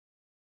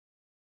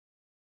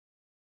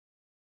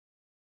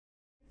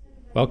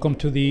Welcome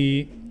to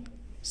the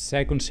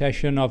second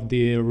session of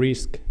the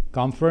RISC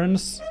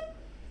conference.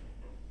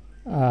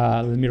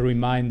 Let me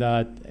remind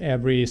that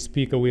every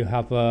speaker will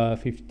have a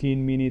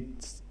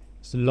 15-minute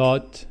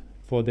slot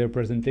for their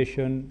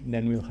presentation.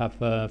 Then we'll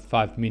have a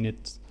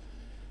 5-minute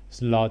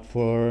slot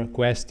for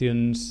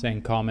questions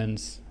and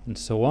comments and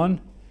so on.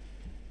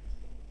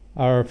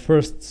 Our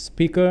first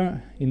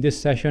speaker in this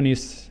session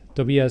is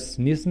Tobias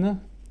Nießner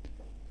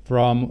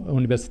from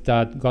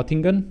Universitat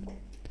Göttingen.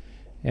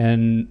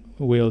 And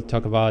we'll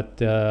talk about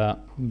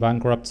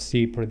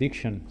bankruptcy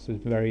prediction. So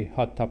it's a very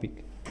hot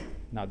topic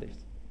nowadays.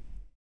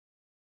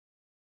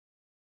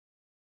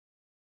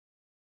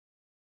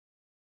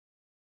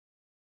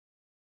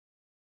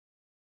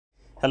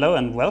 Hello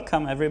and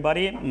welcome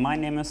everybody. My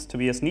name is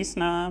Tobias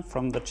Nießner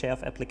from the Chair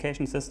of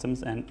Application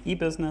Systems and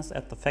E-Business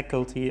at the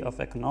Faculty of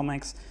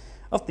Economics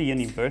of the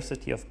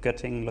University of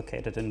Göttingen,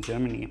 located in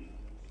Germany.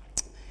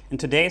 In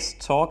today's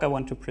talk, I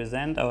want to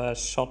present our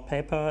short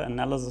paper,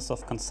 Analysis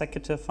of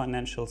Consecutive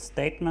Financial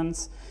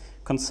Statements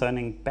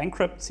Concerning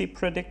Bankruptcy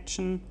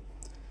Prediction.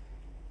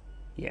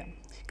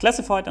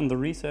 Classified in the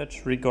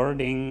research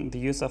regarding the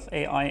use of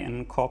AI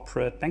in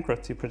corporate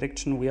bankruptcy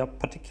prediction, we are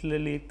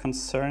particularly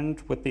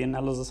concerned with the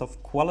analysis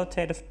of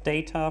qualitative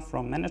data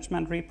from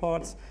management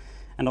reports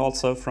and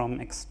also from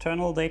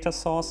external data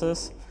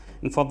sources.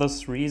 And for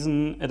this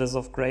reason, it is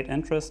of great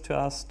interest to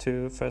us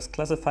to first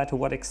classify to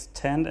what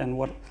extent and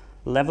what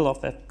level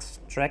of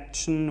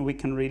abstraction we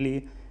can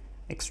really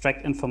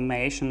extract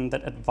information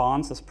that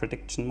advances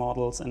prediction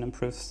models and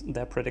improves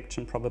their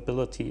prediction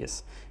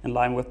probabilities in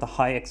line with the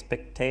high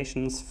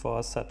expectations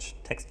for such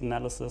text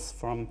analysis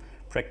from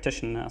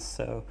practitioners.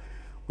 So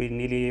we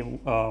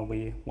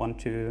want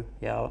to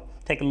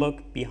take a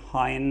look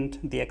behind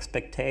the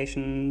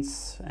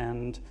expectations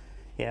and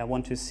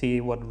want to see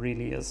what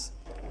really is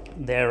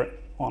there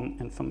on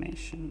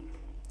information.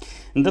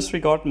 In this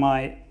regard,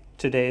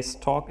 today's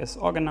talk is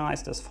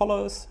organized as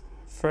follows.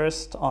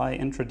 First, I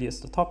introduce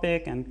the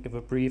topic and give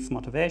a brief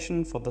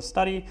motivation for the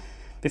study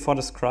before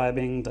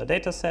describing the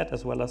dataset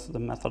as well as the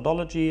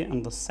methodology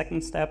in the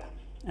second step.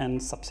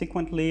 And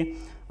subsequently,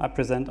 I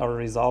present our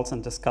results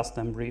and discuss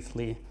them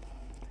briefly.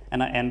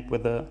 And I end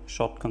with a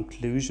short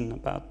conclusion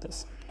about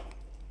this.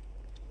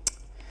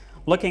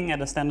 Looking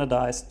at a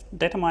standardized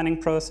data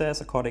mining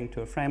process according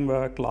to a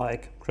framework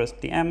like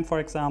CRISP-DM, for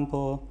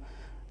example,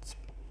 it's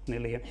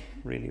nearly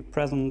really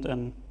present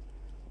in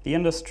the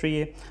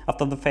industry.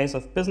 After the phase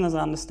of business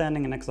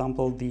understanding, an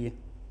example, the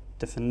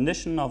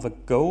definition of a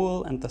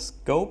goal and the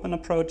scope in a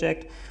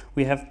project,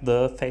 we have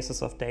the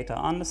phases of data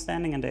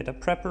understanding and data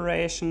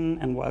preparation.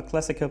 And while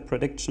classical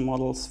prediction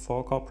models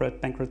for corporate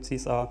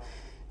bankruptcies are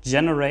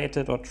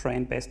generated or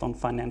trained based on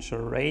financial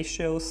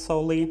ratios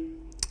solely,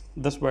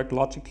 this work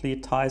logically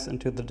ties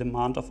into the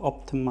demand of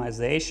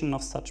optimization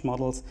of such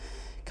models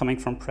coming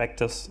from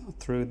practice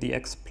through the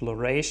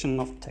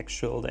exploration of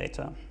textual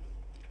data.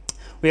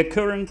 We are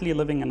currently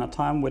living in a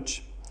time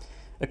which,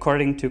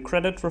 according to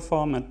credit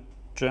reform, a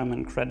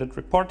German credit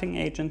reporting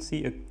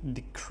agency, a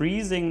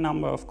decreasing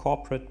number of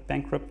corporate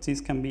bankruptcies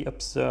can be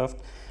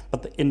observed,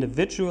 but the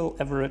individual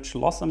average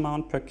loss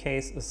amount per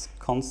case is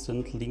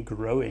constantly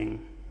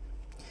growing.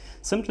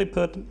 Simply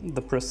put,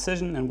 the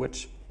precision in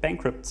which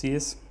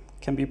bankruptcies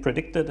can be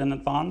predicted in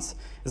advance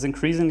is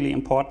increasingly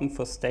important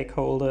for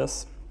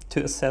stakeholders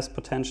to assess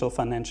potential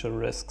financial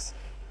risks.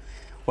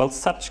 While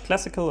such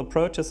classical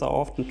approaches are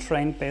often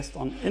trained based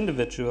on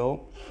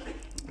individual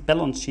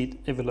balance sheet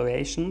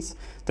evaluations,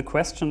 the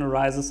question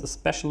arises,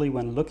 especially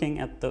when looking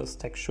at those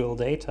textual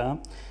data,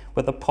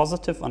 whether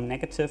positive or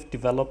negative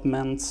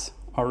developments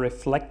are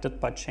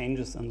reflected by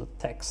changes in the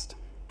text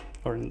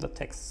or in the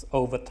texts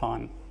over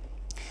time.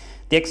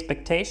 The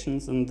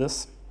expectations in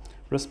this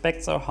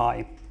respects are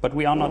high, but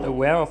we are not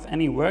aware of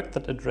any work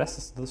that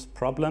addresses this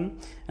problem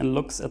and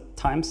looks at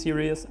time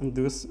series and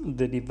thus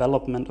the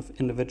development of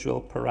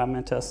individual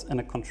parameters in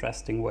a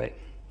contrasting way.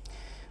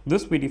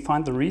 Thus, we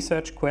define the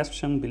research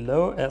question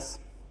below as: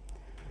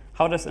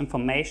 how does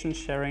information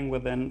sharing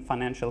within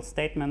financial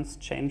statements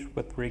change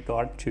with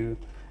regard to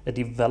a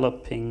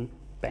developing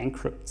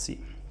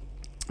bankruptcy?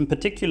 In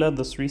particular,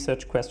 this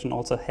research question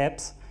also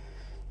helps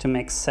to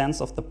make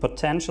sense of the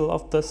potential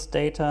of this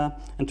data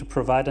and to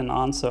provide an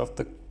answer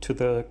to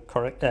the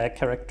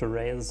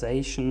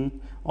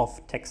characterization of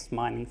text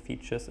mining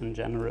features in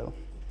general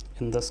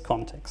in this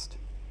context.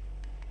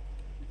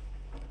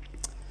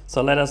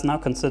 So let us now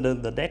consider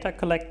the data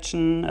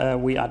collection.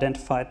 We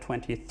identified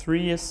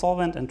 23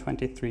 solvent and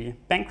 23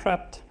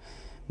 bankrupt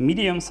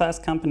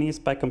medium-sized companies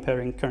by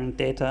comparing current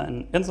data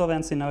in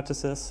insolvency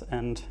notices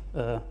and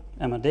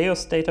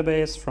Amadeus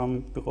database from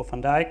Bureau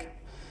van Dijk,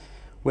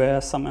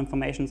 where some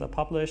informations are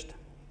published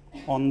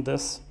on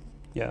this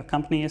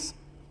companies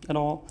at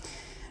all.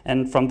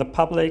 And from the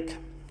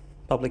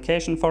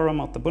publication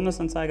forum of the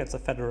Bundesanzeiger, it's a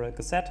Federal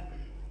Gazette,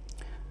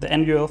 the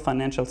annual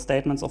financial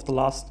statements of the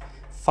last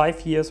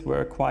 5 years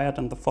were acquired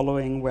in the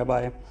following,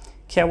 whereby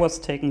care was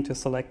taken to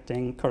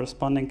selecting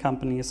corresponding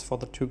companies for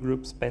the two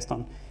groups based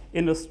on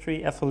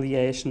industry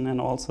affiliation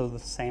and also the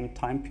same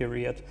time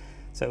period,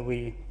 so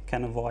we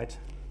can avoid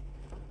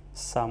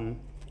some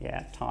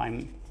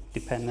time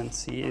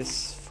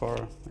dependencies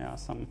for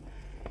some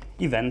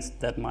events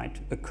that might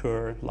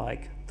occur,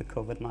 like the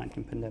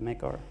COVID-19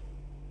 pandemic or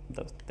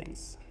those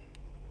things.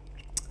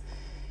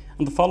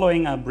 In the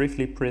following, I'll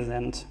briefly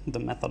present the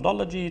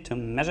methodology to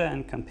measure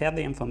and compare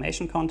the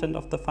information content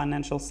of the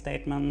financial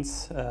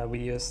statements. We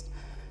used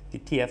the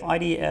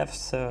TF-IDF,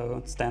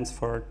 so it stands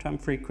for term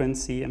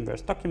frequency,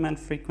 inverse document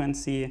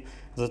frequency,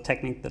 as a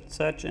technique that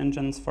search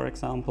engines, for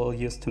example,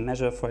 use to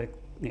measure for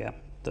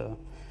the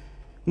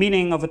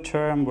meaning of a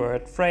term,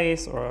 word,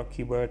 phrase, or a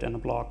keyword in a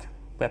blog,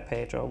 web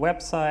page, or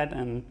website,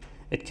 and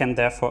it can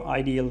therefore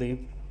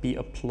ideally be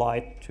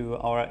applied to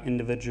our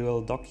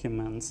individual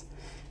documents.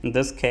 In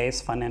this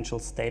case, financial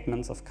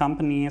statements of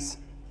companies,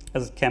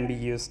 as it can be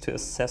used to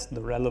assess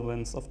the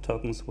relevance of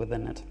tokens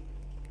within it.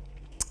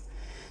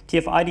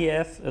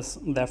 TF-IDF is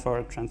therefore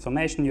a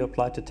transformation you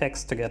apply to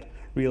text to get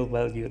real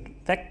valued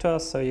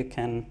vectors, so you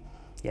can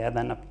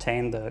then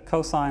obtain the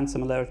cosine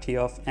similarity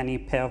of any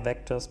pair of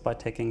vectors by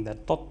taking their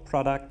dot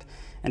product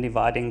and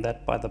dividing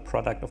that by the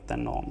product of their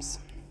norms.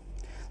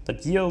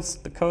 That yields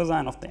the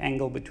cosine of the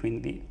angle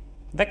between the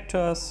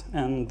vectors,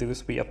 and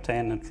thus we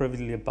obtain a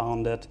trivially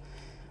bounded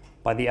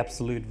by the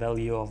absolute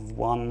value of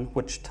 1,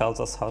 which tells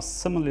us how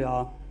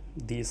similar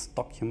these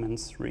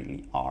documents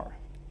really are.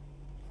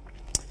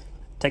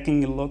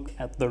 Taking a look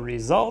at the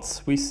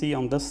results, we see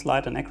on this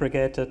slide an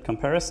aggregated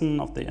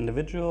comparison of the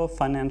individual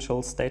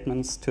financial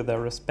statements to their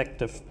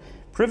respective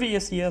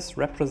previous years,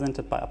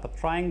 represented by upper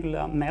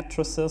triangular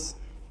matrices.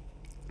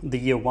 The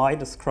year Y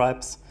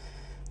describes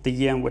the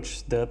year in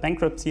which the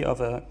bankruptcy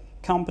of a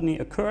company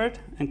occurred,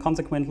 and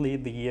consequently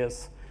the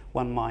years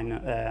Y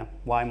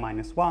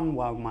minus 1,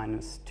 Y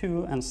minus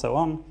 2, and so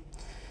on,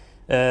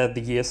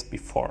 the years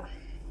before.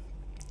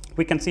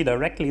 We can see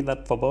directly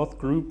that for both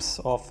groups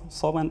of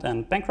solvent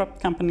and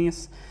bankrupt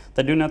companies,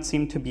 there do not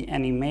seem to be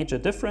any major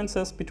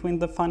differences between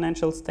the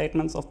financial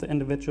statements of the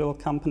individual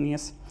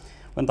companies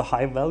when the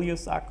high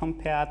values are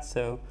compared.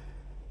 So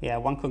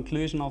one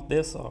conclusion of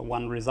this, or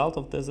one result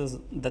of this, is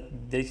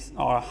that these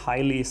are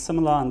highly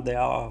similar and there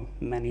are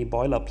many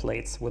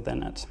boilerplates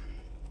within it.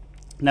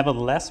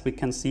 Nevertheless, we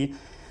can see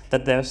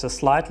that there's a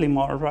slightly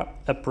more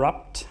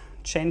abrupt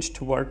change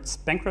towards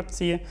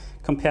bankruptcy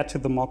compared to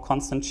the more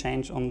constant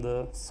change on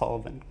the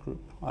solvent group.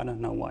 I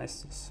don't know why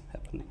is this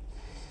happening.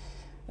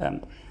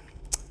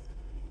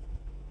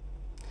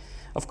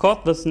 Of course,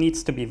 this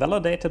needs to be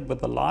validated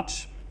with a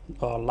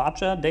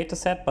larger data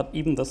set, but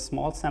even the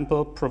small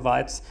sample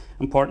provides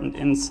important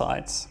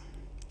insights.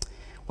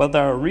 Well,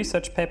 there are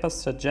research papers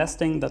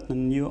suggesting that the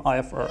new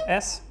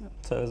IFRS,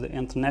 so the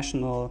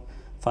International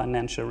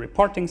Financial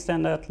Reporting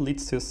Standard,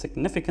 leads to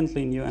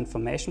significantly new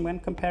information when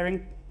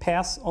comparing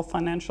pairs of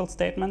financial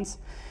statements,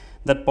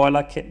 that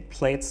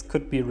boilerplates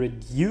could be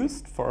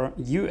reduced for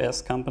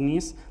US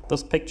companies.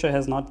 This picture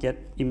has not yet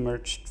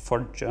emerged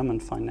for German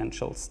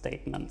financial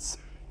statements.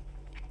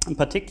 In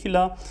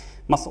particular,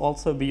 must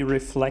also be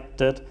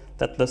reflected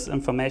that this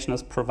information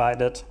is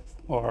provided,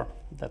 or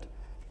that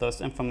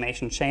those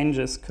information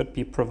changes could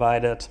be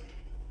provided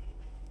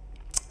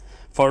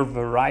for a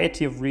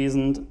variety of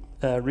reasons,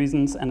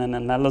 and an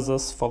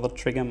analysis for the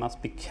trigger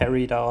must be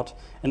carried out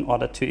in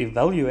order to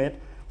evaluate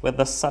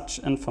whether such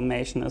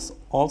information is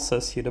also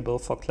suitable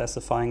for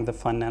classifying the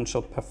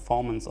financial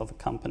performance of a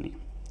company.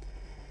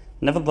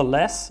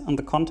 Nevertheless, in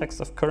the context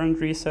of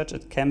current research,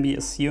 it can be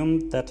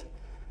assumed that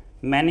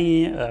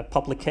many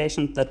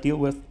publications that deal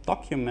with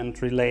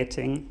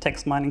document-relating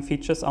text mining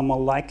features are more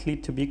likely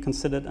to be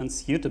considered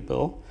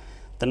unsuitable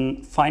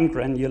than fine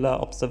granular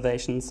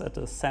observations at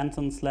a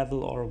sentence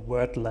level or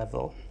word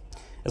level,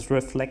 as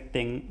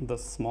reflecting the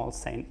small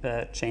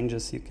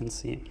changes you can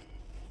see.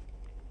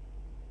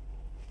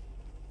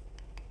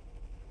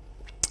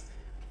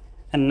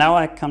 And now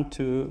I come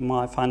to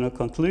my final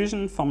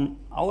conclusion. From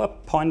our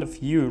point of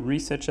view,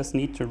 researchers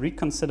need to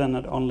reconsider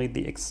not only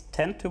the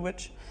extent to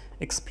which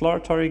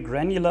exploratory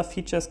granular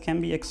features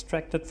can be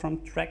extracted from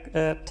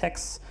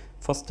texts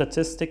for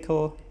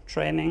statistical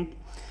training,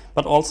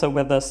 but also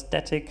whether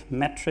static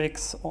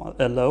metrics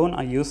alone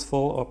are useful,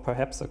 or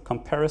perhaps a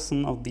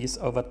comparison of these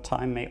over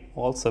time may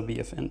also be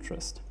of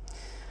interest.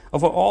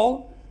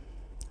 Overall,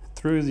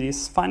 through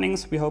these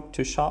findings, we hope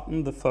to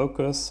sharpen the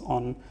focus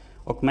on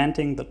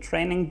augmenting the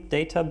training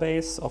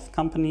database of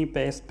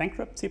company-based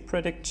bankruptcy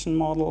prediction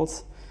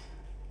models,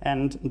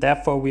 and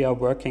therefore we are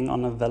working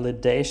on a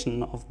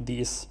validation of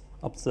these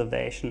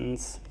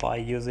observations by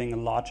using a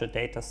larger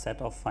data set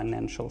of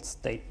financial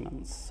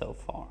statements so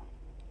far.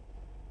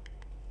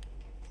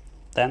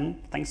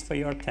 Then, thanks for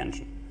your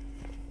attention.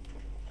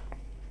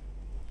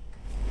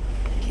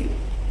 Thank you.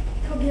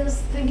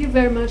 Tobias, thank you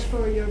very much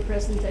for your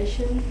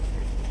presentation.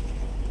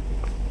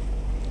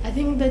 I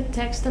think the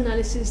text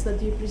analysis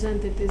that you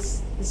presented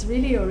is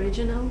really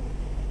original.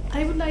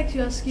 I would like to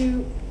ask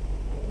you,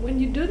 when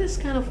you do this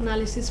kind of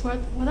analysis,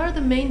 what are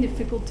the main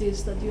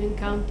difficulties that you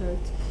encountered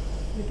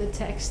with the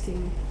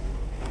texting?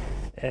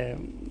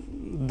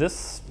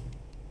 This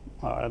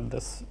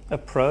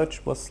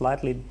approach was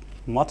slightly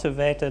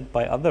motivated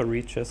by other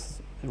research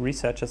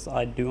researches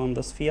I do on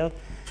this field.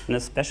 And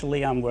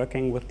especially I'm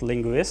working with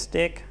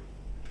linguistic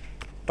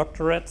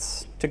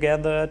doctorates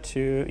together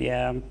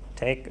to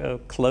take a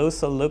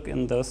closer look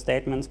in those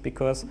statements,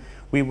 because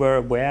we were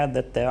aware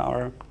that there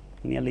are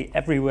nearly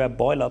everywhere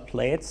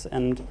boilerplates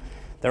and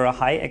there are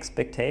high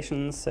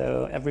expectations.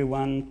 So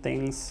everyone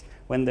thinks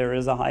when there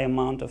is a high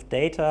amount of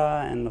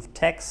data and of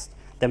text,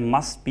 there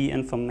must be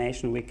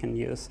information we can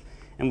use.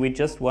 And we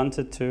just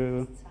wanted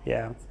to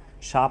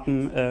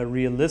sharpen a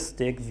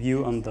realistic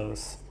view on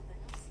those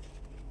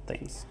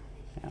things.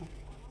 Yeah.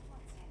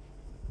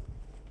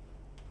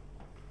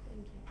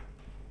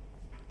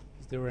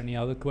 Is there any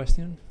other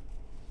question?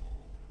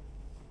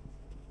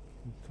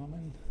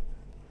 Comment?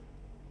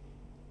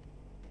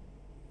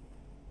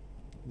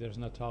 There's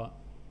no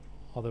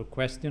other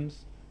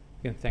questions.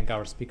 We can thank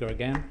our speaker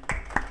again.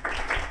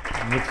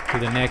 Move to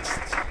the next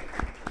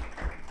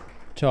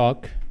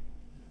talk.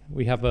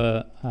 We have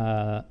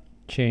a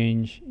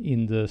change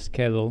in the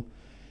schedule.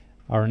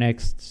 Our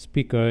next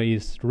speaker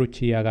is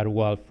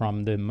Agarwal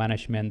from the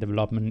Management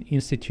Development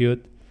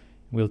Institute.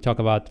 We'll talk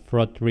about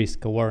fraud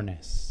risk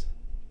awareness.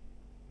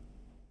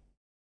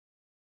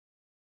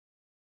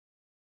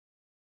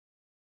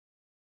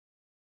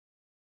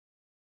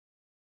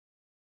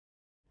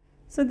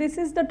 So this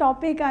is the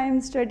topic I am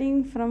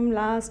studying from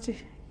last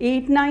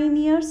 8-9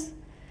 years,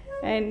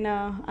 and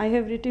I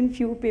have written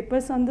few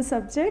papers on the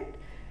subject.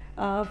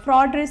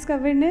 Fraud risk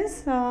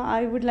awareness,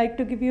 I would like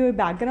to give you a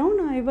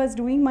background. I was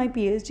doing my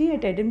PhD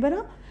at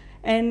Edinburgh,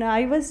 and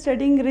I was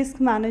studying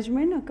risk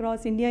management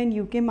across India and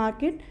UK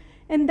market.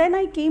 And then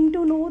I came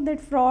to know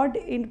that fraud,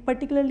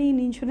 particularly in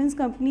insurance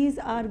companies,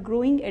 are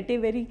growing at a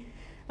very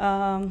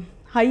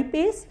high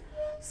pace.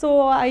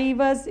 So I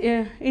was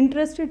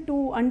interested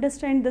to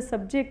understand the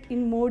subject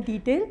in more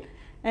detail,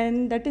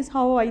 and that is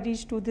how I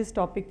reached to this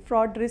topic,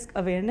 fraud risk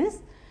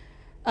awareness.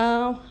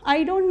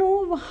 I don't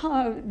know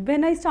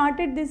when I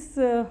started this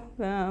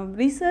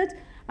research,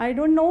 I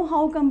don't know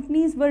how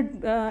companies were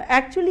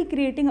actually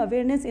creating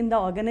awareness in the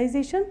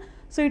organization.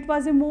 So it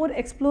was a more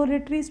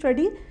exploratory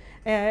study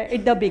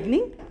at the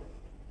beginning.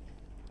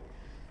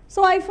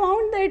 So I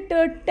found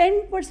that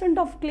 10%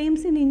 of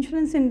claims in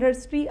insurance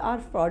industry are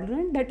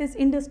fraudulent, that is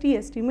industry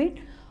estimate.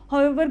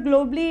 However,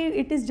 globally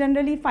it is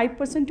generally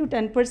 5% to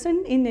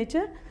 10% in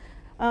nature.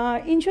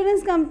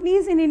 Insurance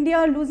companies in India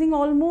are losing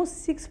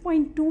almost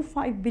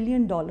 $6.25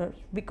 billion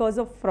because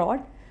of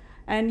fraud.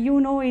 And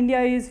you know, India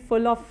is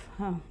full of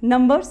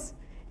numbers.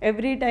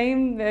 Every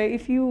time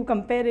if you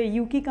compare a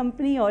UK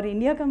company or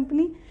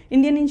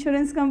Indian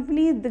insurance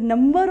company, the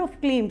number of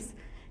claims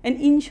an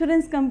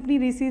insurance company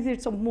receives,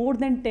 it's more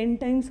than 10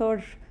 times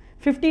or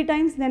 50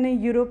 times than a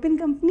European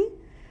company.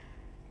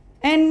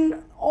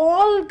 And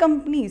all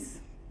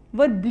companies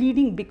were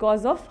bleeding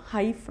because of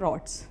high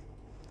frauds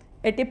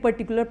at a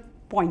particular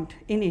point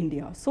in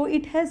India. So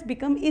it has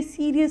become a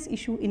serious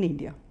issue in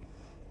India.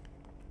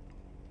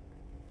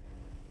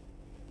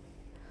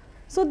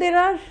 So there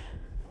are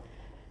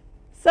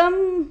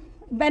some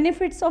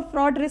benefits of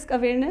fraud risk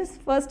awareness.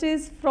 First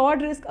is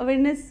fraud risk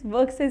awareness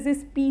works as a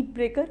speed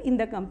breaker in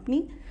the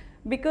company,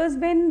 because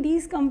when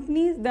these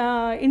companies,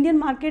 the Indian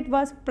market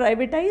was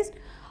privatized,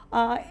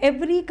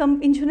 every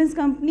insurance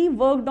company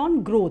worked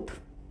on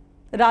growth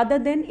rather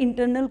than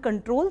internal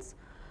controls.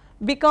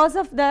 Because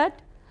of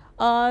that,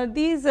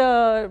 these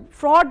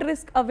fraud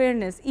risk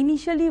awareness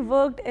initially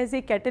worked as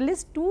a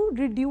catalyst to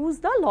reduce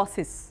the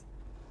losses.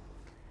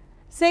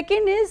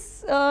 Second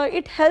is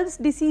it helps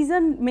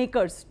decision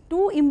makers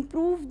to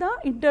improve the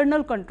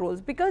internal controls,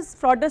 because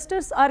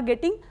fraudsters are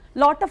getting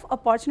lot of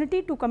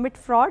opportunity to commit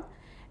fraud,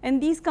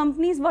 and these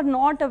companies were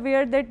not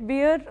aware that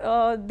where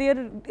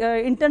their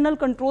internal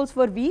controls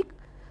were weak.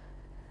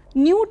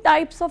 New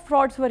types of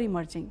frauds were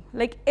emerging,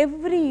 like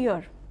every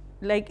year.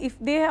 Like if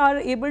they are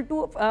able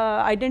to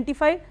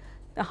identify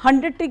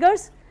 100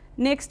 triggers,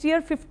 next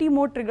year 50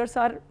 more triggers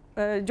are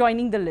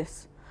joining the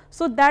list.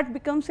 So that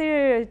becomes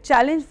a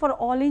challenge for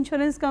all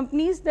insurance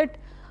companies, that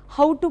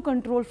how to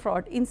control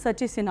fraud in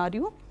such a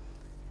scenario.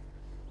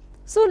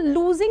 So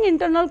losing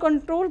internal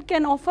control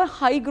can offer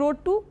high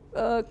growth to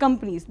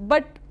companies,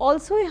 but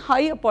also a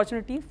high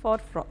opportunity for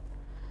fraud.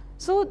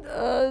 So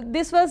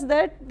this was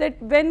that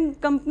when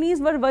companies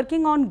were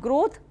working on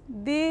growth,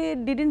 they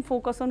didn't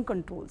focus on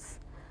controls.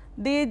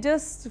 They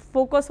just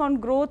focus on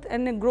growth,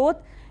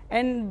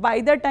 and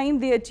by the time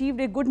they achieved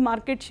a good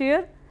market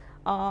share,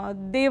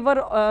 they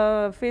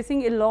were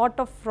facing a lot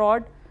of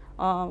fraud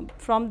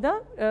from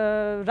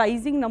the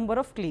rising number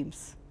of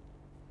claims.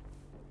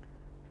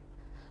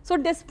 So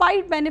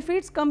despite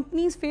benefits,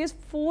 companies face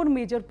 4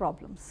 major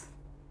problems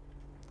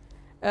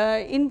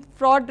in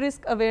fraud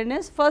risk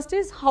awareness. First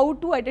is how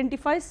to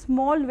identify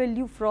small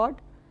value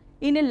fraud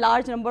in a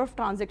large number of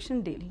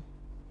transactions daily.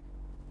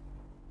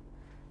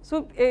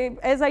 So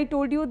as I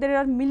told you, there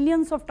are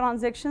millions of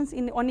transactions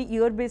on a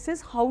year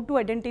basis. How to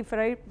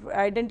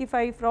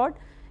identify fraud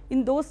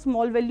in those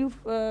small value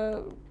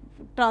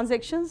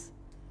transactions.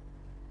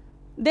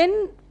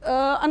 Then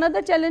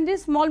another challenge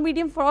is small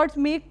medium frauds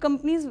make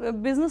companies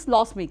business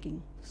loss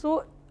making.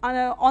 So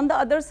on the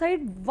other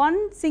side,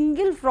 one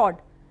single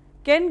fraud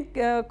can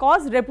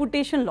cause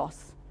reputation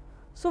loss.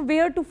 So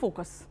where to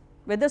focus,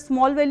 whether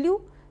small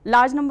value,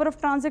 large number of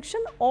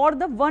transaction, or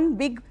the one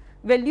big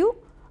value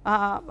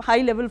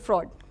high level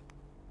fraud.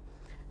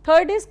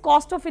 Third is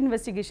cost of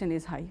investigation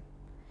is high.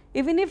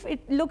 Even if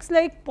it looks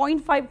like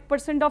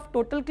 0.5% of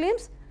total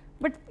claims,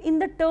 but in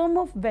the term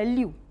of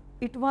value,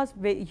 it was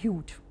very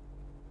huge.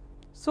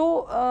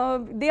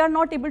 So they are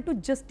not able to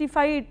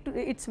justify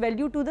its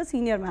value to the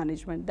senior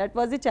management. That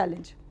was a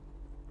challenge.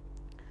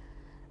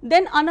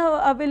 Then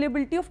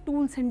unavailability of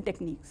tools and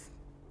techniques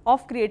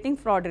of creating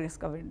fraud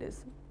risk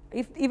awareness.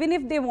 Even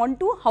if they want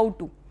to, how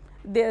to?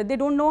 They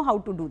don't know how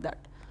to do that.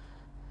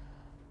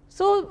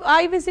 So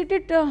I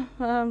visited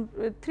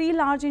 3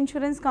 large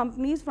insurance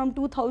companies from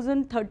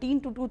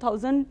 2013 to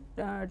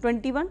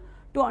 2021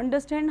 to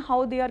understand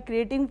how they are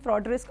creating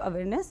fraud risk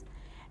awareness.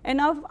 And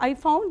I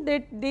found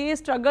that they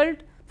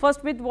struggled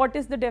first with what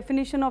is the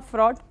definition of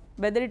fraud,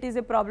 whether it is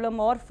a problem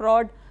or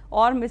fraud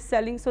or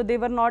mis-selling. So they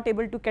were not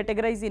able to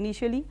categorize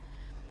initially.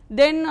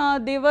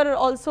 Then they were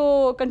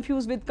also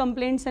confused with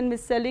complaints and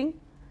mis-selling.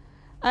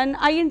 And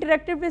I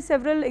interacted with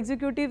several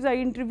executives, I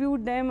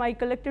interviewed them, I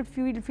collected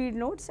field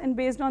notes, and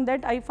based on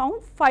that I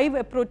found 5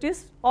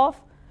 approaches of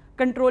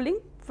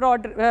controlling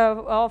fraud,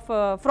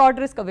 fraud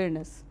risk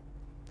awareness.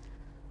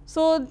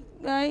 So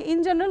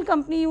in general,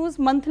 company use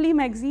monthly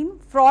magazine,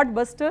 fraud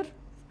buster,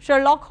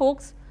 Sherlock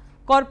Holmes,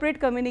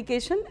 corporate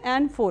communication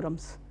and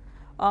forums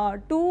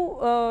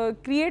to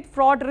create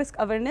fraud risk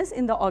awareness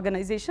in the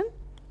organization.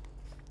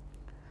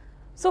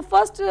 So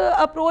first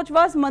approach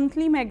was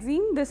monthly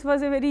magazine. This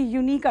was a very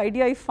unique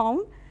idea I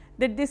found,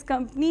 that this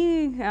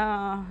company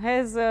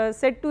has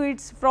said to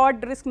its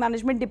fraud risk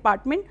management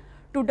department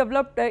to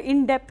develop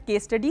in-depth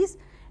case studies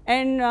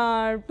and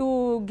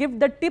to give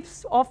the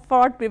tips of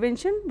fraud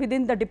prevention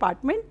within the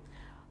department.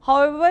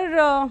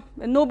 However,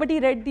 nobody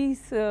read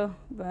these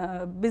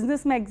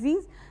business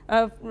magazines,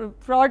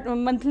 fraud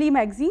monthly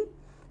magazine.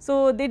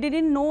 So they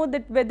didn't know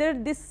that whether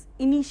this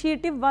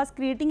initiative was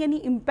creating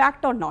any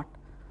impact or not.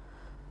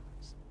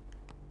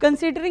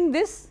 Considering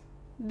this,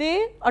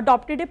 they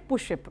adopted a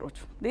push approach.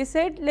 They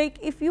said, like,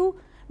 if you,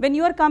 when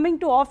you are coming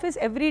to office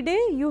every day,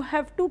 you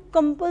have to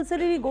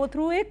compulsorily go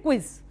through a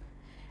quiz.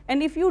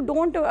 And if you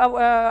don't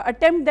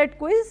attempt that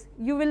quiz,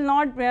 you will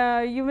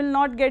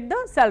not get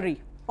the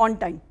salary on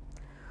time.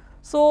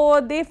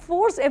 So they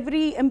force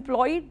every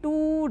employee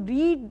to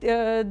read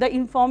the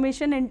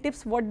information and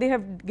tips what they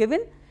have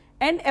given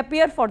and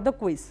appear for the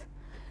quiz.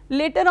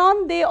 Later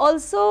on, they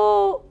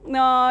also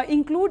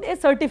include a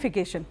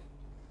certification,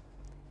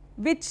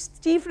 which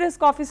chief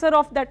risk officer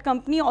of that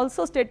company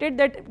also stated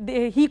that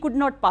he could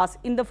not pass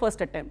in the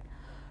first attempt.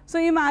 So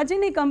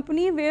imagine a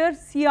company where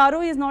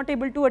CRO is not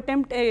able to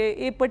attempt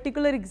a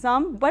particular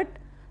exam, but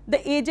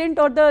the agent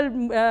or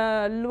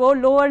the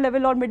lower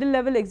level or middle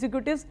level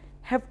executives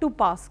have to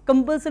pass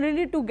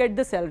compulsorily to get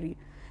the salary.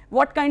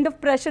 What kind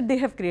of pressure they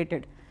have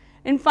created.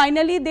 And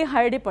finally, they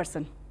hired a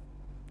person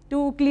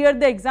to clear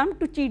the exam,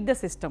 to cheat the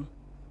system.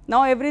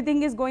 Now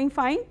everything is going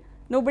fine,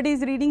 nobody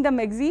is reading the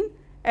magazine,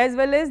 as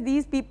well as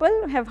these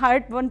people have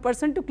hired one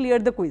person to clear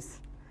the quiz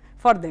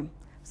for them.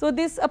 So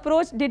this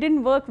approach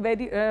didn't work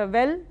very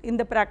well in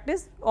the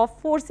practice of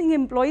forcing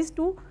employees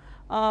to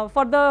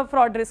for the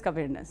fraud risk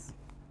awareness.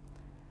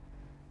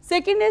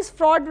 Second is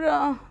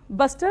fraud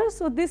buster.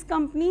 So this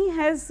company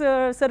has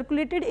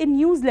circulated a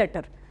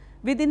newsletter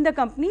within the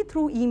company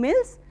through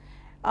emails.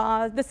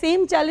 The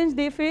same challenge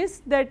they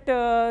faced, that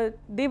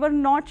they were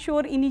not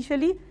sure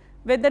initially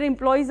whether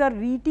employees are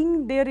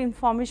reading their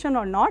information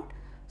or not.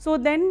 So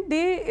then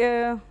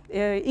they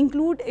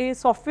include a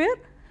software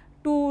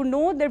to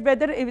know that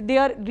whether they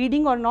are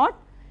reading or not,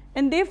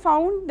 and they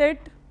found that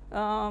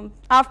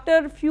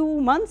after few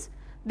months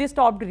they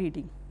stopped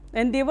reading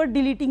and they were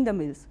deleting the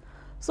mails.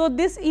 So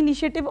this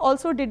initiative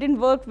also didn't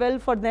work well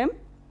for them.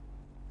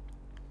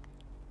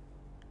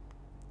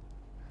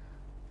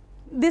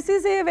 This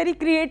is a very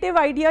creative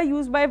idea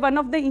used by one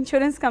of the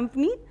insurance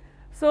company.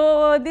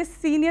 So this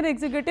senior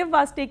executive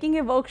was taking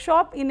a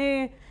workshop in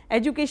a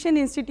education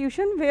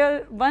institution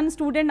where one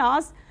student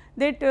asked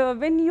that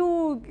when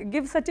you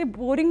give such a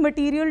boring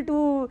material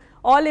to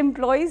all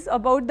employees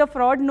about the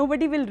fraud,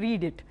 nobody will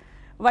read it.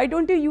 Why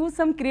don't you use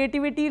some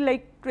creativity,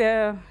 like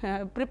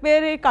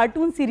prepare a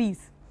cartoon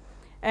series?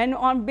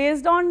 And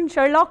based on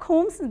Sherlock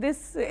Holmes,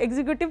 this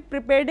executive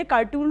prepared a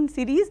cartoon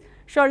series,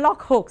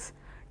 Sherlock Holmes,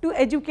 to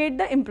educate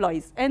the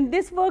employees. And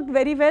this worked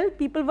very well.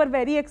 People were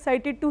very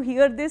excited to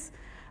hear this,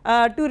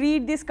 to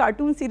read this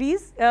cartoon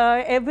series.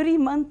 Every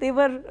month they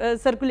were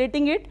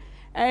circulating it,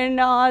 and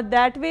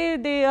that way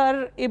they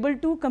are able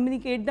to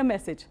communicate the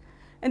message.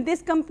 And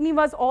this company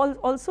was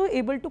also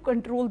able to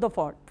control the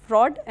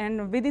fraud,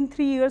 and within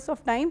 3 years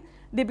of time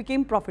they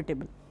became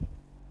profitable.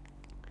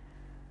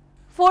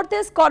 Fourth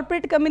is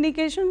corporate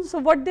communication. So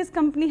what this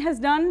company has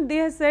done, they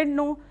have said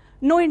no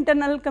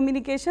internal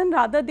communication,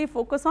 rather they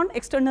focus on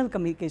external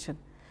communication.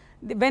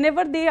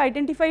 Whenever they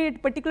identify a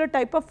particular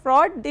type of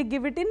fraud, they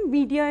give it in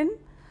media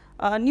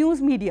and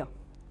news media,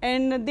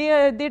 and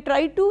they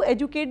try to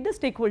educate the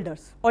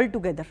stakeholders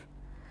altogether.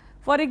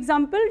 For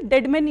example,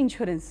 dead man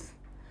insurance.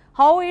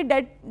 How a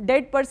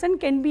dead person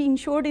can be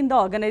insured in the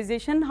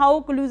organization,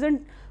 how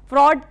collusion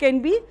fraud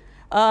can be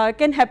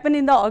can happen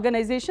in the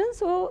organization.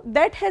 So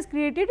that has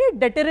created a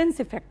deterrence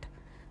effect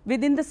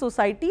within the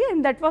society,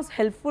 and that was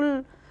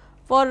helpful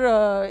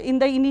for in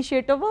the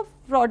initiative of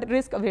fraud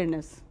risk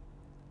awareness.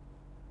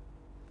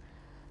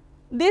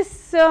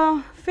 This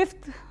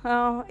fifth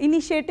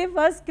initiative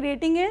was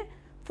creating a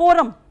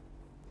forum,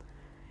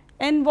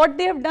 and what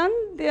they have done,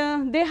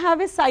 they have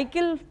a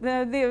cycle,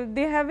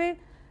 they have a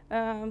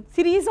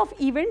series of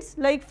events,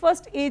 like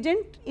first,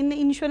 agent in the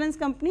insurance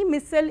company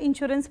mis-sell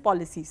insurance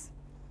policies.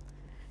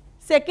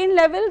 Second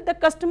level, the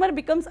customer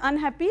becomes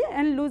unhappy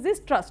and loses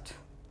trust.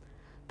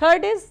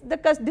 Third is the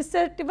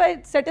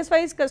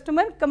dissatisfied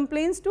customer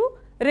complains to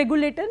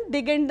regulator,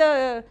 they get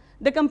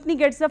the company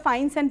gets the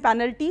fines and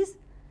penalties,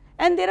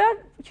 and there are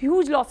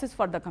huge losses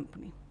for the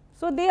company.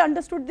 So they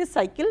understood this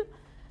cycle.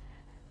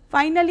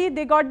 Finally,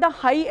 they got the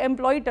high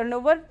employee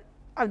turnover.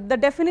 The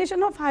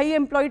definition of high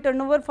employee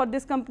turnover for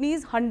this company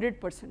is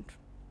 100%.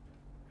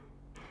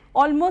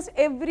 Almost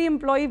every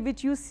employee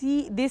which you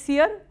see this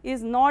year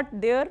is not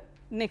there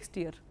next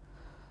year.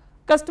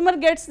 Customer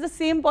gets the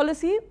same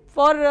policy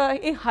for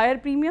a higher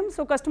premium,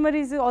 so customer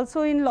is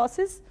also in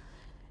losses.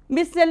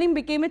 Mis-selling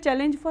became a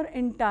challenge for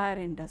entire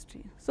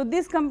industry. So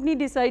this company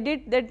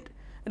decided that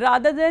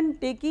rather than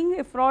taking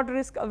a fraud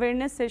risk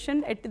awareness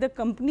session at the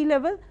company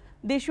level,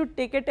 they should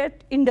take it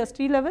at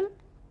industry level.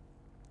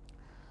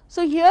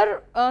 So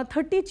here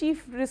 30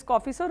 chief risk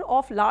officer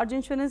of large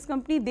insurance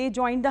company, they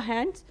joined the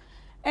hands,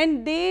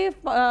 and they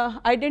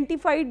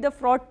identified the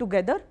fraud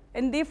together,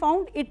 and they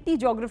found 80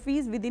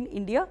 geographies within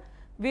India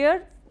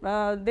where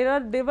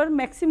there were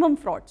maximum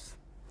frauds,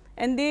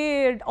 and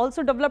they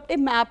also developed a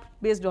map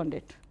based on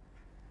it.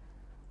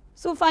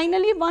 So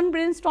finally one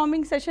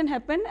brainstorming session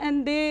happened,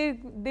 and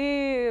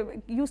they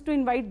used to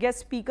invite guest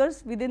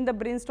speakers within the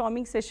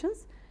brainstorming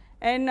sessions,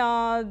 and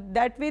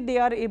that way they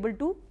are able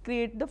to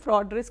create the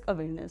fraud risk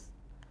awareness.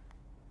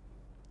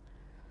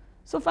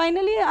 So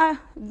finally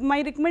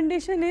my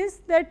recommendation is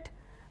that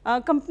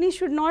companies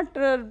should not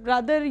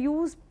rather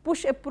use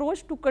push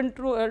approach to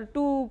control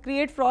to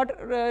create fraud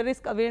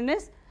risk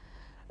awareness.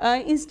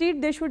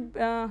 Instead they should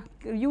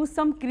use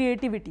some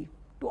creativity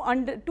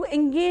to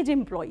engage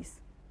employees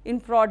in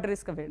fraud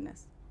risk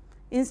awareness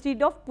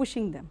instead of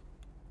pushing them.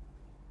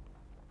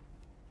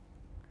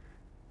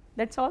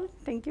 That's all.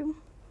 Thank you.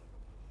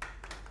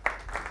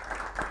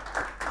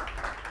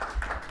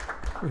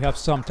 We have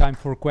some time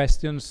for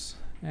questions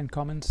and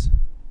comments.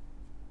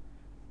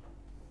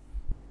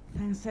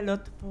 Thanks a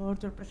lot for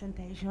your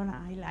presentation.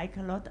 I like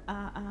a lot.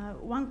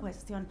 One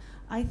question.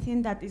 I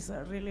think that is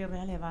really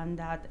relevant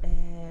that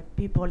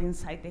people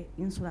inside the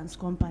insurance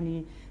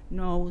company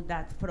know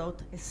that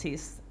fraud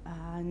exists,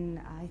 and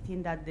I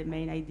think that the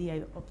main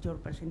idea of your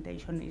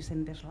presentation is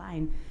in this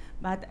line.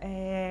 But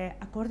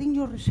according to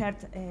your research,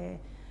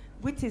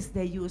 which is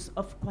the use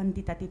of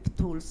quantitative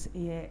tools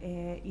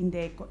in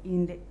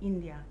the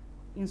India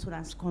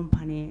insurance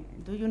company?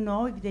 Do you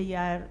know if they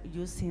are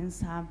using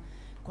some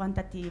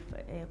quantitative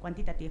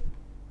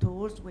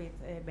tools with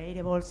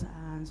variables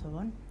and so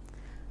on?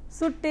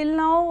 So till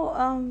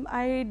now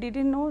I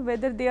didn't know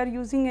whether they are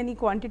using any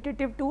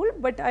quantitative tool,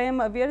 but I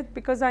am aware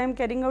because I am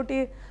carrying out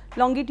a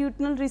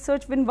longitudinal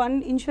research with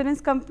one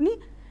insurance company,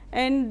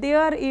 and they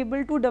are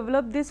able to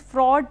develop this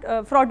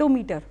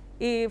fraudometer,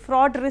 a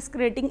fraud risk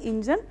rating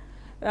engine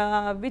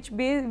which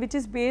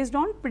is based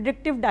on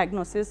predictive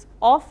diagnosis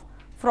of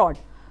fraud.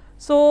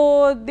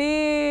 So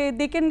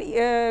they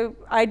can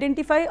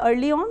identify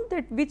early on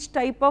that which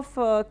type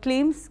of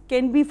claims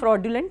can be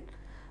fraudulent.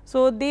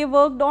 So they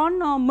worked on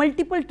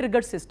multiple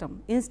trigger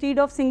system instead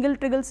of single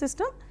trigger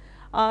system.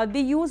 They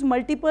use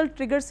multiple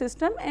trigger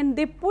system, and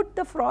they put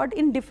the fraud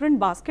in different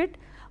basket,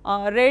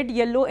 red,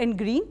 yellow and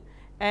green,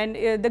 and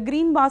the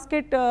green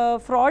basket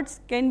frauds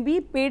can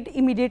be paid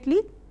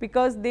immediately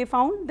because they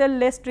found the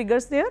less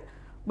triggers there,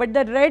 but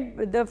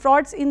the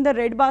frauds in the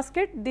red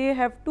basket, they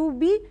have to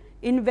be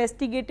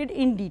investigated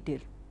in detail.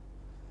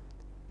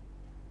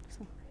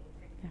 So,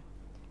 yeah.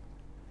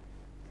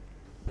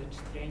 That's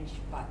strange,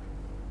 but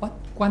what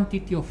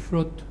quantity of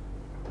fraud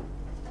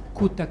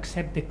could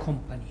accept the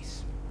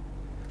companies?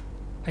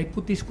 I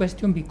put this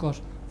question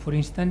because, for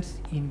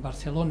instance, in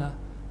Barcelona,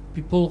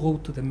 people go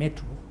to the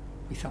metro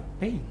without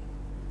paying.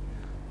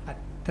 But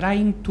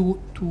trying to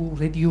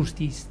reduce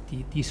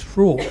this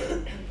fraud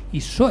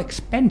is so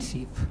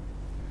expensive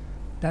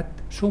that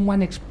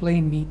someone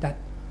explained me that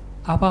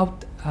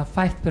about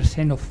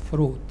 5% of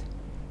fraud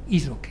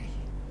is okay.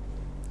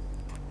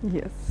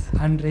 Yes.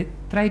 And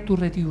try to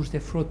reduce the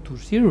fraud to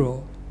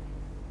zero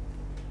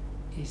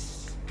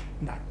is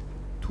not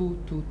too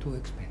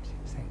expensive.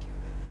 Thank you.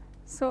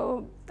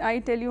 So I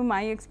tell you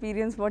my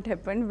experience what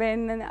happened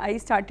when I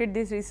started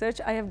this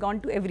research. I have gone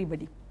to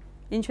everybody,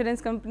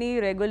 insurance company,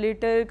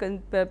 regulator,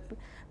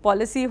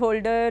 policy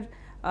holder,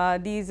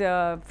 these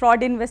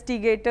fraud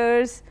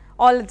investigators,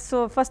 all.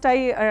 So first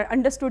I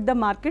understood the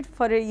market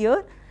for a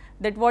year,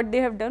 that what they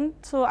have done.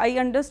 So I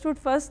understood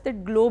first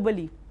that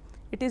globally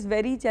it is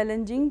very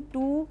challenging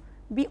to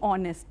be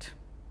honest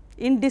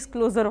in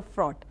disclosure of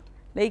fraud.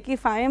 Like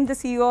if I am the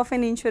CEO of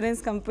an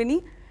insurance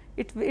company,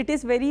 it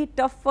is very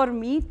tough for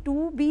me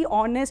to be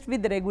honest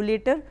with the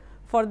regulator,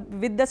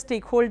 with the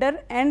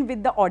stakeholder and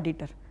with the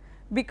auditor,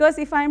 because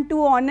if I am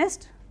too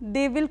honest,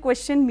 they will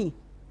question me.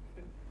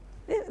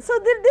 So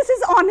this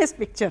is honest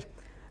picture.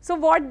 So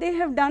what they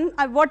have done,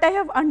 what I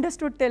have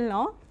understood till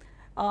now,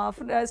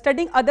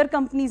 studying other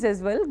companies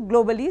as well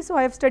globally. So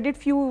I have studied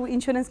few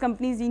insurance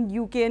companies in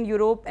UK and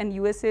Europe and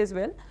USA as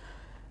well.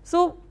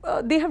 So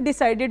they have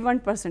decided one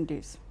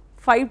percentage.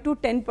 5 to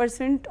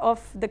 10%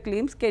 of the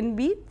claims can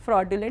be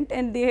fraudulent,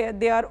 and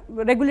they are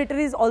regulator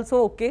is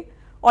also okay,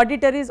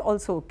 auditor is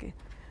also okay.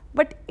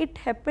 But it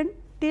happened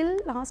till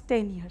last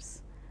 10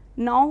 years.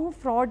 Now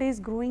fraud is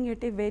growing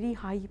at a very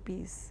high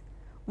pace.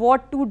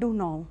 What to do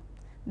now?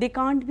 They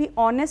can't be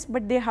honest,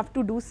 but they have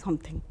to do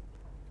something.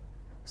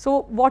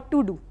 So what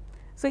to do?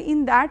 So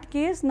in that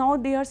case, now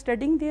they are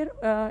studying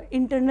their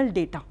internal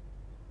data,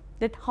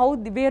 that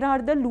where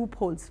are the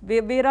loopholes,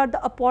 where are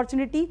the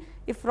opportunity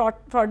if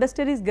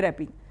fraudster is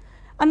grabbing.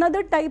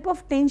 Another type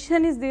of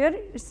tension is there,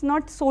 it's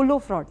not solo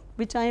fraud,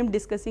 which I am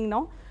discussing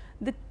now.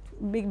 The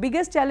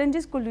biggest challenge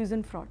is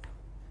collusion fraud,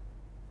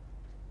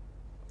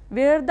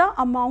 where the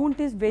amount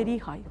is very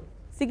high,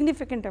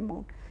 significant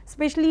amount,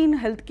 especially in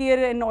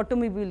healthcare and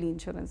automobile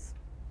insurance.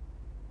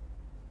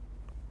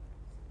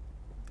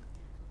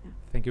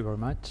 Thank you very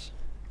much.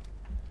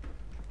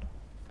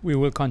 We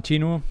will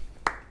continue.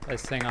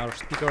 Let's thank our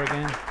speaker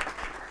again.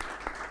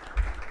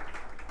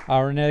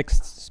 Our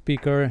next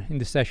speaker in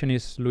the session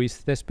is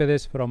Luis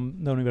Céspedes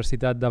from the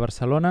Universitat de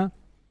Barcelona.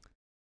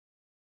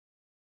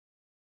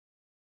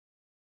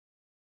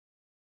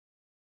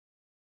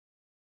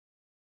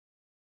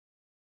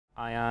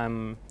 I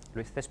am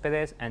Luis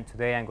Céspedes, and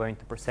today I'm going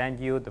to present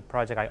you the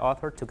project I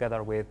authored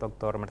together with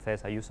Dr.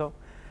 Mercedes Ayuso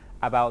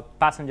about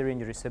passenger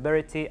injury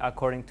severity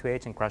according to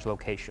age and crash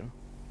location.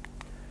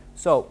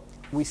 So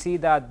we see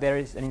that there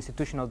is an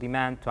institutional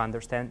demand to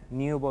understand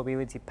new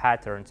mobility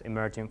patterns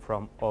emerging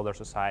from older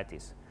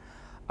societies.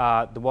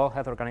 The World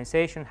Health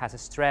Organization has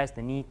stressed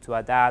the need to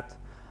adapt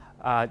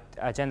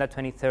Agenda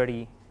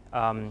 2030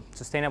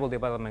 Sustainable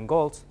Development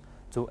Goals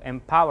to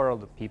empower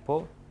older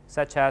people,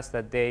 such as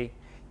that they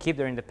keep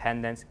their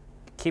independence,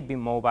 keep being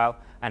mobile,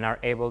 and are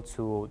able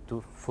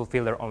to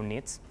fulfill their own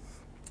needs.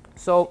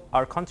 So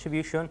our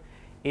contribution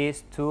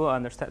is to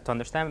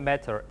understand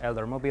better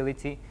elder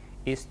mobility,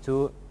 is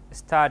to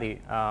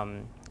study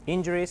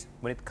injuries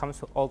when it comes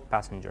to old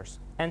passengers.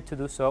 And to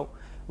do so,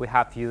 we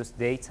have used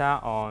data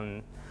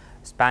on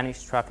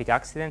Spanish traffic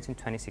accidents in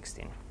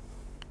 2016.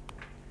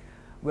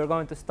 I'm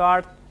going to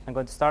start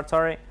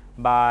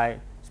by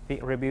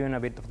reviewing a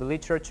bit of the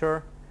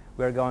literature.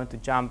 We're going to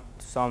jump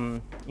to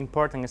some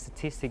important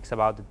statistics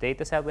about the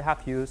data set we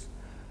have used.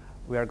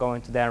 We are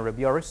going to then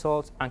review our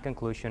results and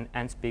conclusion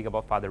and speak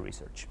about further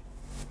research.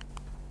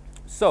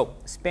 So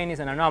Spain is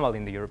an anomaly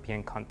in the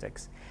European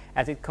context,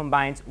 as it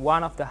combines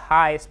one of the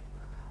highest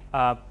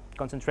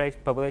concentration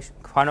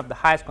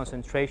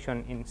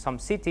in some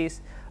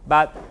cities,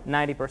 but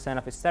 90%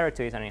 of its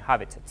territory is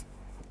uninhabited.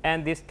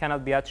 And this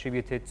cannot be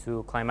attributed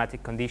to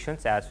climatic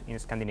conditions as in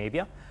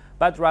Scandinavia,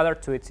 but rather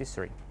to its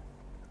history.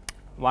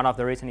 One of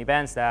the recent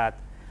events that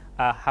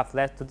have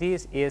led to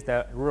this is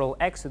the rural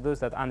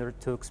exodus that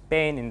undertook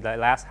Spain in the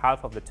last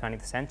half of the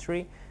 20th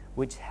century,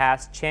 which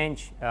has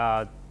changed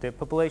the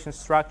population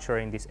structure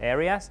in these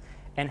areas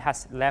and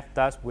has left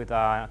us with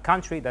a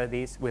country that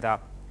is with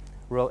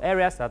rural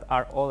areas that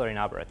are older in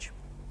average.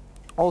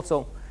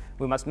 Also,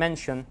 we must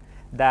mention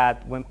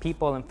that when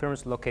people and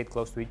firms locate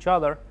close to each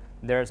other,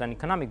 there's an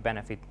economic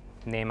benefit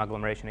named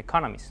agglomeration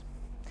economies,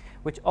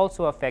 which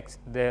also affects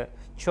the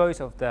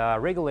choice of the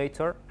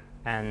regulator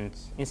and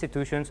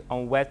institutions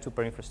on where to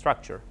put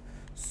infrastructure.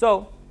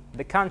 So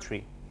the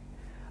country,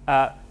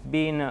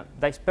 being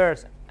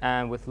dispersed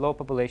and with low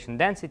population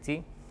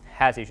density,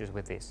 has issues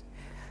with this,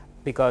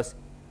 because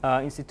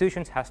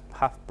institutions have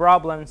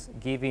problems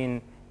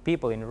giving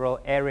people in rural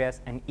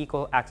areas an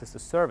equal access to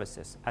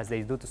services as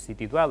they do to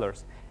city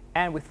dwellers.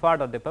 And with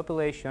further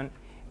depopulation,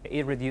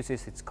 it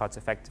reduces its cost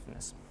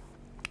effectiveness.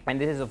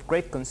 And this is of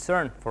great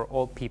concern for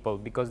old people,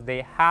 because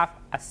they have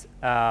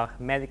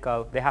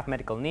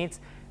medical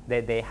needs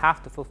that they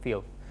have to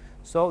fulfill.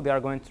 So they are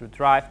going to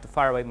drive to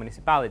faraway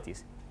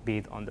municipalities, be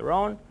it on their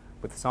own,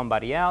 with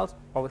somebody else,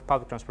 or with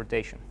public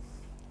transportation.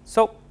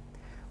 So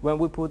when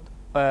we put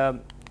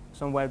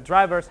somewhere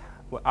drivers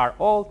are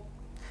old,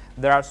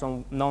 there are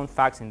some known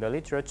facts in the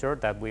literature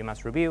that we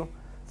must review.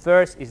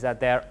 First is that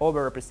they are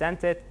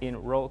overrepresented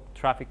in road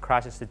traffic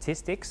crash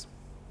statistics.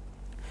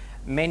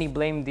 Many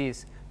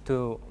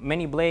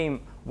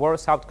blame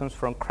worse outcomes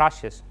from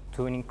crashes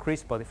to an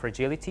increased body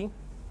fragility.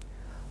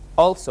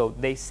 Also,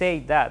 they say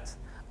that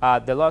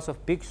the loss of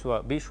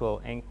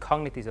visual and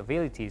cognitive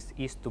abilities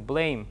is to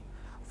blame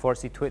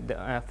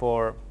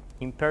for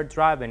impaired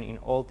driving in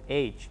old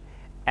age,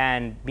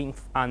 and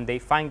they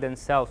find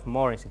themselves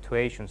more in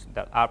situations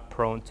that are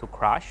prone to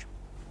crash.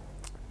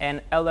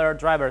 And elder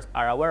drivers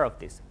are aware of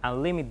this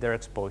and limit their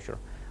exposure.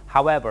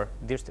 However,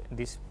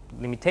 these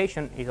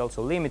limitation is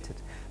also limited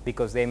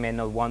because they may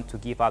not want to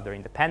give up their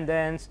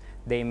independence,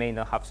 they may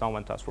not have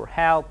someone to ask for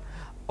help,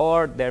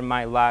 or there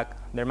might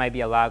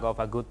be a lack of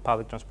a good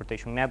public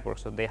transportation network,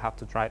 so they have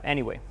to drive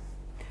anyway.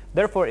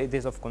 Therefore, it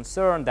is of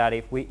concern that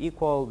if we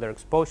equal their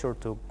exposure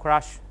to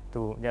crash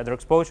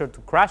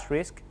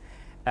risk,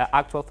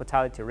 actual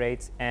fatality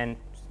rates and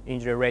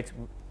injury rates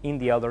in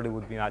the elderly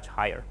would be much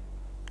higher.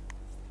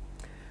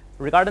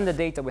 Regarding the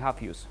data we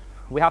have used,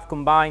 we have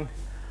combined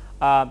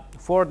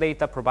four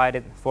data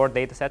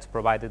sets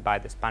provided by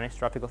the Spanish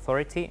Traffic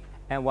Authority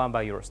and one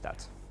by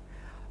Eurostat.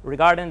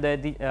 Regarding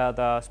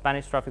the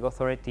Spanish Traffic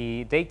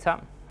Authority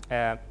data,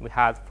 we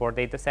had 4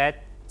 data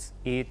sets,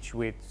 each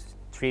with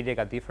treating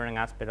a different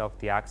aspect of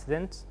the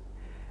accident.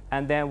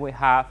 And then we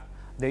have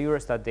the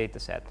Eurostat data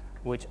set,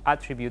 which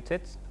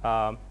attributed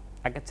a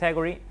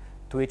category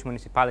to each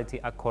municipality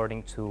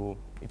according to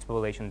its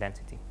population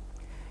density.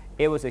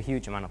 It was a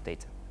huge amount of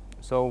data.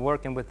 So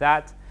working with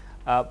that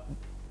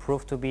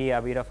proved to be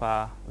a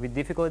bit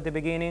difficult at the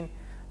beginning,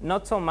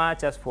 not so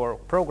much as for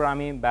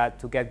programming, but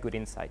to get good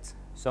insights.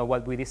 So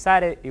what we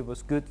decided, it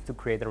was good to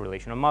create a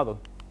relational model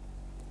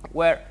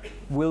where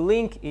we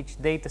link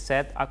each data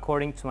set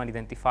according to an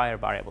identifier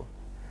variable.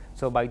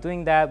 So by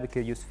doing that, we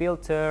could use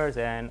filters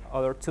and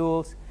other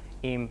tools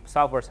in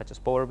software such as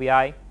Power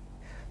BI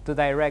to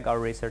direct our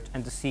research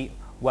and to see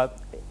what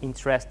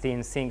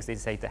interesting things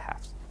this data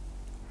has.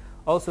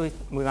 Also,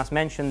 we must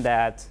mention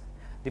that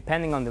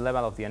depending on the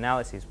level of the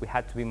analysis, we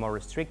had to be more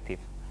restrictive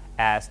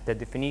as the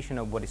definition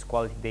of what is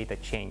quality data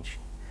changed.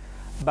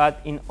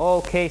 But in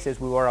all cases,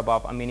 we were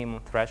above a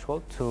minimum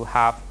threshold to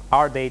have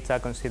our data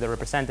considered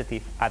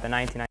representative at a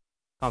 99%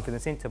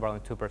 confidence interval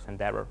and 2%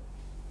 error.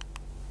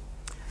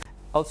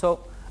 Also,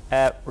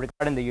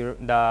 regarding the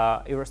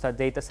Eurostat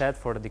data set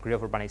for the degree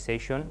of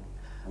urbanization,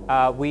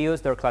 we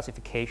used their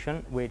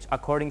classification, which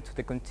according to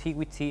the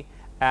contiguity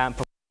and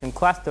population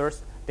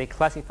clusters, they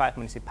classified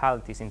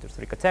municipalities into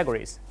 3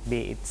 categories,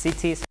 be it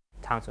cities,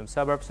 towns and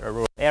suburbs, or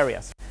rural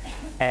areas.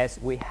 As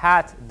we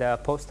had the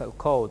postal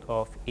code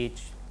of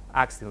each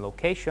accident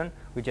location,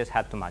 we just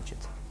had to match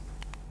it.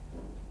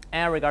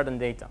 And regarding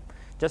data,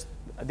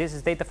 this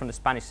is data from the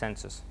Spanish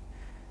census.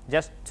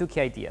 Just 2 key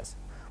ideas.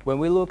 When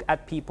we look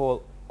at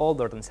people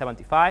older than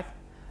 75,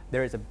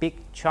 there is a big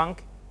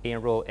chunk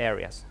in rural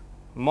areas,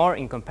 more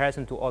in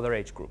comparison to other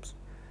age groups.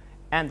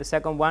 And the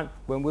second one,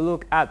 when we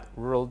look at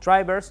rural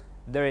drivers,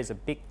 there is a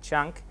big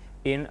chunk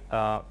in,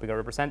 they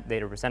represent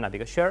a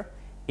bigger share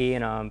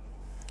in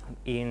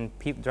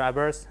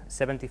drivers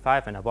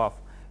 75 and above,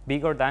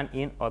 bigger than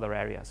in other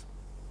areas.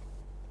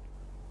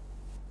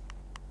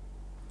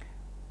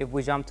 If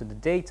we jump to the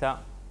data,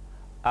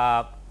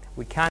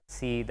 we can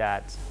see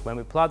that when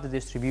we plot the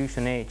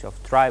distribution age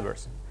of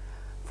drivers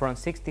from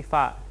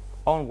 65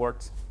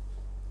 onwards,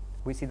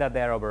 we see that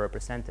they are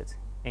overrepresented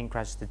in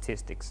crash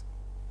statistics.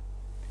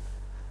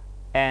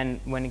 And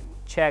when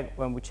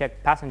we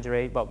check passenger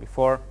age, well,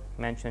 before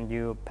mentioned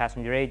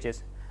passenger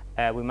ages,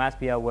 we must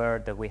be aware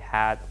that we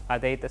had a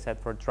data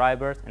set for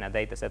drivers and a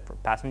data set for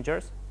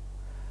passengers.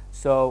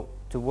 So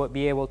to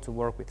be able to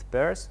work with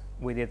pairs,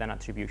 we did an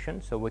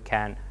attribution, so we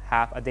can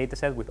have a data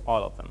set with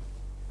all of them.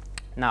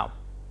 Now,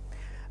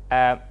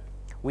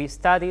 we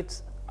studied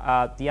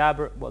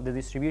the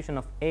distribution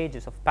of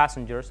ages of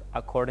passengers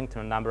according to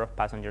the number of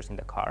passengers in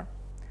the car.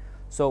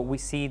 So we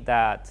see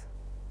that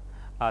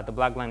the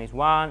black line is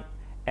 1,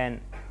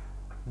 and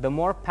the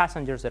more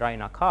passengers that are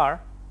in a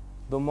car,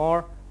 the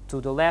more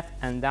to the left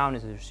and down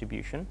is the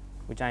distribution,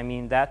 which I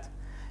mean that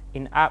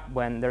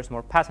when there's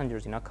more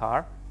passengers in a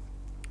car,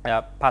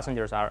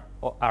 passengers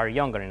are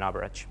younger in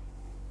average.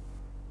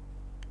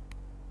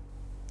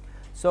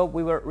 So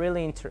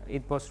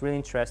it was really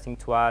interesting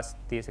to us,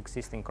 this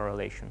existing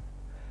correlation.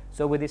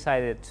 So we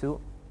decided to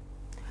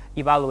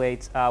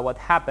evaluate what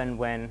happened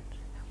when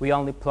we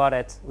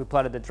plotted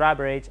the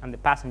driver age and the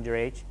passenger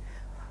age,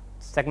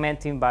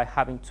 segmenting by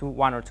having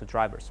 1 or 2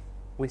 drivers.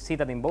 We see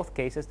that in both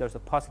cases there's a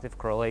positive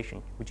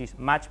correlation, which is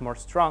much more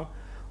strong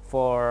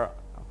for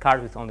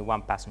cars with only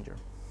 1 passenger.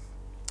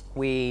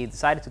 We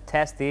decided to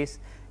test this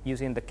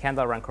using the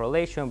Kendall-Rand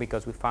correlation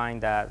because we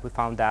found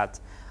that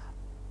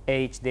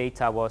age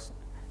data was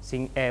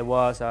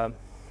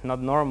not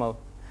normal,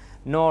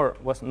 nor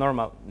was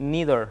normal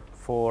neither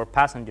for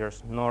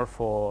passengers nor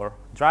for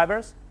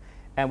drivers,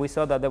 and we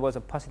saw that there was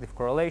a positive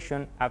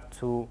correlation up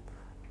to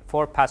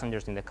 4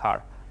 passengers in the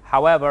car.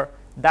 However,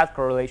 that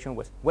correlation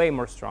was way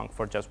more strong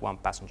for just 1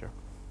 passenger.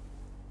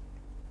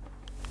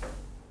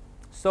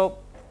 So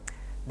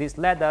this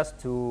led us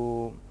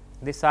to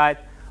decide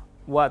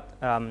what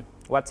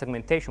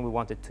segmentation we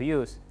wanted to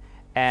use.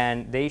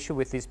 And the issue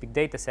with these big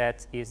data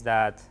sets is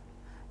that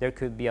there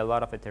could be a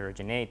lot of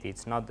heterogeneity.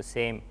 It's not the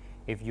same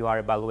if you are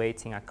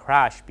evaluating a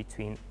crash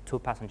between 2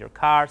 passenger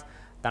cars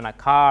than a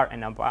car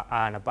and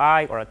a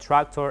bike, or a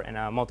tractor and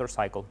a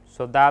motorcycle.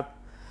 So that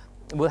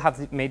will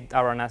have made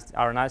our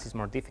analysis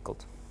more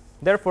difficult.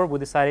 Therefore, we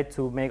decided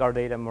to make our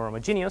data more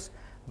homogeneous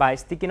by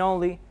sticking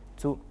only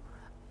to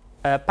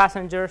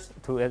passengers,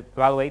 to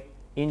evaluate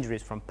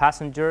injuries from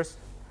passengers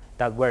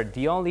that were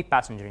the only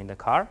passenger in the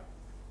car,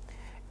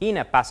 in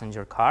a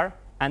passenger car,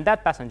 and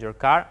that passenger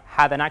car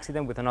had an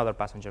accident with another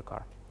passenger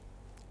car.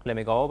 Let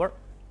me go over.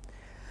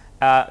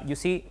 You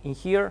see in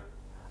here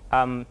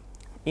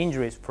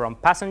injuries from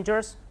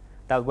passengers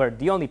that were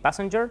the only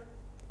passenger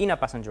in a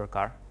passenger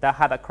car that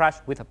had a crash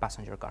with a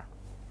passenger car.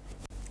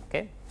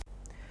 Okay.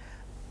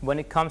 When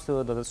it comes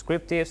to the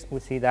descriptives, we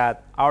see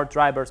that our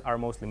drivers are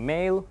mostly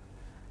male,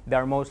 they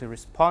are mostly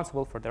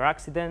responsible for their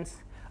accidents,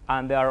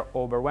 and they are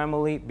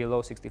overwhelmingly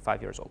below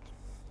 65 years old.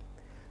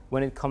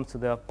 When it comes to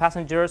the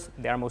passengers,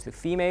 they are mostly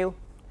female,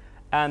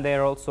 and they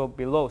are also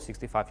below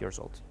 65 years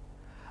old.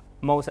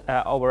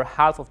 Over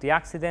half of the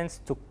accidents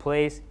took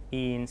place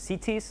in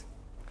cities,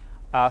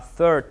 a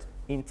third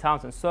in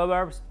towns and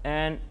suburbs,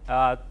 and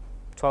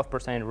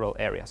 12% in rural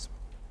areas.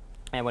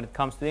 And when it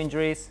comes to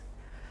injuries,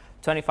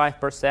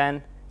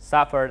 25%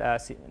 suffered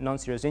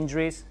non-serious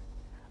injuries,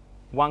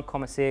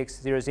 1.6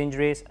 serious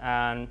injuries,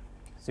 and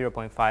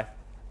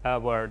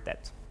 0.5 were dead.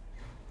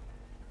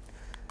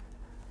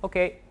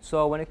 Okay,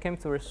 so when it came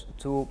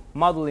to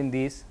modeling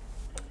this,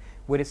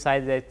 we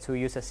decided to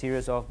use a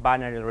series of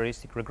binary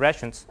logistic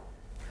regressions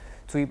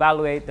to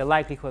evaluate the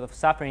likelihood of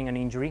suffering an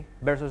injury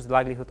versus the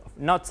likelihood of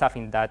not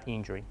suffering that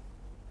injury.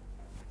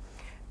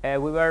 We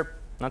were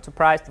not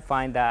surprised to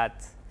find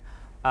that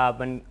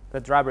when the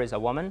driver is a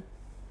woman,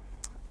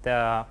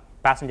 the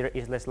passenger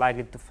is less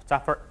likely to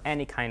suffer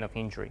any kind of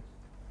injury.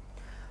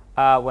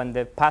 When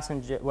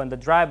the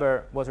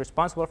driver was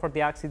responsible for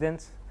the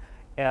accident,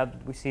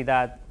 we see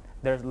that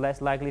there's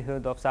less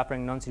likelihood of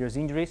suffering non-serious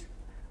injuries,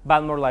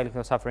 but more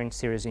likelihood of suffering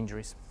serious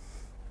injuries.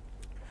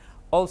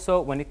 Also,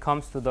 when it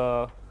comes to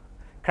the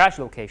crash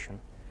location,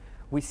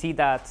 we see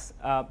that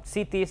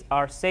cities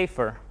are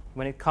safer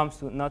when it comes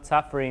to not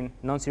suffering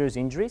non-serious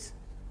injuries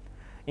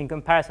in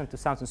comparison to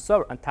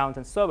towns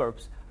and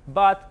suburbs.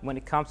 But when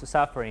it comes to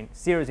suffering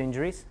serious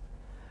injuries,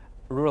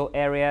 rural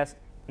areas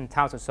and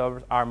towns and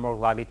suburbs are more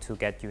likely to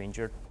get you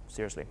injured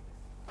seriously.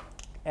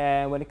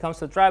 And when it comes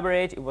to driver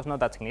age, it was not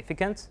that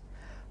significant,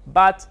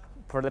 but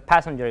for the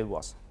passenger it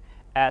was,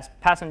 as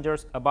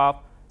passengers above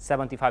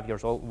 75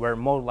 years old were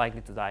more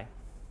likely to die.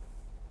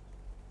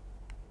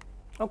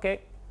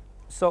 Okay,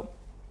 so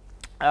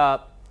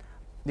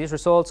these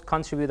results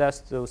contribute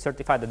us to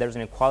certify that there's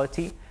an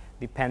inequality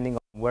depending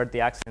on where the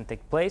accident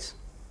takes place.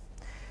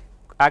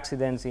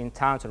 Accidents in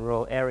towns and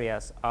rural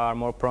areas are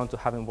more prone to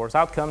having worse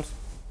outcomes.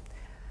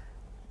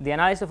 The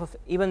analysis of,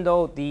 even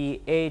though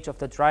the age of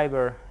the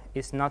driver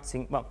is not,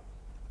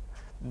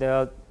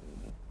 the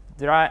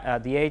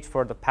age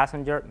for the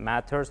passenger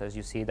matters, as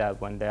you see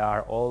that when they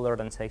are older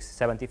than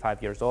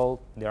 75 years old,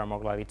 they are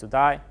more likely to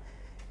die.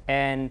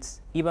 And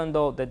even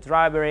though the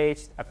driver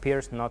age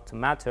appears not to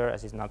matter,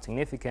 as it's not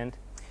significant,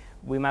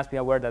 we must be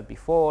aware that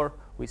before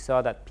we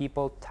saw that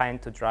people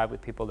tend to drive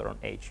with people their own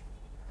age.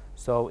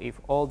 So if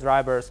all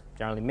drivers,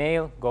 generally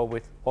male, go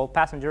with all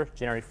passengers,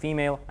 generally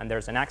female, and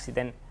there's an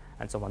accident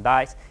and someone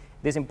dies,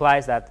 this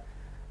implies that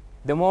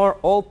the more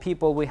old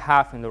people we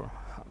have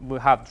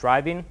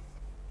driving,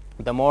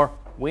 the more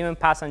women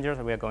passengers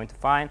we are going to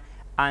find,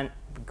 and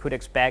we could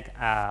expect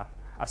a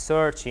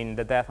surge in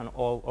the death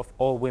of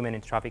all women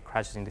in traffic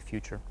crashes in the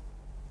future.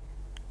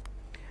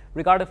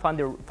 Regarding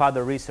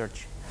further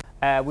research,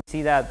 we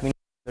see that we need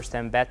to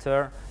understand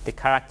better the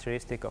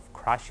characteristic of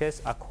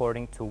crashes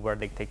according to where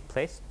they take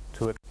place,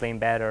 to explain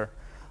better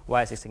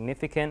why it's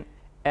significant,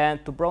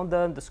 and to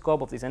broaden the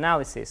scope of this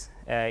analysis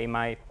in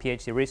my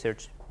PhD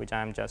research, which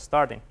I'm just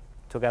starting,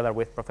 together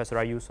with Professor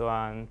Ayuso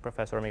and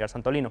Professor Miguel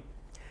Santolino.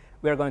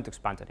 We are going to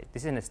expand on it.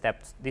 This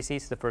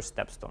is the first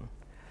stepstone.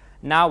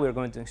 Now we're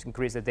going to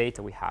increase the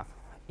data we have.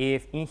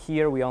 If in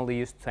here we only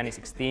use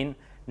 2016,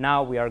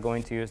 now we are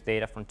going to use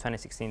data from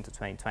 2016 to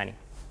 2020.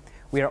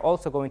 We are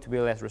also going to be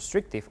less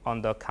restrictive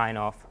on the kind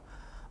of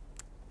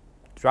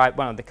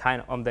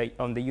on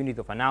the unit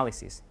of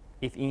analysis.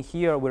 If in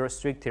here we're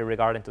restricted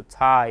regarding to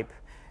type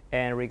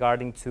and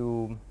regarding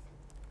to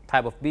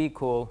type of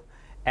vehicle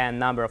and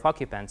number of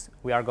occupants,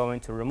 we are going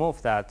to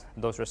remove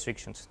those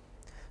restrictions,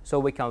 so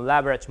we can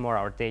leverage more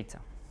our data.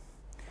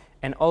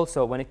 And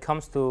also, when it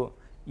comes to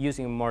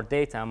using more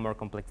data and more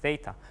complex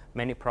data,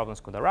 many problems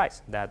could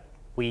arise that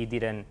we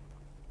didn't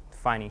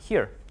find in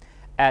here,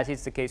 as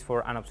is the case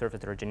for unobserved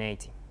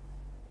heterogeneity.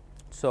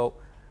 So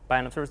by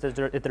unobserved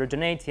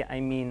heterogeneity, I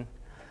mean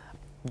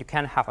you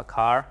can have a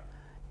car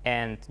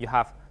and you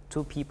have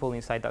two people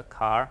inside that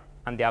car,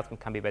 and the outcome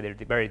can be very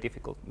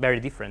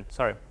different.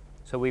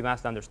 So we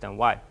must understand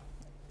why.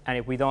 And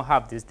if we don't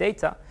have this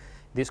data,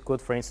 this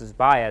could, for instance,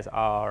 bias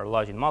our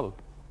logic model.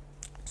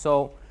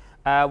 So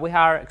we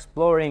are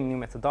exploring new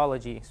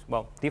methodologies,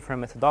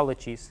 different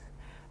methodologies.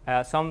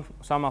 Some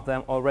of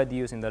them already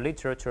used in the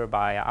literature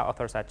by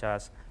authors such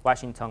as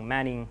Washington,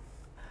 Manning,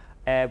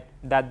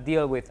 that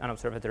deal with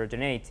unobserved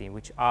heterogeneity,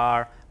 which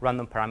are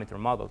random parameter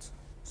models.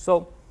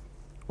 So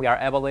we are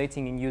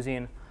evaluating in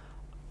using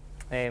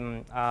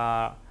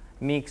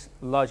mixed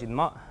logic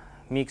model,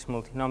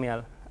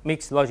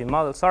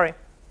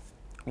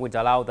 which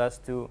allowed us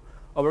to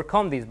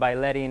overcome this by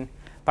letting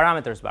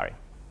parameters vary,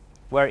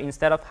 where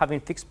instead of having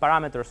fixed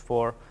parameters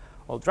for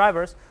all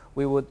drivers,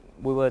 we would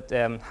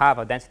have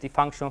a density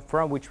function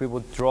from which we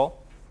would draw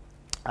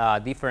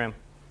different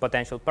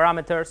potential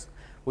parameters,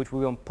 which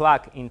we will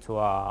plug into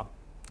a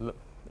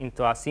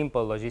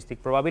simple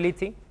logistic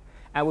probability,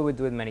 and we would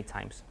do it many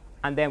times.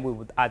 And then we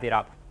would add it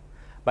up.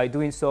 By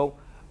doing so,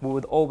 we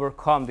would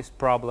overcome this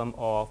problem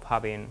of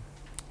having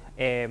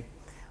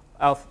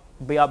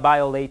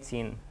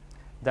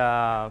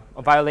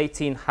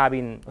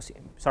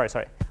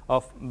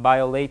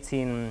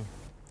violating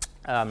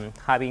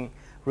having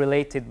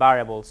related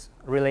variables,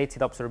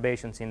 related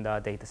observations in the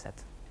data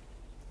set.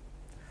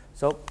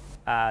 So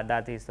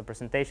that is the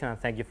presentation, and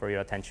thank you for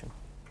your attention.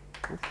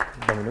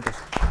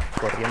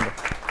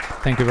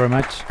 Thank you very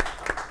much.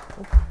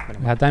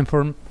 We have time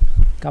for a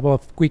couple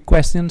of quick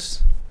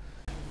questions.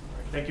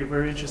 Thank you.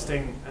 Very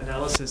interesting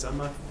analysis.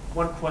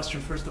 One question,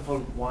 first of all,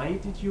 why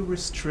did you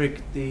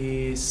restrict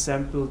the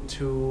sample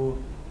to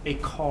a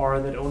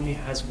car that only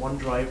has one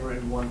driver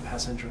and one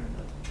passenger in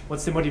it?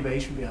 What's the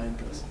motivation behind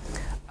this?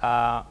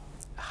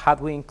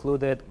 Had we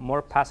included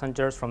more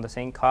passengers from the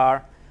same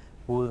car,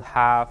 we would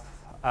have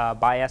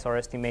bias or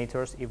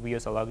estimators if we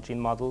use a login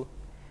model,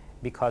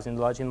 because in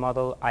the login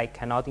model I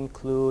cannot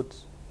include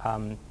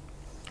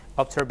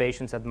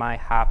observations that might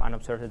have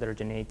unobserved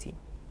heterogeneity.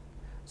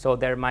 So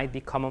there might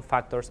be common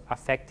factors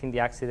affecting the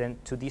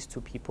accident to these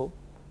two people,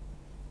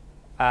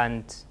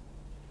 and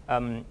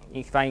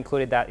if I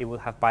included that, it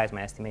would have biased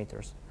my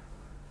estimators.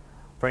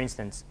 For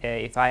instance,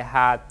 if I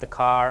had the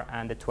car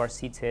and the two are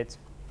seated,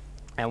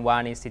 and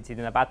one is seated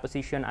in a bad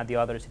position and the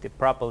other is seated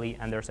properly,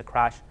 and there's a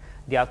crash,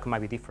 the outcome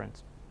might be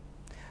different.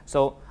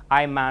 So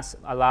we must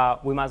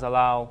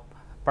allow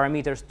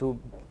parameters to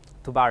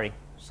vary.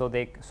 So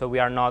we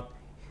are not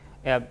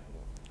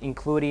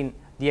including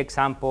the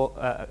example,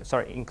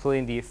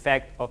 including the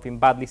effect of being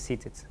badly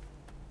seated.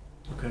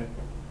 Okay.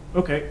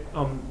 Okay.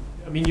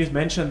 I mean, you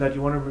mentioned that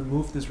you want to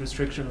remove this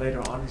restriction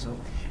later on. So,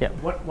 yeah.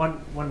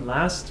 One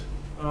last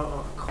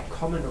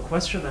comment or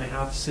question I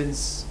have,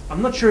 since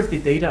I'm not sure if the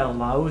data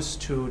allows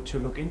to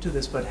look into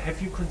this, but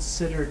have you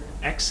considered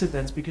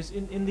accidents? Because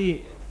in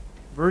the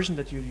version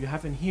that you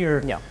have in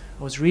here, yeah.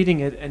 I was reading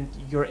it, and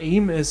your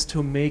aim is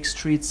to make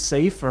streets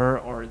safer,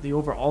 or the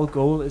overall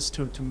goal is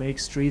to make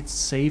streets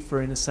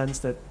safer in a sense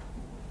that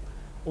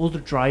older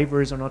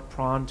drivers are not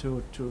prone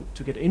to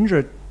get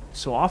injured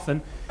so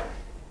often.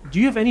 Do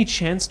you have any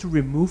chance to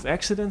remove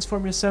accidents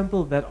from your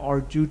sample that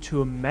are due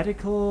to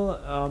medical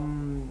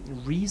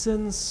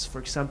reasons? For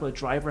example, a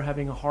driver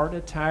having a heart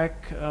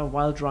attack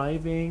while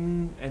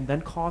driving and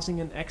then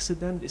causing an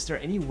accident. Is there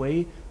any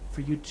way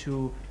for you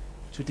to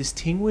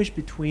distinguish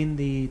between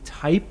the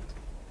type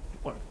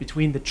or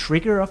between the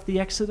trigger of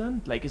the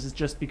accident? Like, is it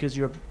just because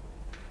you're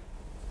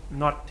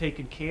not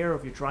taking care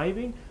of your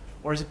driving,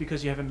 or is it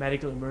because you have a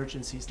medical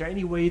emergency? Is there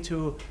any way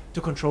to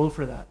control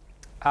for that?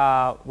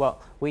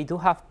 Well, we do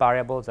have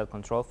variables that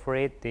control for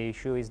it. The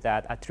issue is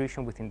that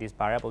attrition within these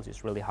variables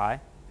is really high.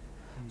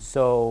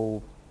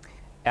 So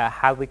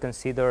had we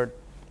considered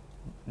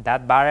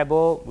that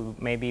variable,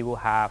 maybe we'll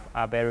have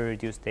a very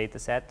reduced data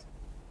set.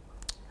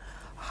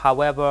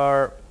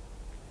 However,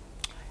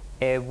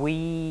 it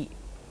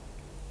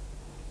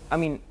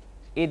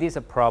is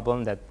a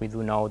problem that we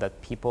do know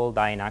that people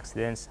die in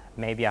accidents,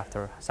 maybe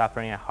after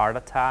suffering a heart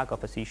attack or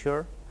a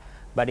seizure,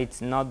 but it's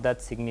not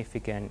that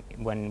significant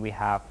when we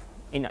have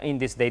in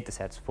these data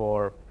sets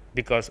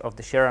because of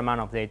the sheer amount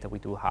of data we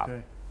do have.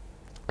 Okay.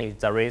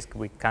 It's a risk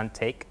we can't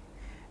take,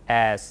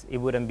 as it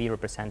wouldn't be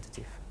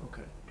representative.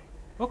 Okay.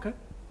 Okay.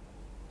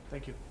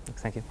 Thank you.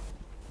 Thank you.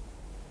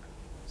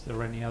 Is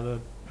there any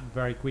other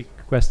very quick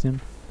question?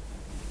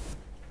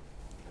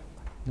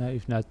 No,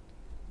 if not,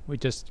 we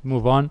just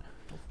move on.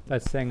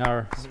 Let's thank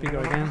our speaker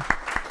again.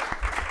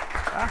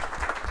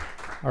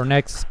 Our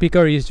next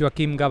speaker is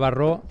Joaquim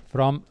Gabarro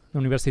from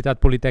Universitat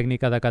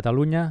Politècnica de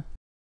Catalunya.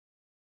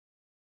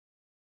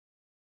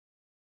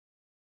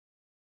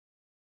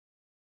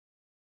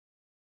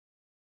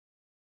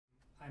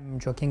 I'm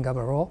Joaquim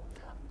Gabarro,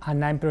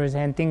 and I'm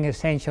presenting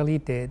essentially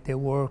the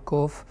work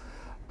of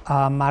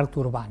Marc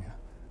Durban,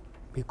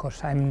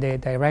 because I'm the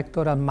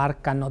director and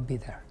Marc cannot be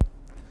there.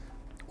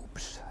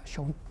 Oops,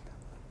 shown.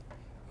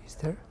 Is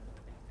there?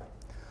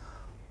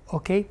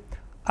 Okay.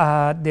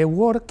 The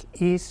work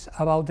is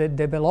about the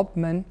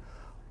development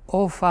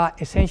of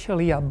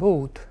essentially a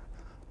boat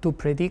to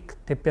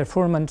predict the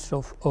performance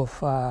of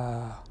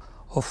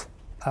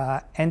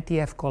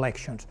NTF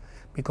collections,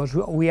 because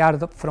we are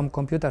from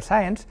computer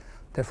science.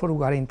 Therefore,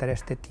 we are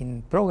interested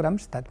in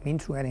programs. That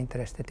means we are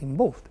interested in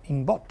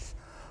bots.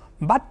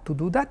 But to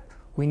do that,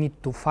 we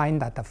need to find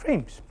data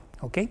frames.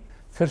 Okay.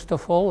 First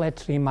of all,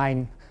 let's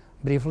remind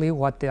briefly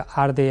what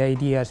are the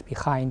ideas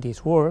behind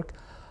this work.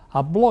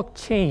 A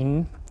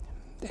blockchain,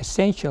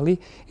 essentially,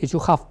 is you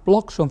have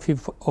blocks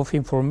of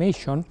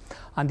information,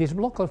 and these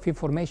blocks of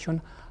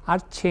information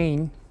are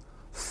chained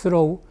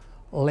through,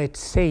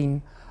 let's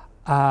say,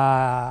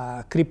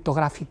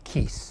 cryptographic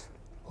keys.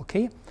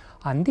 Okay,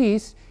 and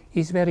this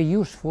is very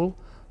useful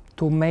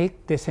to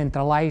make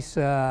decentralized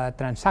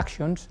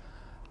transactions,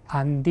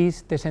 and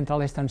these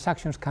decentralized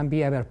transactions can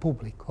be ever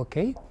public.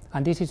 Okay,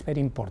 and this is very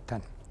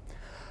important.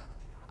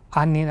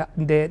 And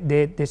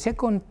the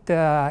second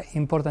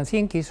important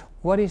thing is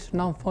what is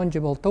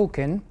non-fungible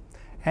token,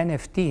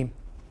 NFT,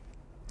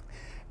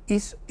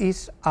 is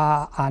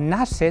an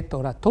asset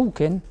or a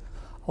token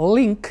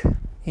linked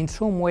in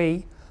some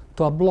way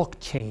to a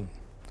blockchain,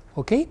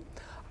 okay?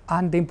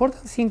 And the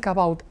important thing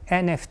about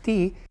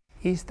NFT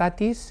is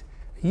that it's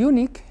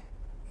unique,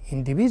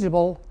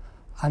 indivisible,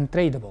 and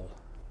tradable.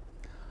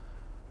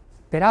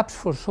 Perhaps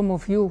for some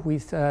of you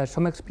with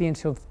some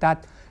experience of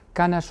that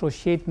can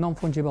associate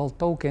non-fungible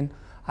token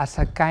as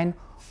a kind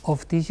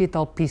of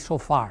digital piece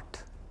of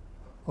art,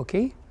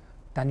 okay?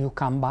 Then you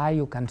can buy,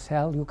 you can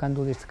sell, you can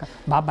do this,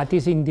 but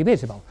it's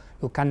indivisible.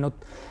 You cannot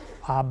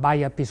buy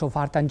a piece of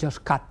art and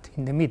just cut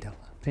in the middle.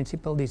 In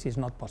principle, this is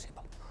not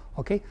possible,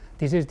 okay?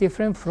 This is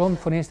different from,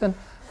 for instance,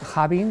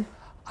 having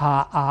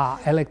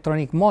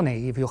electronic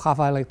money. If you have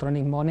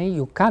electronic money,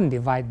 you can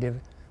divide the,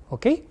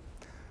 okay?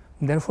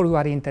 Therefore, you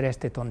are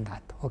interested on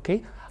that,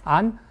 okay?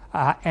 And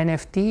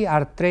NFT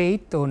are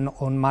traded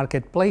on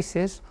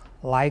marketplaces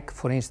like,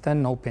 for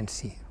instance,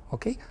 OpenSea,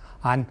 okay?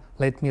 And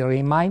let me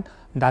remind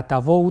that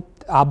a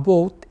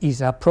vote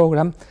is a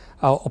program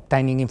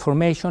obtaining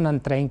information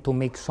and trying to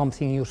make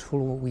something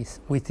useful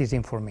with this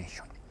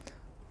information.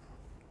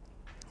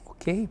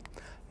 Okay.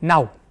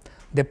 Now,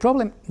 the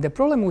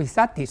problem with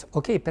that is,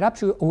 okay,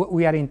 perhaps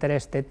we are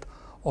interested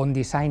on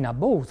design a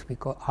vote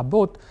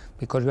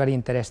because we are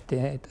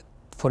interested,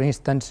 for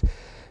instance,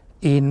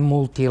 in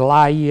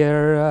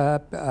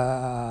multi-layer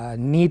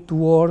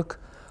network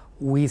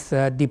with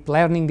deep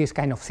learning, these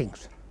kind of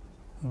things.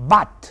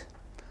 But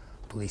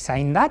to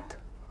design that,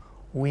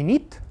 we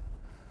need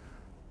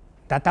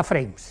data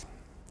frames.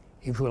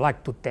 If we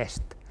like to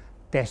test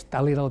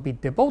a little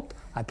bit the vote,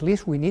 at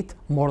least we need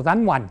more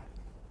than one.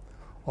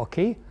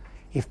 Okay?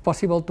 If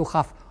possible to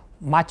have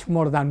much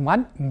more than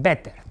one,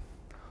 better.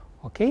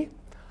 Okay?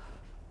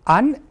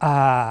 And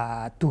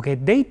to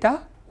get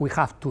data, we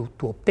have to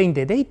obtain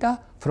the data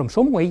from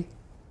some way.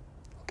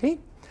 Okay?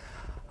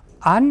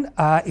 And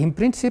in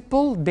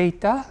principle,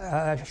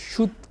 data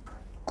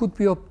could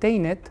be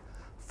obtained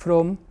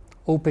from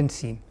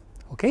OpenSea.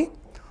 Okay?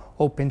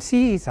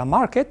 OpenSea is a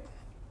market.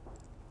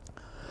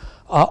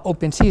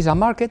 OpenSea is a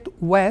market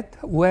where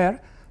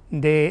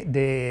the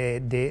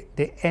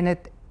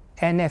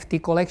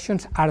NFT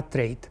collections are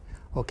traded.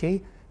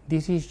 Okay?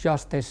 This is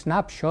just a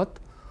snapshot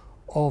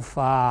of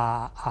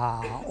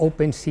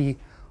OpenSea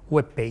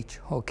web page.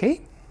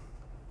 Okay?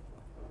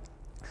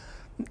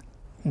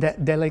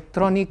 The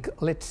electronic,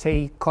 let's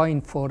say,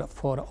 coin for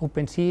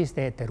OpenSea is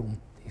the Ethereum,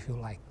 if you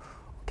like.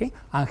 Okay?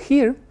 And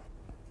here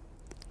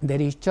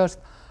there is just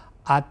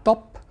a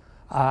top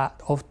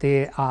of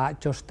the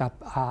just a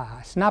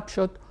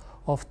snapshot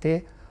of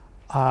the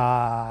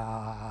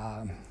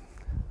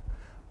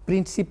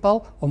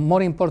principal or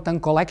more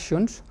important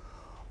collections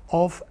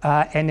of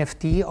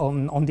NFT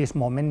on this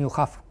moment. You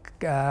have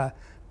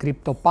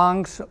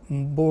CryptoPunks,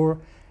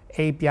 Bored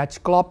Ape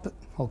Yacht Club,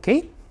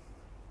 okay?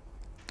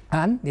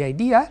 And the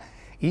idea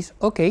is,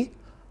 okay,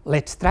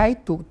 let's try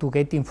to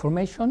get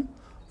information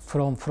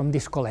from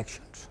these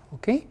collections,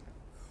 okay?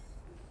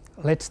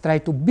 Let's try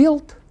to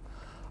build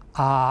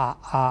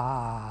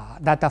a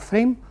data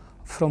frame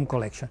from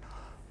collection.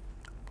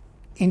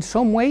 In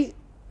some way,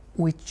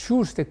 we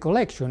choose the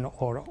collection,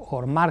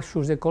 or Mark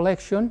choose the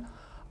collection,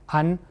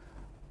 and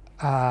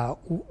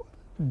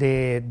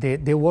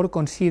the work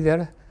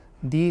consider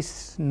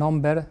this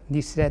number,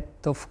 this set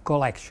of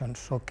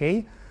collections,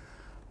 okay?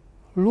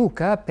 Look,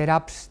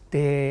 perhaps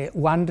the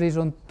one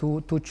reason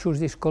to choose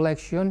this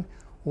collection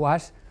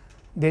was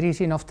there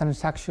is enough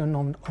transaction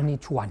on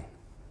each one,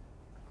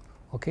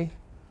 okay?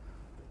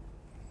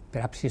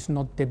 Perhaps it's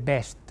not the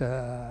best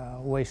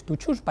ways to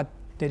choose, but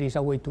there is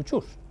a way to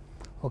choose,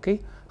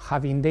 okay?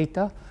 Having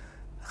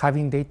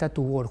data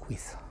to work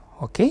with,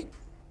 okay?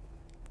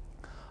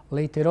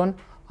 Later on,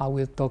 I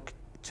will talk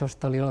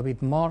just a little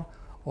bit more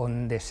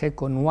on the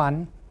second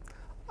one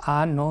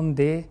and on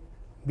the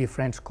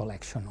Befriends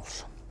collection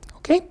also,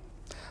 okay?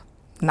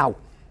 Now,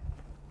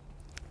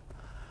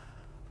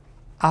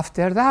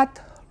 after that,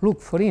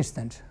 look, for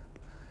instance,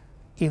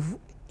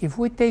 if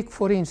we take,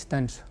 for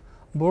instance,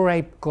 Bored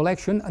Ape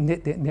collection, and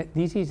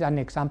this is an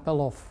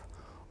example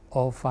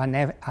of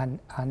an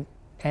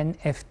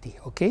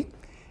NFT, okay?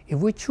 If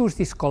we choose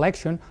this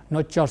collection,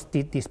 not just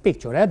this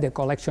picture, the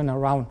collection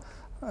around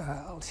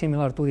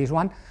similar to this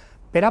one,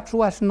 perhaps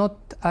was not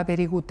a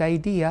very good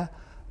idea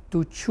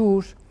to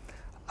choose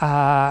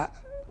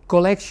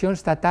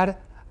collections that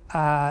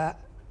are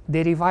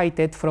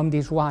derived from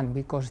this one,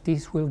 because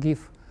this will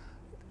give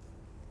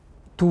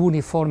too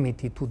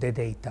uniformity to the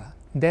data.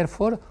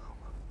 Therefore,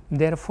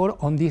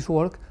 on this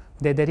work,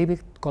 the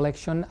derived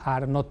collection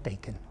are not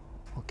taken.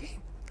 Okay,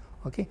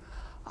 okay,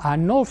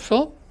 and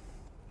also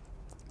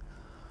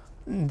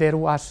there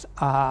was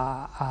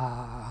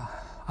a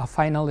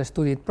final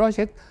studied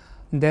project.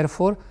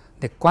 Therefore,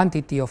 the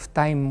quantity of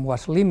time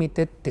was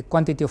limited. The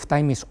quantity of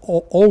time is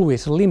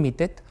always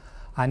limited,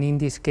 and in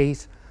this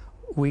case,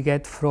 we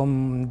get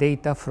from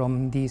data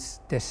from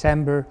this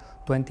December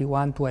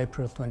 21 to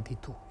April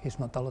 22. It's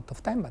not a lot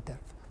of time, but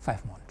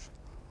 5 months.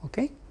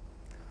 Okay.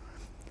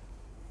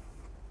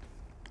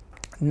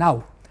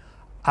 Now,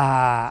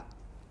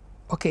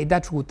 okay,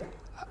 that's good.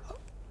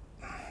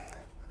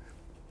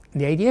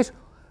 The idea is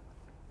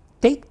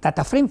take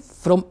data frame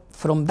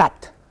from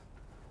that.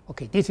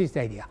 Okay, this is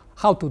the idea.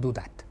 How to do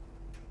that?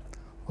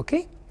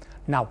 Okay.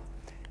 Now,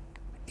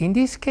 in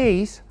this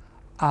case,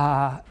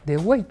 the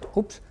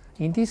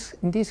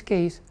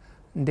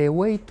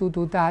way to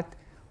do that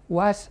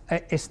was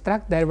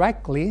extract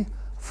directly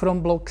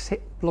from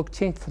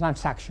blockchain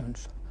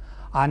transactions,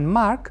 and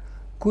Mark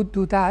could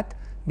do that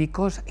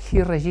because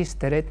he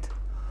registered it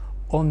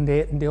on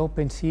the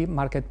OpenSea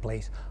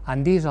marketplace,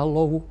 and this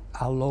allow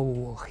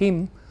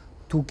him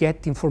to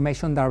get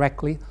information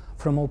directly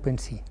from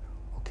OpenSea.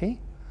 Okay,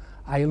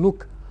 I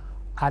look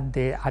at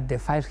the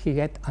files he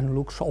gets and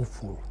looks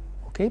awful.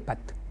 Okay, but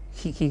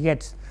he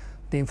gets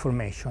the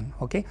information.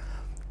 Okay,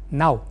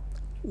 now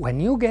when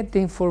you get the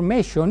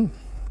information,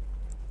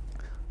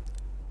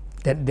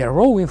 the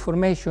raw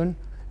information,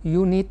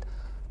 you need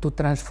to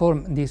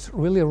transform this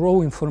really raw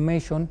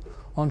information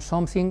on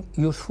something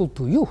useful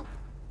to you.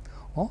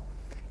 Oh?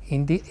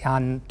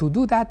 And to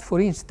do that, for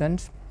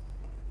instance,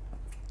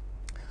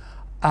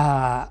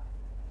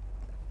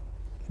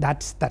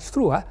 that's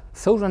true.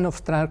 Thousands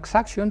of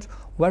transactions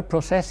were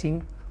processed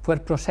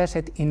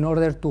in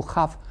order to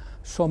have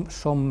some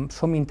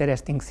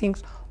interesting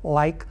things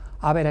like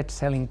average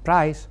selling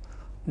price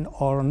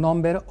or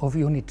number of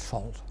units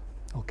sold.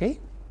 Okay,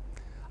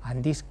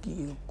 and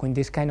with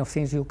this kind of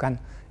things you can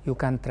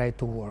try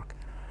to work,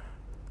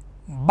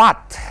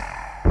 but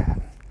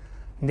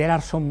there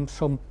are some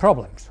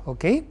problems.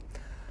 Okay,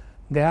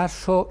 there are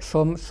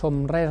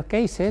some rare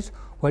cases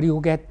where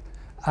you get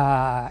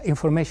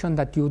information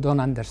that you don't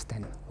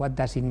understand. What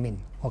does it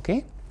mean?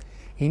 Okay,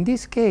 in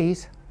this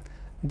case,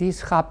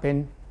 this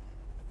happened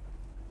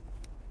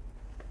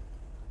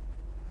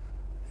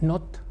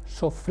not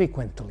so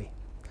frequently,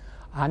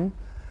 and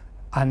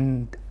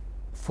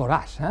for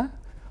us,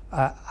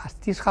 as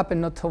this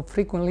happens not so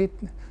frequently,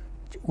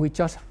 we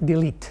just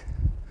delete.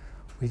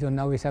 We don't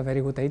know it's a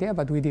very good idea,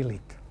 but we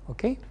delete.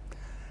 Okay.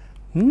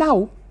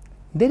 Now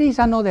there is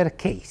another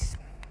case,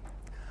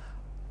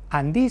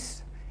 and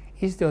this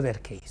is the other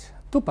case.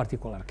 Two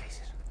particular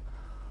cases.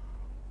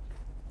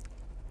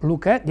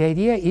 Look at the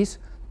idea is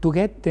to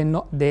get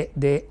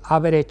the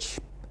average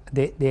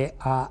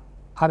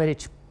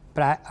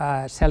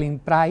selling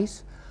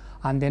price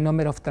and the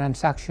number of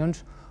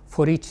transactions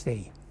for each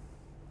day.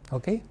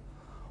 Okay,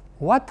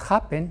 what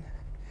happens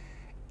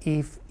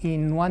if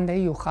in one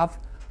day you have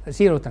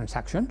 0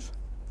 transactions?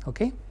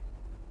 Okay,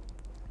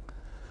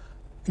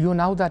 you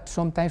know that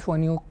sometimes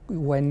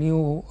when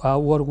you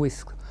work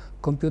with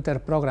computer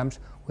programs,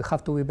 we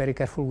have to be very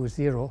careful with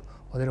 0,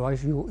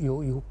 otherwise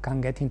you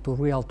can get into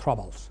real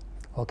troubles.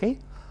 Okay,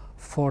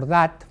 for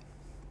that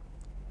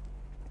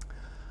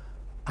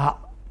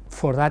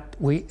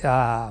we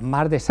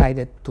Mark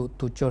decided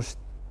to just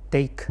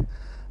take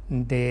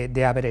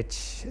the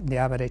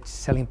average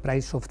selling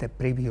price of the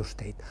previous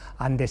date,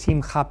 and the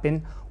same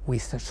happened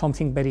with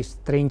something very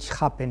strange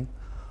happened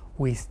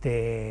with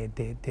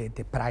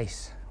the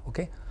price.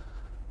 Okay,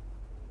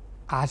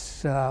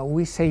 as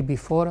we say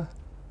before,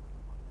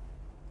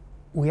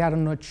 we are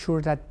not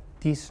sure that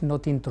this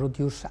not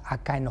introduce a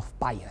kind of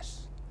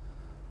bias,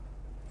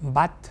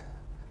 but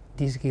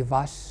this gives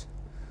us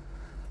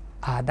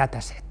data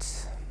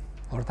sets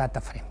or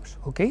data frames.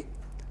 Okay.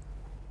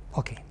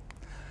 Okay.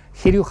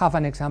 Here you have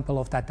an example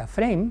of data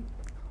frame.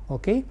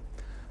 Okay.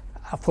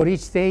 For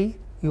each day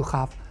you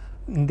have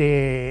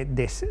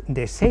the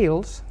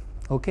sales.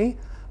 Okay.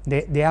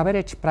 The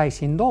average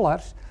price in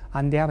dollars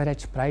and the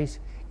average price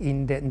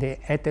in the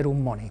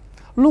Ethereum money.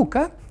 Look,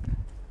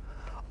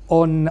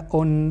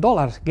 on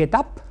dollars get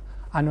up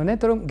and on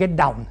Ethereum get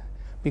down,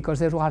 because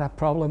there was a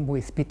problem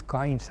with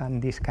Bitcoins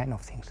and these kind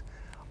of things.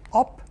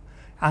 Up,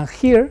 and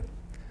here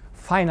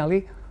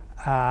finally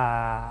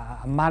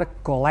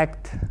Mark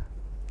collect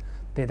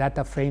the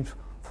data frames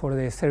for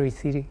the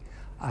 33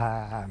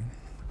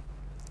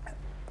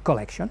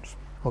 collections.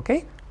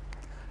 Okay,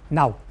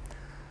 now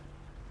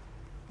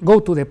go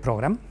to the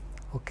program.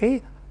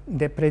 Okay,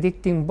 the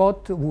predicting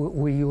bot,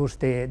 we use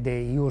the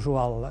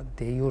usual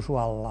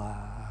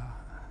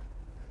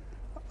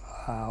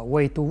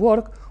way to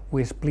work.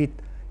 We split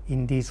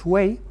in this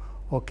way.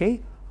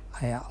 Okay,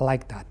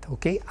 like that.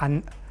 Okay,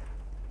 and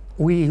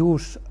we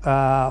use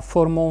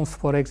 4 months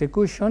for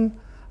execution.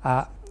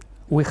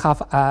 We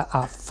have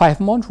 5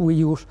 months. We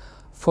use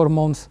 4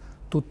 months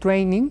to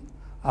training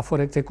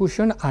for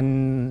execution,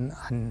 and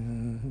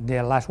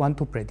the last one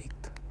to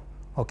predict.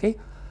 Okay,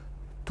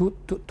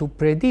 to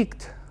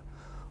predict,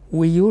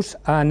 we use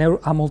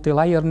a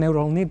multi-layer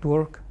neural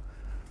network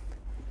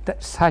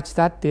such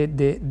that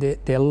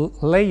the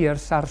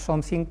layers are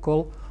something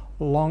called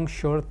long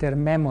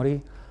short-term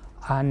memory,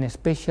 and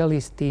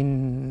specialists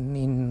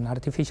in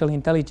artificial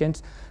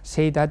intelligence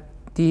say that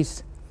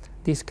this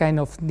kind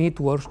of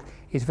network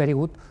is very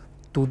good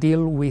to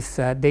deal with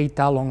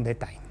data along the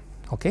time.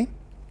 Okay.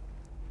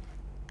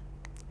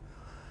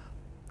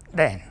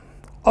 Then,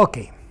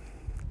 okay.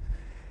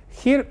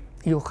 Here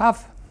you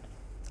have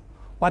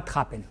what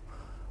happened.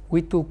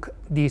 We took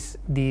this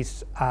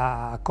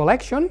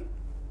collection,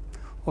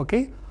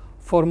 okay,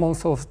 4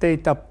 months of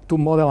data to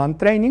model and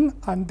training,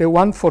 and the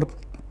one for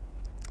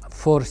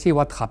see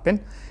what happened.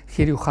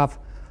 Here you have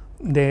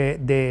the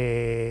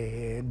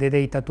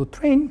data to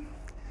train.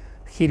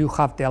 Here you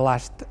have the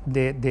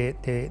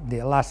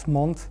last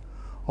month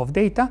of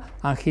data,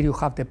 and here you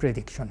have the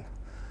prediction.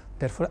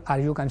 Therefore,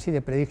 as you can see,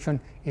 the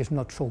prediction is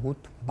not so good,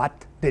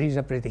 but there is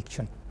a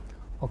prediction.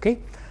 Okay,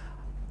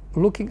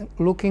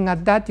 looking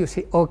at that, you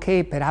see,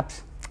 okay,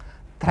 perhaps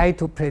try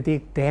to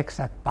predict the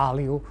exact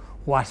value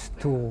was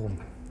too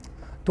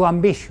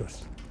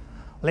ambitious.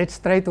 Let's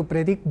try to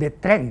predict the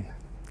trend.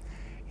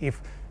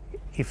 If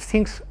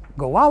things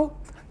go out,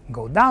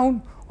 go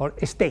down, or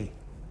stay.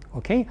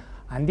 Okay,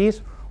 and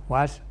this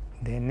was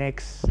the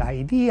next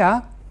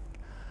idea,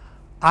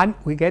 and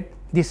we get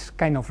this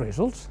kind of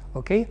results.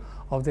 Okay,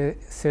 of the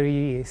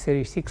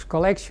 36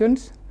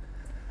 collections.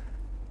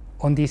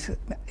 On this,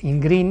 in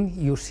green,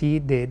 you see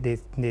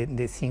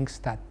the things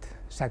that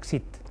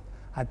succeed,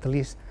 at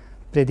least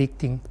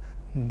predicting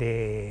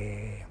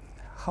the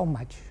how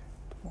much.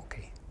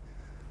 Okay.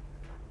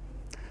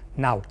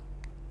 Now,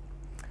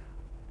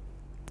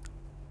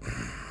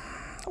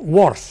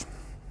 worse.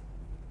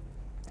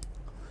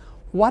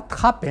 What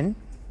happened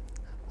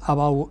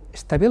about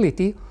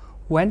stability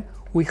when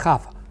we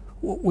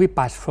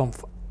pass from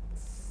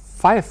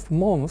 5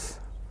 months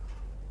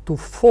to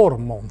 4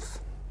 months?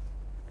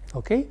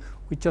 Okay,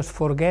 we just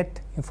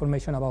forget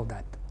information about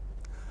that.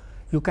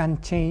 You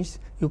can change,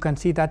 you can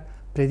see that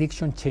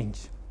prediction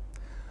change.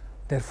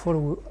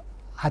 Therefore,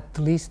 at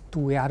least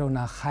we are on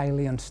a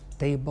highly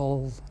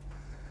unstable,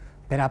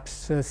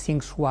 perhaps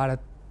things were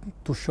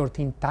too short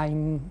in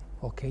time.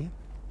 Okay.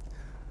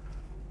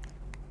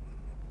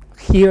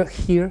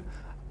 Here,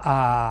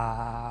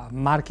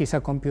 Mark is a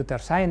computer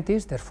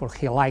scientist, therefore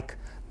he likes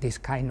this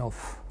kind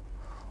of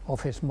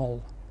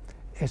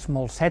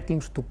small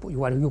settings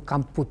where you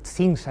can put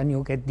things and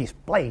you get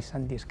displays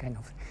and this kind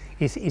of.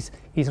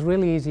 It's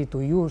really easy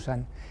to use,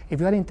 and if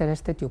you are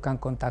interested, you can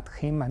contact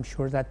him. I'm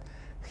sure that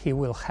he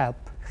will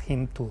help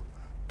him to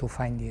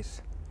find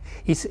this.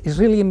 It's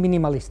really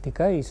minimalistic.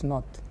 It's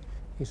not.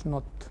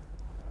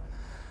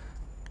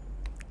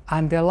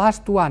 And the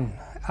last one,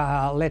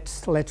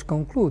 let's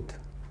conclude.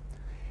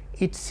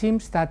 It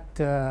seems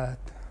that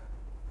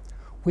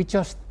we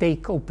just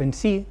take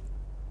OpenSea,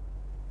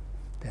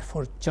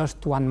 therefore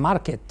just one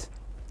market.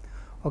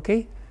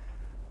 Okay.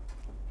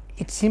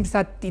 It seems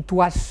that it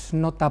was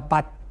not a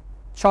bad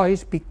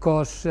choice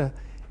because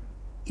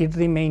it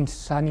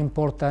remains an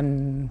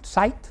important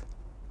site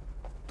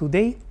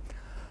today.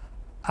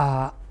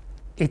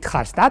 It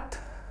has that,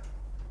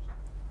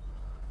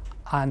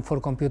 and for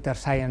computer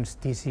science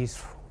this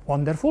is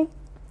wonderful,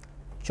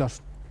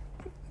 just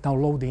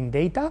downloading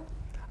data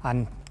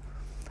and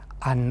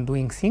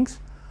doing things.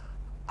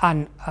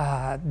 And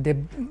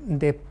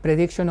the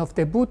prediction of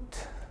the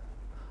boot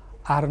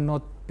are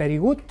not very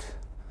good,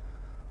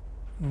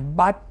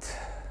 but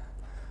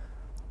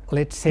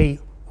let's say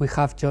we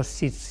have just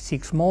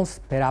 6 months,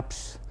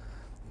 perhaps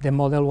the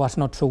model was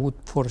not so good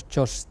for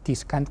just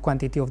this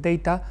quantity of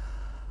data,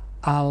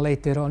 and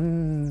later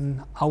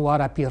on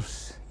our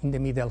appears in the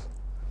middle,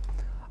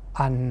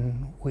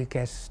 and we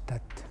guess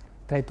that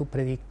try to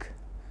predict,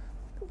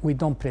 we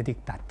don't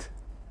predict that.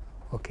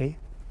 Okay,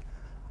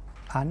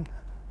 and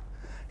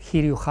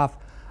here you have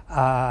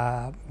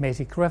a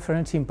basic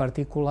reference, in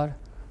particular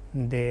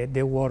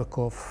the work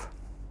of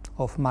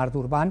Marc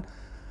Durban.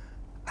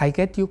 I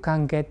get you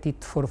can get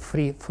it for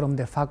free from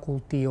the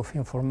Faculty of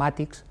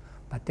Informatics,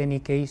 but in any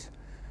case,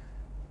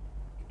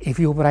 if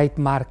you write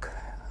Marc,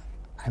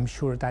 I'm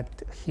sure that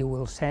he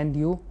will send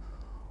you,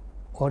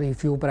 or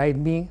if you write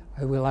me,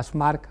 I will ask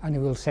Marc and he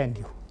will send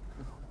you.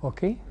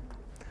 Okay?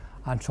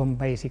 And some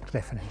basic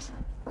reference.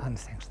 And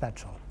thanks,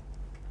 that's all.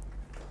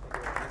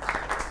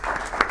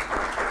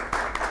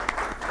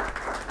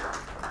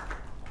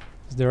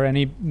 Is there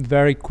any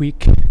very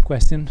quick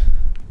question?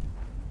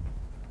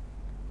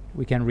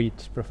 We can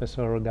reach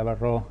Professor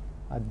Gabarro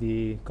at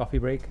the coffee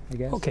break, I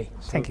guess. Okay,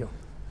 so thank you.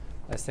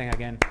 Let's thank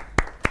again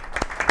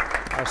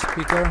our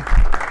speaker.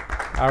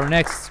 Our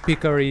next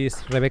speaker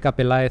is Rebecca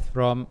Peláez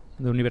from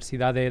the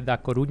Universidade da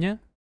Coruña.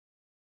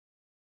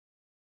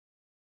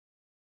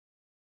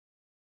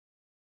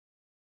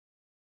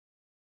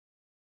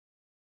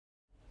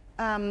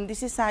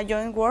 This is a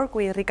joint work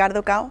with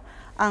Ricardo Cao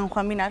and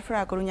Juan Villar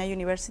from Coruña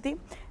University.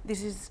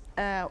 This is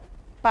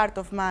part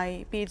of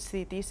my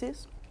PhD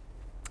thesis.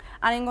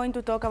 And I'm going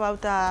to talk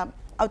about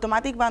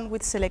automatic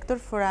bandwidth selector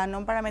for a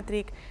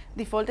non-parametric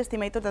default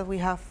estimator that we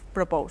have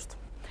proposed.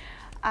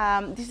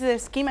 This is the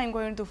scheme I'm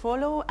going to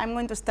follow. I'm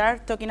going to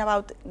start talking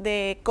about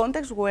the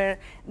context where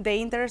the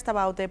interest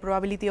about the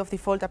probability of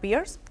default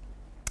appears.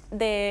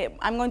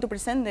 I'm going to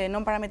present the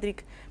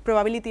non-parametric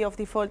probability of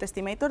default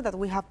estimator that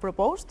we have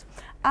proposed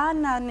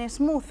and a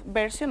smooth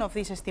version of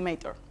this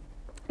estimator.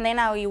 Then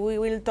we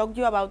will talk to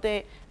you about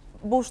the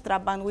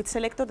bootstrap bandwidth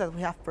selector that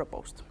we have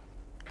proposed.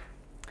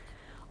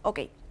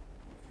 Okay.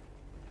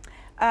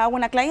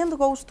 When a client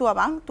goes to a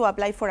bank to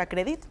apply for a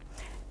credit,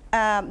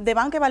 the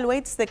bank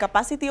evaluates the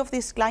capacity of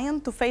this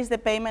client to face the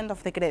payment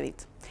of the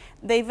credit.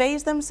 They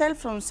base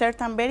themselves on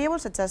certain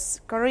variables such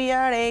as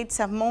career, age,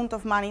 amount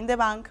of money in the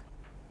bank,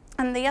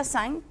 and they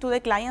assign to the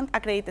client a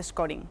credit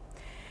scoring,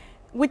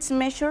 which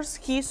measures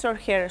his or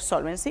her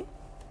solvency.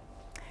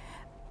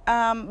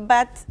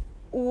 But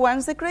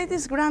once the credit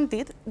is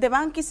granted, the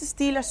bank is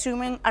still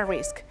assuming a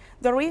risk.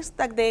 The risk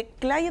that the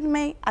client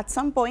may, at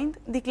some point,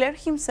 declare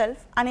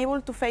himself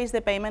unable to face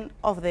the payment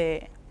of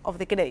the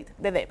credit,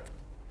 the debt.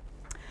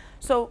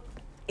 So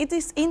it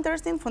is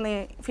interesting for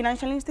the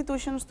financial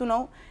institutions to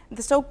know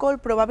the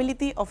so-called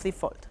probability of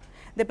default,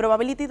 the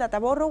probability that a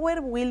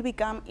borrower will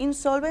become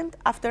insolvent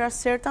after a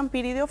certain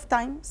period of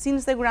time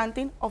since the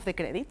granting of the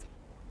credit.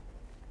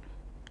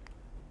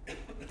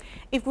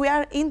 If we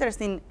are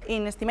interested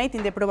in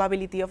estimating the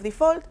probability of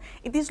default,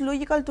 it is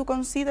logical to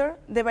consider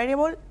the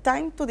variable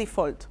time to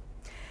default.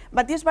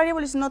 But this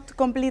variable is not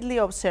completely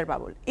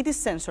observable. It is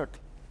censored.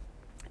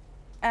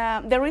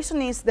 The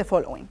reason is the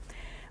following.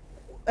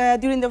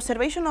 During the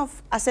observation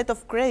of a set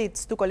of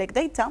credits to collect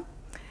data,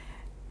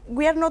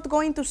 we are not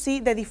going to see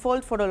the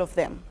default for all of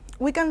them.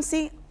 We can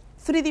see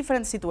 3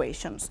 different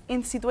situations.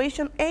 In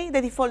situation A,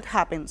 the default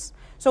happens.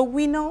 So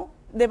we know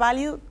the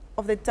value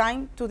of the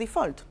time to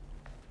default.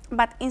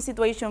 But in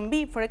situation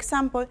B, for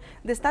example,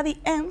 the study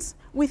ends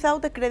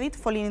without the credit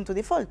falling into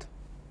default.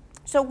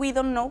 So we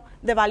don't know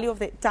the value of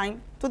the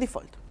time to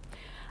default.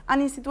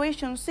 And in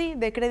situation C,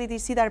 the credit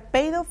is either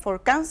paid off or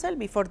cancelled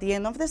before the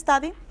end of the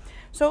study.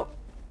 So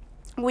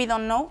we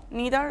don't know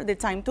neither the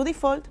time to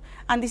default,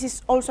 and this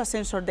is also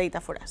censored data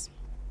for us.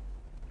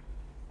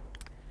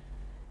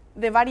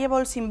 The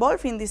variables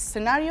involved in this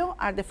scenario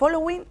are the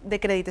following: the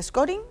credit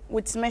scoring,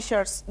 which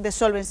measures the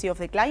solvency of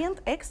the client,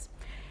 X,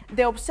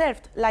 the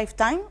observed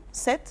lifetime,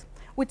 Z,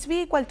 which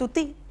be equal to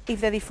T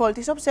if the default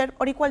is observed,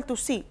 or equal to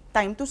C,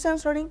 time to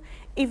censoring,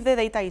 if the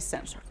data is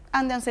censored,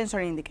 and the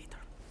censoring indicator.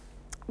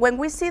 When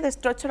we see the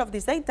structure of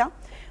this data,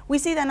 we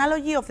see the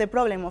analogy of the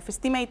problem of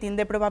estimating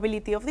the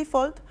probability of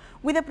default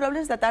with the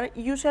problems that are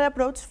usually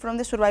approached from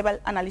the survival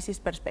analysis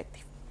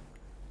perspective.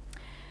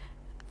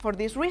 For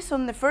this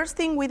reason, the first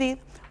thing we did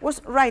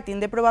was writing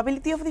the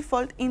probability of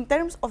default in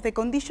terms of the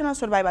conditional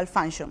survival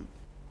function.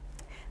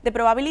 The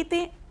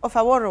probability of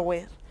a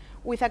borrower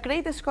with a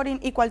credit scoring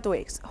equal to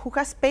X, who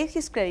has paid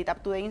his credit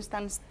up to the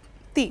instance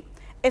T,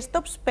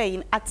 stops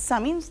paying at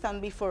some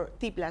instant before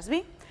T plus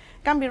B,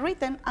 can be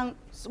written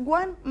as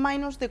 1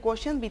 minus the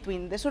quotient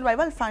between the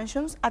survival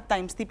functions at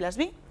times T plus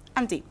B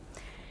and T.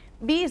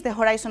 B is the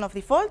horizon of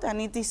default,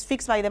 and it is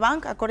fixed by the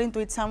bank according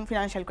to its own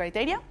financial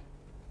criteria.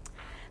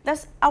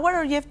 Thus,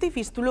 our objective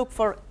is to look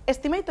for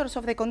estimators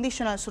of the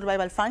conditional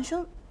survival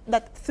function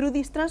that, through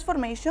this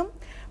transformation,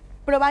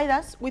 provide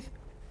us with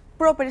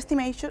proper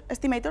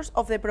estimators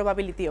of the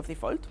probability of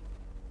default.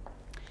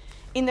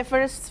 In the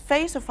first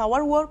phase of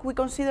our work, we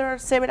considered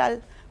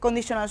several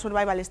conditional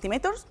survival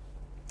estimators,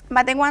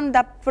 but the one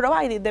that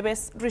provided the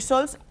best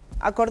results,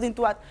 according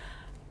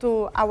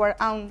to our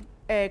own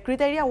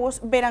criteria, was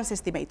variance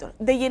estimator,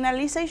 the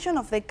generalization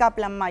of the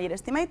Kaplan-Meier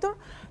estimator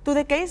to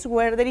the case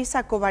where there is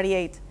a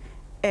covariate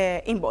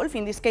involved,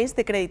 in this case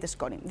the credit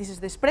scoring. This is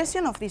the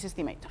expression of this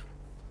estimator.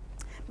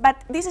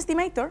 But this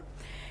estimator,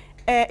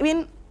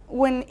 even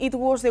when it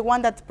was the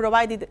one that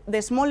provided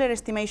the smaller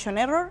estimation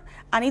error,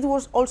 and it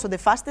was also the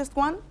fastest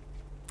one,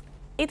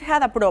 it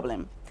had a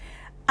problem.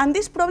 And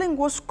this problem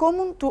was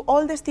common to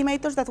all the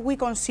estimators that we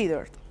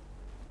considered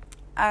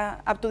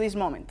up to this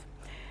moment.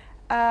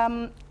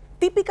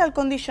 Typical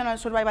conditional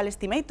survival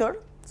estimators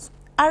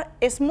are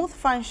smooth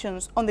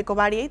functions on the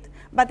covariate,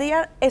 but they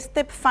are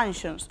step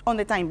functions on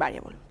the time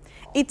variable.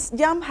 It's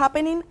jump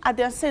happening at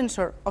the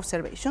sensor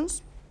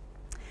observations.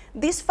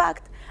 This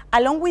fact,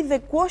 along with the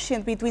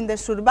quotient between the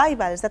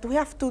survivals that we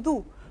have to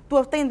do to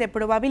obtain the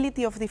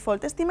probability of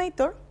default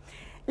estimator,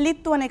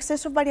 lead to an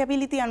excess of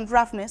variability and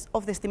roughness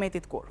of the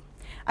estimated curve.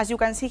 As you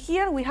can see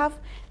here, we have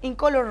in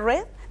color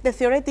red the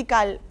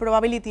theoretical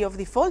probability of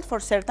default for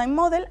certain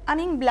model, and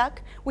in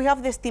black we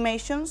have the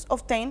estimations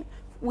obtained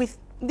with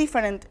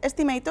different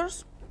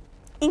estimators,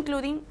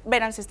 including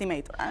variance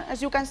estimator.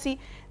 As you can see,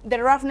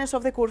 the roughness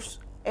of the curves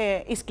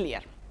is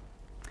clear.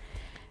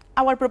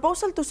 Our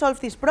proposal to solve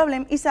this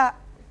problem is a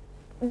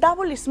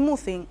double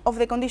smoothing of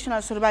the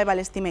conditional survival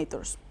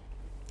estimators.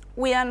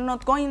 We are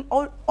not going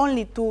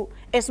only to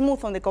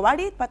smooth on the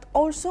covariate, but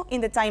also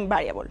in the time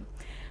variable.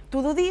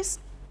 To do this,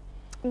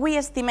 we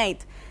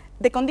estimate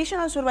the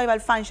conditional survival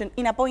function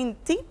in a point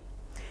T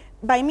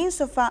by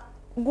means of a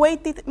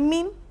weighted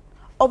mean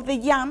of the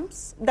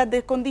jumps that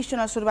the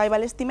conditional survival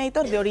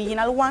estimator, the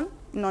original one,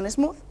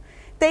 non-smooth,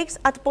 takes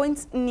at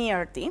points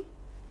near T.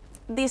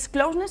 This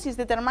closeness is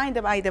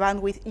determined by the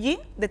bandwidth G,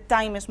 the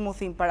time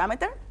smoothing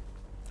parameter,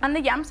 and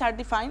the jumps are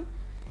defined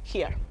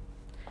here.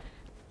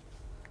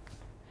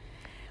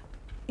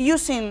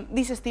 Using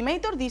this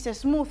estimator, this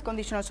smooth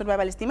conditional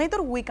survival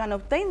estimator, we can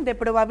obtain the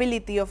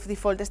probability of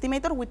default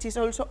estimator, which is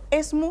also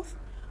smooth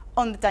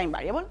on the time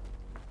variable.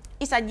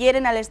 is a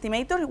general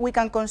estimator. We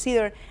can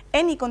consider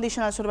any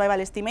conditional survival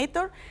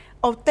estimator,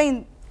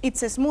 obtain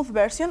its smooth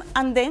version,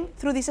 and then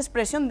through this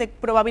expression the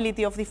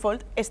probability of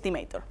default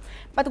estimator.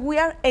 But we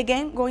are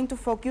again going to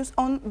focus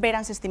on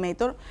variance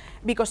estimator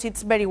because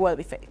it's very well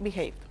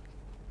behaved.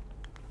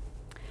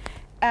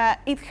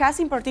 It has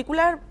in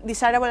particular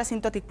desirable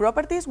asymptotic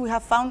properties. We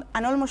have found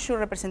an almost sure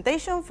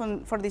representation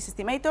for this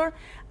estimator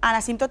and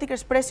asymptotic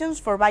expressions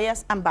for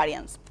bias and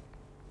variance.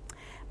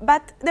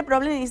 But the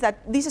problem is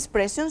that these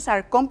expressions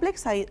are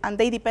complex and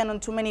they depend on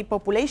too many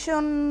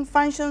population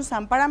functions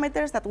and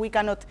parameters that we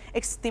cannot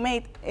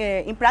estimate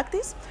in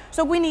practice.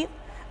 So we need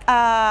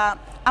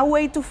a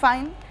way to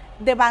find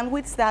the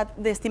bandwidths that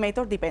the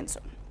estimator depends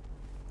on.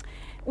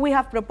 We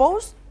have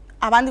proposed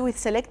a bandwidth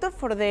selector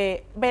for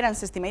the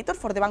variance estimator,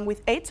 for the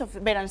bandwidth H of the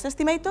variance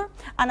estimator,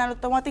 and an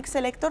automatic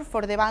selector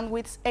for the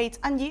bandwidths H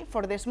and G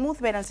for the smooth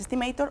variance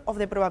estimator of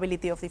the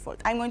probability of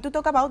default. I'm going to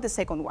talk about the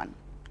second one.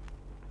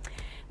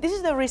 This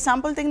is the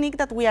resample technique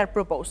that we are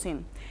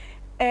proposing.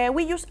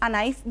 We use a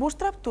naive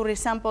bootstrap to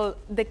resample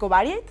the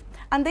covariate,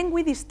 and then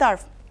we disturb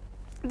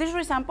this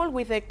resample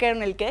with the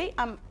kernel K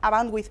and a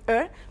bandwidth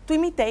R to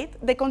imitate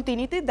the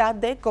continuity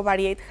that the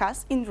covariate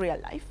has in real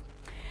life.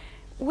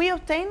 We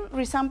obtain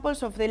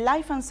resamples of the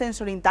life and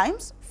censoring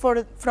times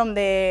from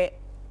the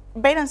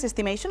variance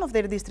estimation of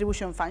their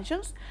distribution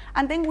functions,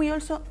 and then we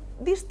also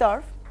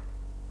disturb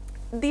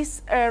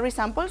these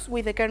resamples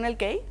with the kernel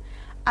K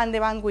and the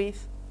bandwidth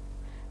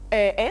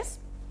S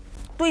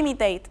to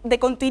imitate the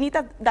continuity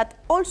that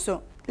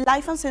also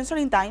life and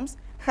censoring times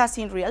has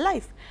in real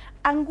life.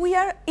 And we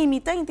are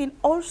imitating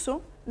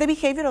also the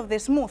behavior of the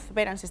smooth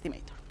variance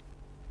estimator.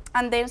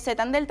 And then set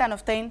and delta and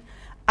obtain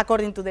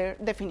according to their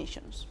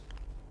definitions.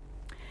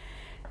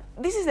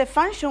 This is the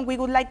function we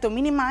would like to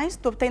minimize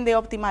to obtain the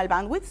optimal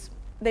bandwidths,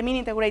 the mean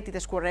integrated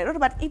square error,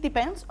 but it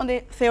depends on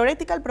the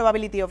theoretical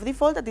probability of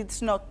default that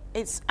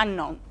it's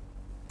unknown.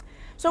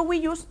 So we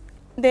use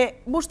the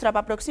bootstrap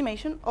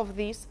approximation of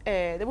this,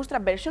 the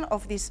bootstrap version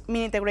of this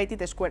mean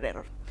integrated square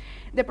error.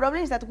 The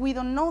problem is that we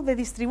don't know the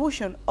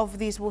distribution of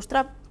this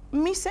bootstrap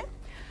mise,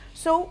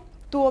 so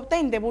to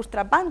obtain the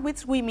bootstrap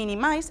bandwidths, we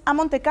minimize a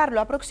Monte Carlo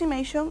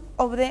approximation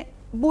of the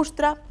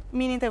bootstrap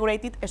mean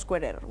integrated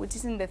square error, which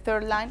is in the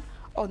third line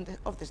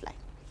of the slide.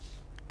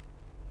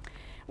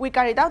 We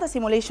carried out a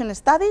simulation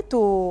study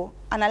to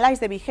analyze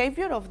the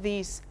behavior of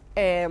these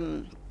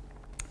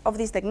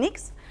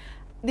techniques.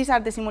 These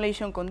are the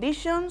simulation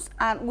conditions,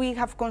 and we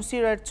have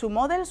considered two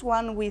models,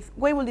 one with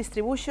Weibull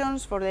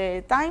distributions for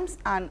the times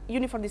and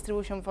uniform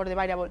distribution for the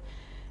variable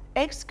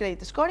x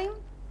credit scoring,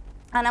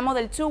 and a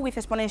model 2 with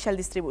exponential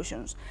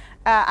distributions.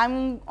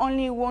 I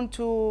only want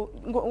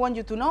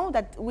you to know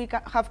that we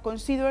have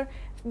considered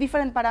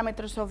different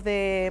parameters of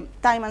the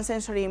time and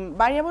censoring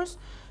variables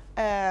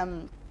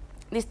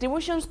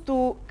distributions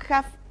to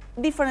have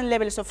different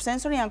levels of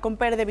censoring and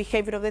compare the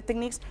behavior of the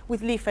techniques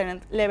with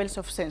different levels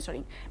of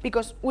censoring.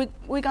 Because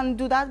we can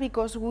do that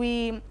because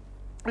we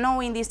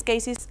know in these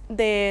cases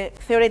the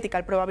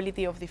theoretical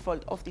probability of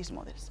default of these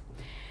models.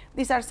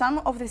 These are some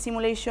of the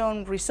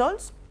simulation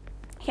results.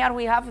 Here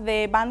we have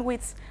the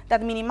bandwidths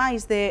that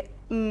minimize the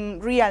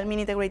real mean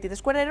integrated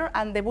square error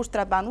and the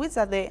bootstrap bandwidths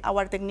that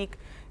our technique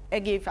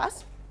gave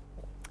us.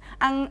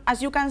 And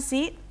as you can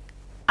see,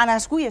 and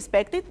as we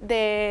expected,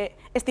 the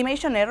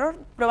estimation error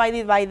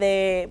provided by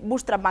the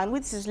bootstrap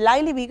bandwidths is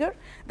slightly bigger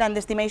than the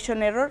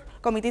estimation error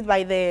committed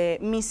by the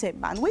mise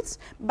bandwidths.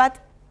 But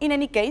in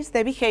any case,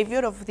 the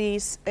behavior of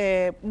this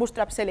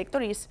bootstrap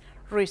selector is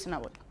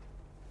reasonable.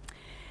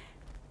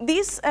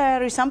 This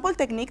resample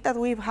technique that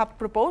we have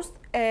proposed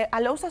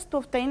allows us to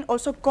obtain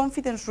also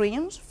confidence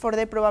regions for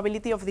the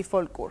probability of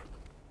default curve,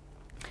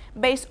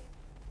 based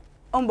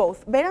on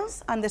both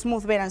variance and the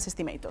smooth variance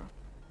estimator.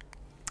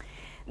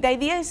 The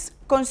idea is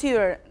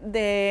consider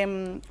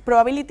the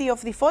probability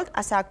of default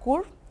as a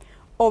curve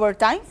over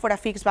time for a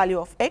fixed value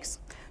of x.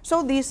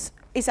 So this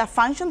is a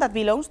function that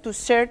belongs to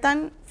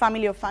certain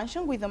family of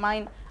functions with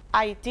domain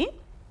IT.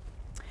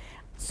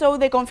 So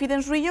the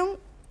confidence region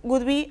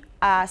would be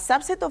a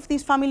subset of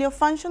this family of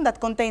functions that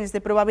contains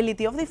the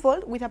probability of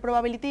default with a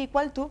probability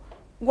equal to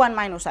 1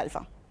 minus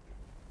alpha.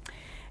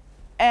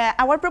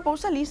 Our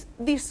proposal is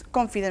this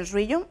confidence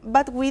region,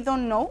 but we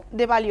don't know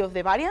the value of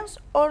the variance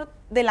or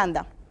the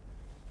lambda.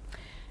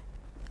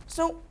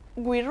 So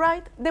we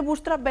write the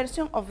bootstrap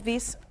version of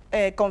this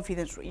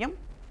confidence region.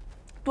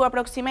 To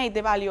approximate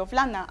the value of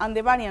lambda and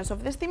the variance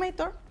of the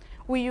estimator,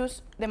 we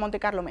use the Monte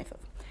Carlo method.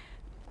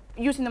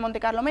 Using the Monte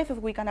Carlo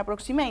method, we can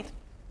approximate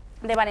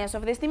the variance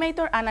of the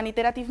estimator, and an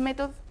iterative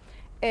method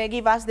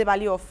gives us the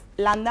value of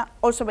lambda,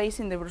 also based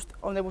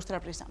on the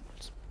bootstrap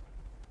resamples.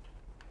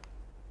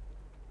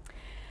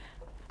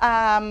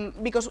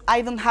 Because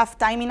I don't have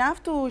time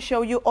enough to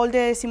show you all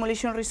the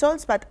simulation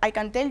results, but I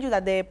can tell you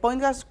that the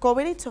pointwise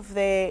coverage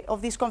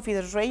of these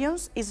confidence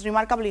regions is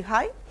remarkably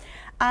high,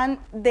 and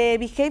the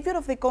behavior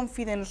of the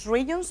confidence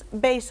regions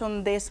based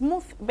on the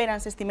smooth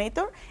variance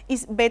estimator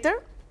is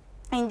better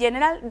in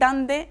general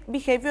than the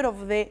behavior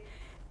of the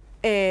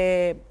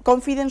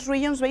confidence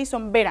regions based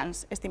on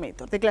variance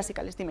estimator, the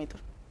classical estimator.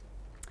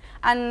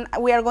 And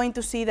we are going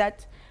to see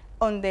that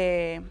on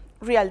the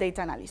real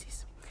data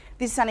analysis.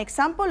 This is an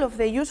example of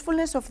the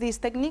usefulness of these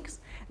techniques.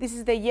 This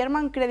is the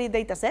German credit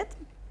data set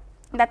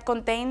that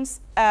contains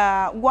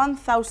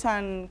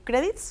 1,000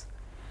 credits,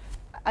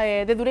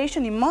 the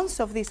duration in months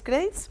of these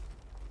credits,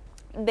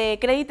 the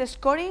credit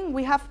scoring.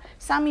 We have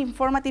some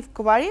informative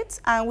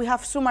covariates, and we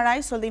have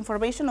summarized all the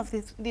information of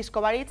these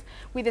covariates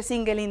with a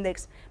single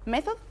index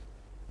method.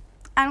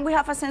 And we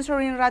have a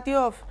censoring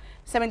ratio of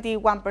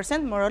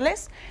 71%, more or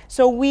less.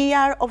 So we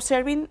are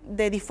observing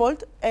the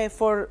default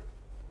for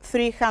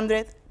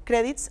 300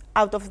 credits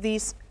out of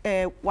these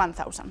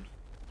 1,000.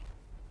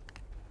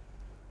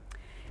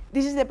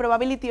 This is the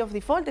probability of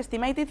default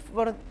estimated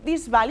for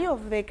this value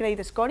of the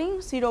credit scoring,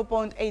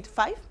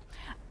 0.85,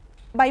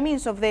 by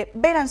means of the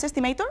variance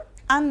estimator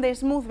and the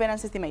smooth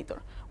variance estimator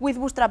with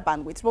bootstrap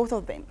bandwidths, both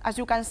of them. As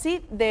you can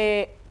see,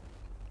 the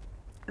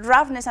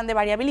roughness and the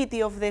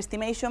variability of the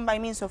estimation by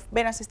means of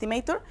variance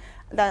estimator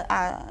that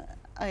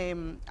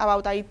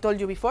about I told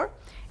you before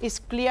is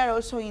clear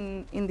also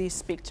in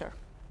this picture.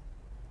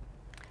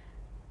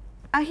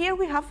 And here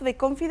we have the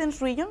confidence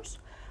regions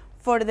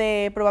for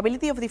the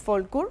probability of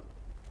default curve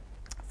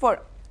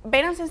for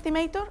variance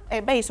estimator,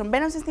 based on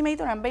variance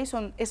estimator and based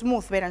on a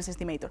smooth variance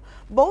estimator.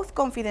 Both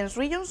confidence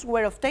regions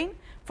were obtained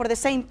for the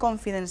same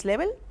confidence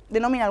level,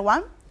 the nominal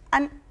one,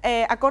 and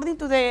according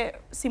to the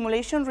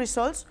simulation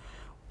results,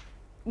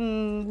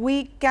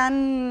 we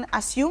can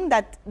assume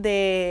that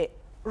the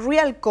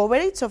real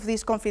coverage of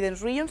these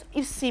confidence regions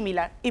is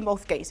similar in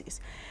both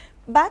cases.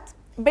 But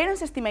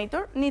variance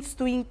estimator needs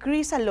to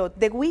increase a lot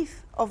the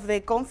width of the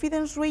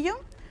confidence region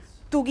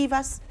to give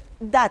us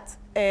that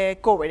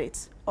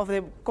coverage of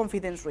the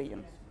confidence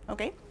region.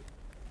 Okay?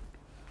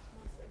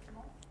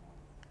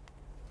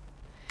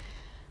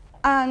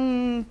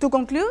 And to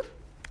conclude,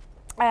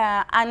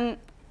 and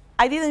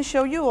I didn't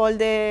show you all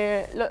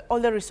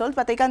the results,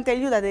 but I can tell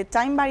you that the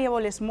time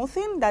variable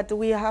smoothing that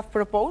we have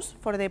proposed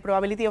for the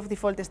probability of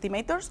default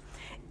estimators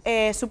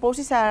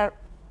supposes a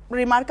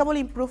remarkable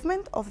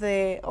improvement of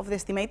the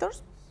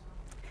estimators.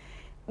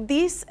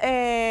 This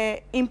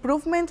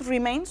improvement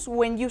remains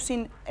when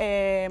using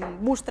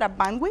bootstrap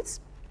bandwidths.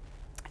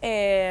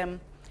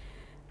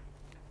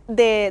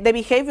 The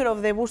behavior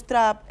of the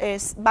bootstrap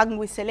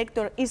bandwidth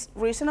selector is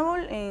reasonable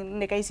in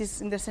the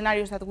cases, in the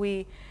scenarios that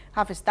we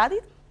have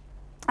studied,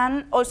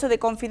 and also the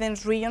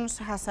confidence regions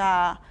has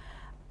are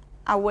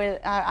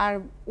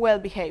well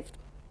behaved.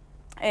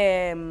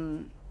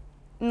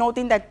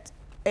 Noting that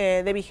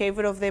the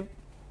behavior of the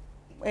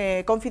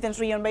confidence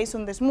region based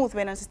on the smooth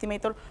variance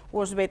estimator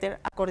was better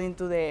according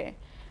to the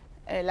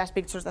last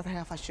pictures that I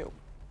have shown.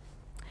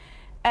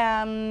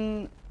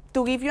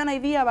 To give you an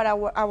idea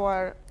about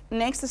our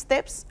next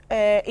steps,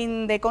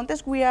 in the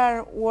context we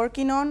are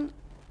working on,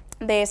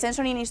 the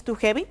censoring is too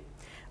heavy.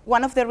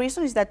 One of the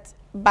reasons is that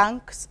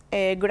banks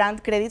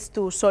grant credits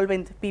to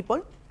solvent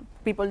people.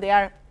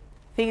 They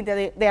think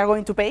that they are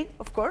going to pay,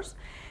 of course.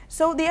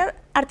 So they are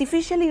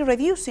artificially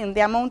reducing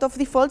the amount of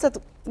defaults that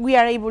we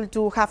are able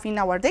to have in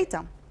our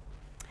data.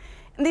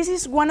 And this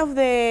is one of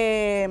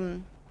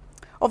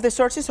the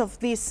sources of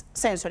this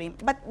censoring.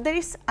 But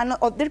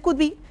there could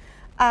be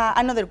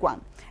another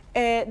one.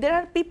 There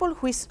are people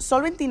who is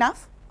solvent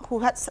enough, who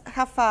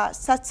have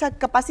such a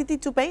capacity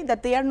to pay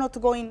that they are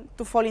not going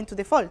to fall into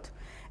default.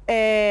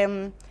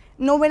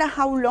 No matter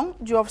how long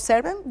you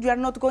observe them, you are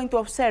not going to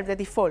observe the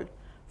default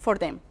for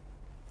them.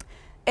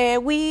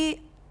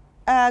 We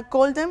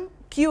call them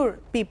cure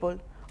people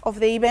of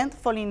the event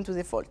falling into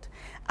default.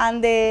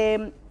 And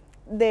the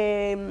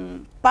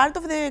part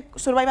of the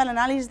survival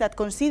analysis that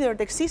considered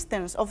the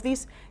existence of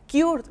this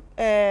cured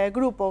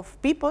group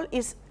of people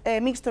is a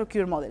mixture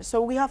cure model.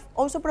 So we have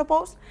also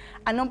proposed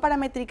a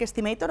non-parametric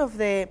estimator of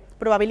the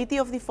probability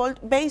of default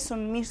based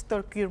on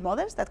mixture cure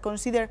models that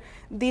consider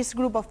this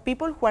group of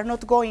people who are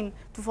not going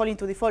to fall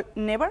into default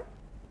never.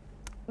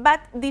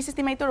 But this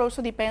estimator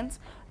also depends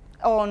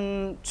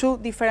on two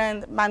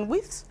different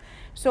bandwidths.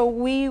 So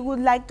we would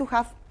like to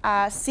have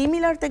a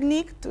similar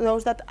technique to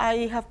those that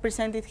I have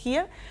presented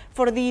here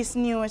for this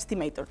new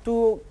estimator,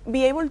 to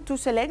be able to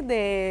select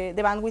the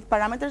bandwidth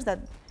parameters that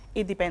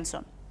it depends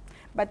on.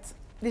 But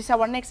this is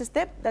our next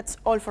step. That's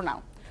all for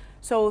now.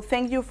 So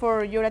thank you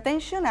for your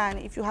attention, and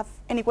if you have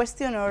any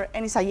question or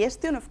any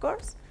suggestion, of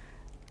course,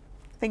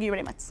 thank you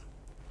very much.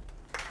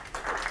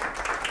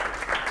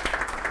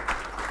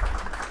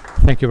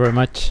 Thank you very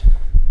much.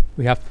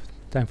 We have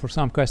time for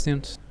some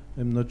questions.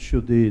 I'm not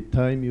sure the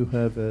time you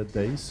have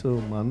days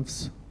or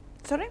months.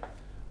 Sorry?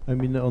 I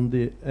mean, on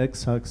the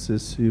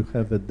x-axis you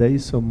have a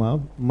days or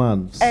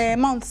months.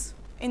 Months.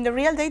 In the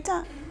real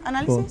data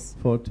analysis?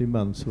 40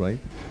 months, right?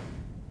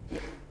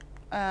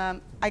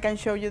 I can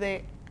show you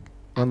the...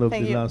 One of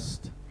the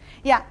last.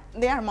 Yeah,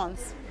 they are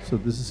months. So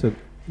this is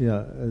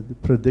the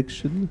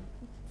prediction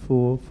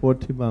for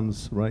 40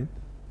 months, right?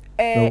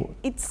 No.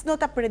 It's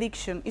not a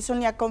prediction. It's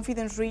only a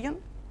confidence region.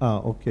 Ah,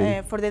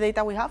 okay. For the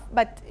data we have,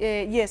 but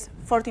yes,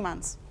 40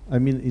 months. I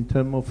mean, in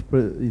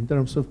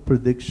terms of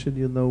prediction,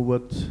 you know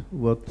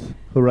what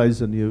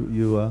horizon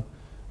you are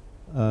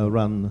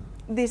run?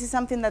 This is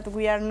something that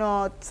we are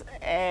not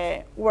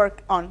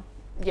work on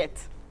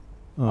yet.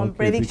 On Okay,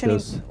 prediction,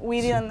 because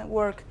we didn't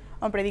work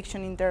on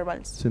prediction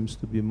intervals. Seems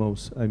to be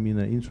most,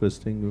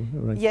 interesting,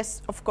 right?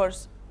 Yes, of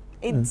course.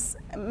 It's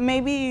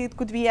maybe it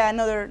could be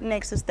another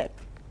next step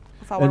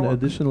of our And work.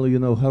 additionally,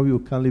 how you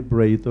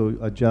calibrate or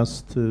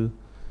adjust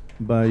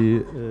by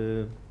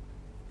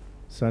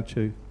such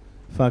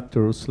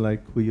factors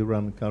like we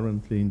run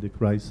currently in the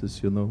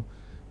crisis,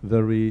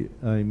 very,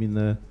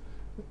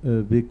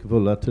 big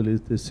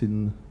volatilities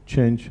in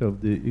change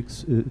of the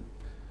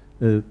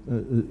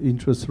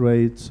interest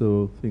rates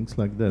or things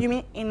like that. You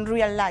mean in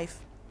real life?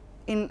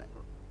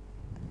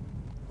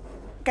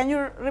 Can you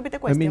repeat the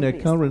question,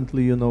 please?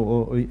 Currently,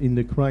 or in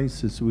the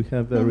crisis, we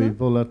have very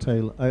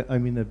volatile,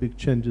 big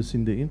changes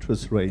in the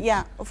interest rates.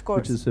 Yeah, of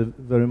course. Which is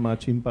very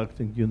much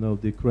impacting,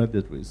 the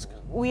credit risk.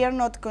 We are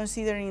not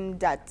considering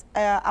that.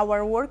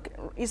 Our work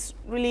is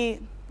really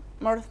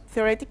more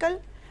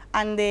theoretical,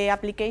 and the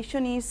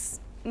application is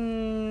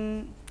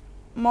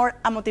more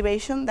a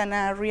motivation than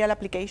a real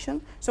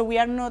application. So we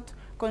are not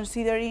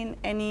considering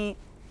any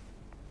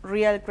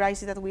real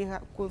crisis that we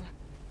could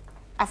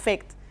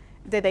affect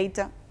the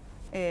data.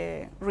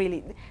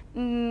 Really.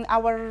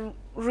 Our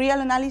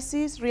real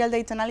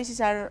data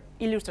analysis are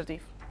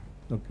illustrative.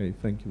 Okay,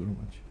 thank you very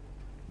much.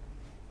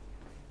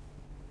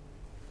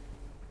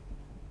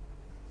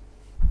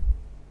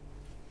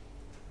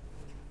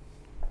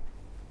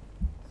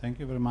 Thank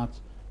you very much.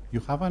 You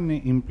have an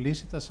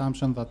implicit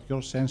assumption that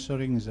your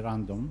censoring is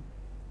random,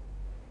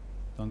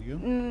 don't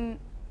you?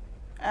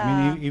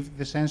 If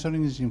the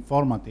censoring is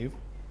informative,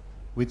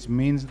 which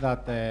means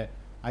that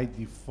I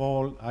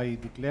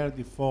declare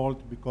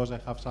default because I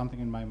have something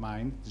in my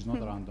mind, it's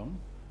not random,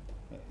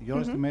 your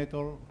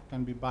estimator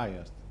can be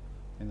biased.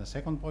 And the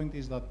second point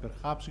is that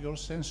perhaps your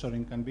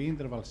censoring can be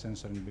interval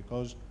censoring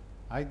because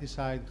I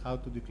decide how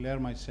to declare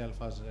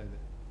myself as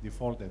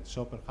defaulted.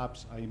 So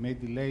perhaps I may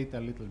delay it a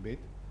little bit.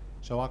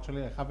 So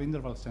actually I have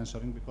interval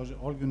censoring because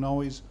all you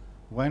know is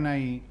when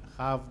I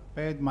have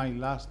paid my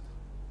last,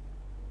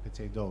 let's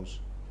say, dose.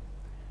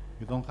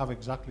 You don't have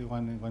exactly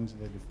when's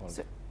the default.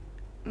 So,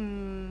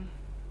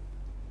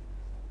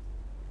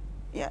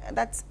 yeah,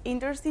 that's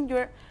interesting.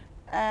 You're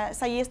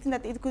suggesting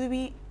that it could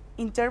be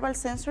interval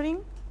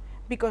censoring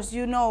because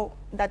you know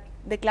that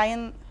the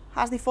client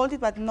has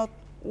defaulted, but not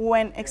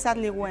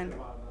exactly when.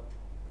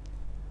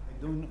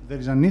 There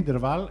is an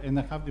interval, and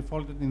I have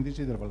defaulted in this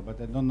interval, but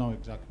I don't know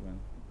exactly when.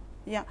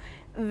 Yeah,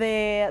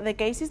 the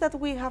cases that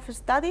we have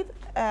studied,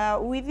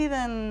 we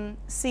didn't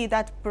see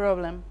that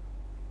problem,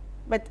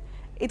 but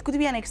it could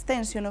be an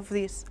extension of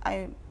this.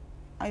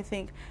 I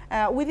think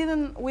we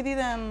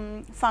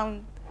didn't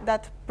found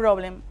that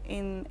problem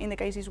in the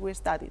cases we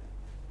studied,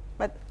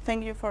 but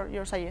thank you for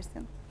your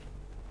suggestion.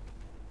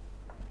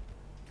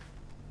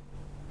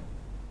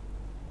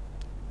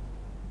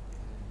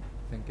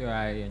 Thank you.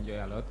 I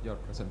enjoy a lot your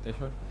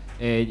presentation.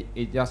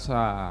 Just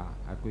a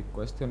quick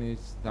question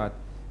is that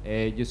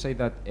you say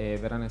that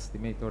Veran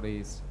estimator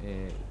is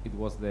it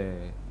was the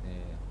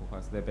who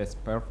has the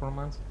best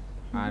performance,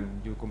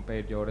 and you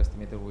compare your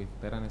estimator with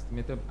Veran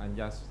estimator. And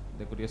just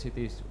the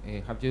curiosity is,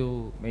 have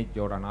you made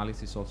your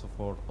analysis also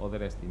for other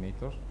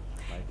estimators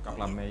like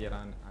Kaplan-Meier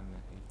and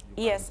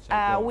yes,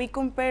 we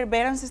compare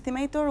Veran's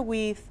estimator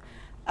with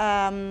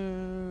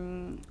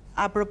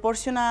a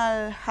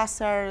proportional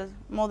hazard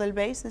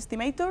model-based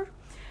estimator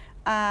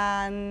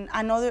and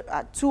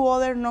two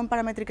other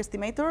non-parametric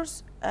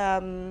estimators,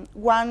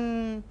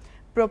 one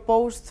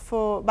proposed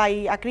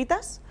by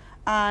Acritas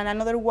and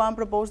another one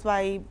proposed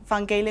by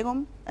Van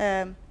Keillegom.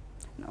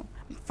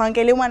 Van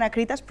Keillegom and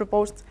Acritas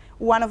proposed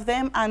one of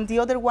them, and the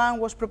other one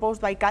was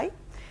proposed by Kai.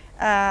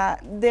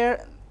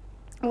 There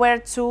were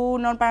two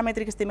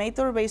non-parametric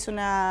estimators based on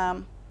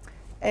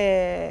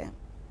a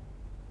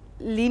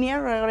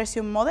linear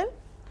regression model,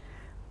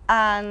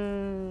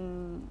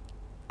 and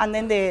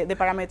then the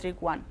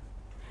parametric one.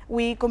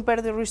 We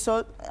compared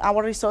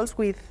our results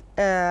with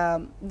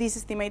these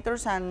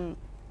estimators, and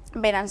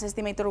Veran's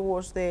estimator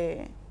was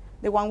the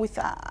one with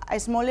a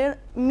smaller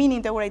mean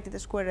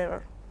integrated square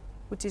error,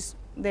 which is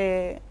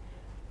the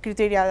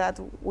criteria that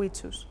we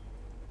choose.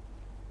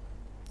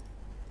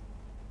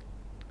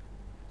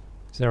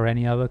 Is there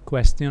any other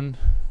question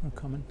or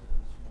comment?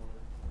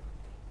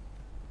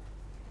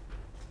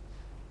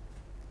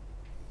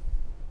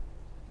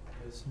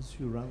 Since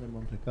you run a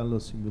Monte Carlo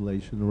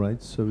simulation,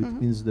 right? So it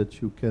means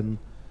that you can,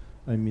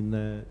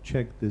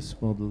 check this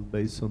model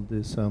based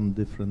on some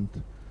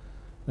different,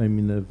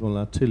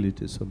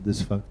 volatilities of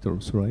these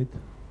factors, right?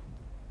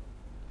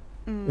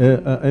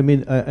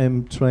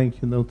 I'm trying,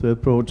 to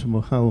approach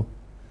more how,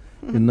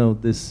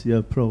 this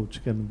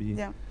approach can be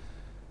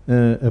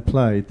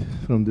applied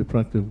from the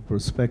practical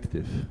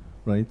perspective,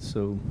 right?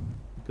 So,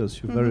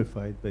 because you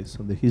verified based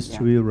on the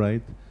history,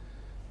 right?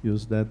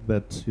 Use that,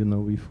 but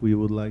if we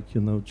would like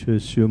to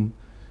assume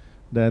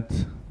that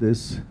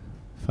these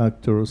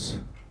factors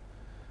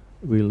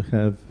will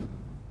have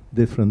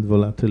different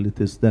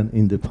volatilities than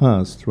in the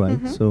past,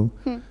 right? So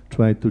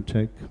try to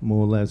check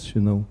more or less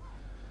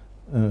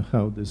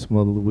how this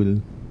model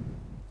will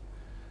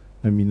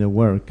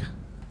work.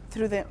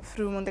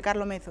 Through Monte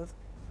Carlo method,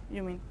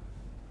 you mean?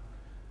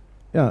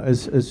 Yeah,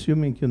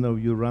 assuming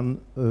you run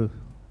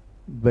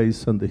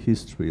based on the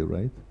history,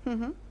 right?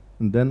 Mm-hmm.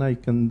 And then I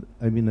can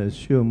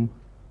assume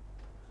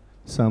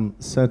some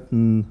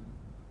certain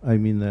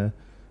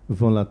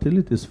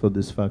volatilities for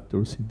these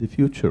factors in the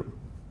future.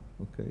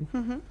 Okay.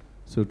 Mm-hmm.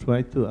 So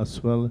try to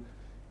as well,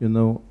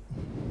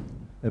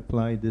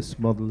 apply this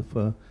model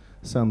for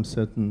some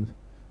certain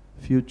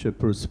future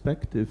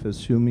perspective,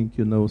 assuming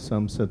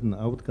some certain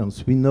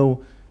outcomes. We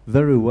know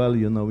very well,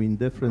 in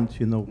different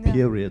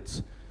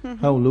periods, Mm-hmm.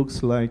 how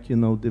looks like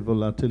the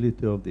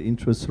volatility of the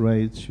interest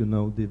rates,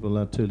 the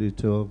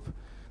volatility of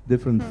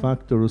different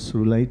factors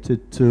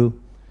related to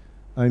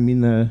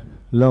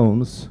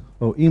loans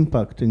or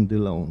impacting the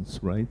loans,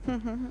 right?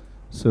 Mm-hmm.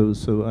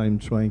 So I'm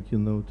trying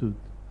to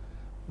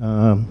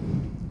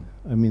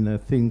I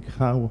think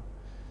how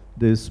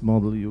this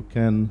model you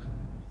can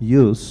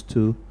use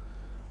to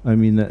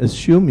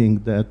assuming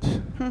that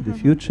the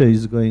future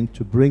is going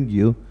to bring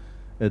you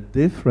a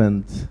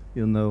different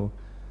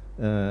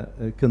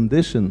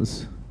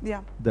conditions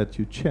that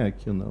you check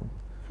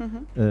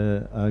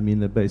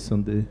based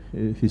on the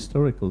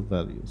historical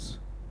values.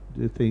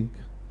 Do you think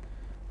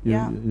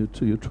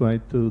you try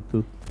to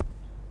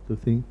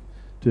think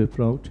to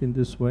approach in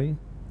this way?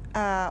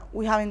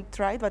 We haven't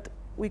tried, but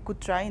we could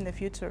try in the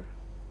future.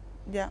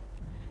 Yeah,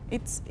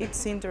 it's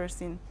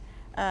interesting.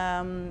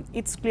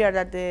 It's clear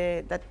that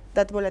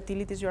that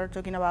volatilities you are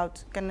talking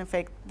about can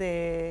affect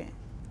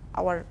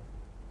our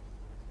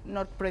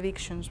not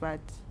predictions, but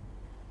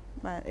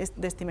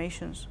the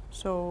estimations.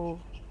 So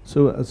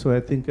I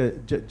think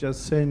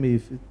just say me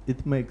if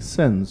it makes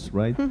sense,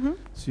 right? Mm-hmm.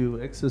 So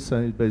you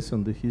exercise based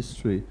on the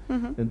history,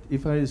 and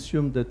if I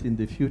assume that in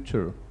the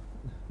future,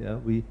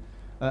 we,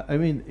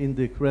 in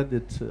the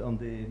credit on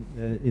the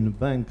in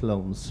bank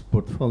loans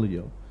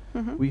portfolio,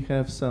 we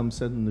have some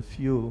certain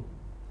few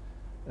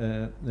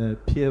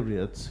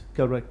periods,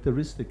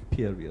 characteristic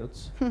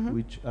periods,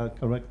 which are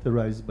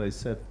characterized by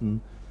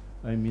certain,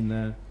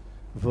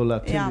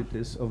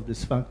 volatilities of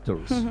these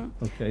factors.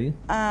 Okay.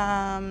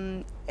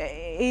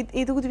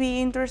 It would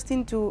be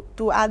interesting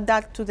to add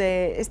that to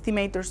the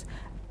estimators.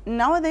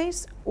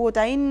 Nowadays, what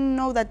I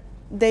know that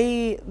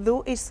they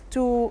do is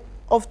to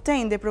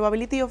obtain the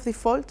probability of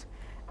default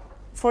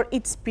for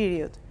each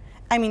period.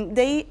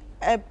 They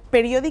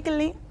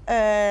periodically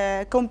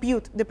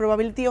compute the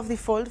probability of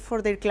default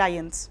for their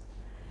clients.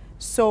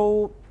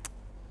 So,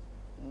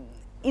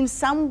 in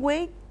some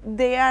way,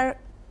 they are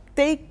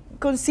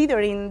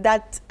considering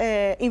that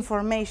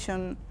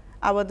information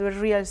about the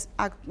real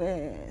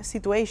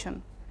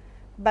situation,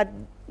 but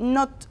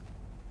not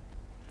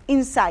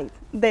inside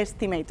the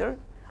estimator,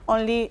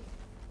 only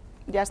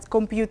just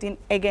computing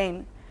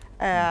again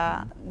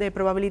the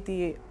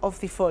probability of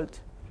default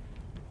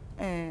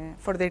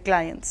for their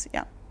clients.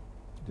 Yeah.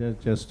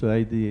 Just the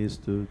idea is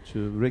to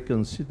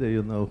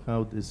reconsider,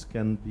 how this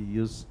can be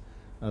used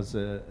as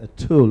a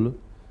tool,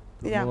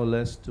 to more or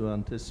less to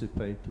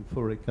anticipate, to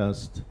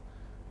forecast,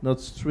 not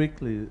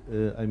strictly,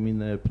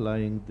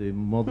 applying the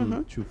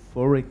model to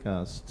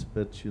forecast,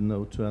 but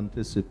to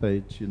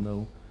anticipate,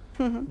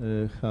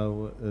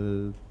 how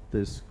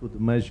this could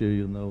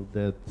measure,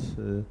 that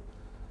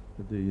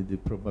the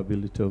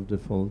probability of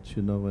default,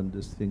 and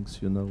these things,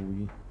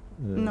 we.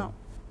 No.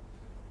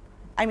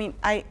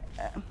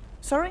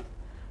 Sorry.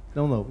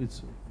 No,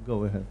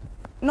 go ahead.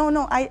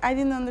 No, I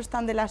didn't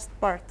understand the last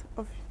part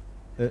of.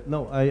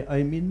 No,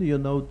 I mean,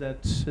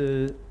 that,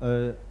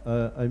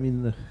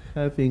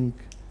 having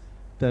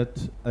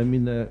that,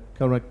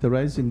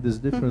 characterizing these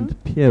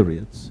different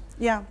periods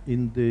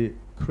in the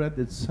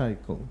credit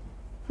cycle,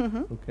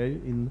 okay,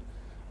 in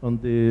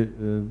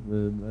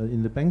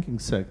the banking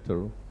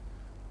sector,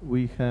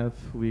 we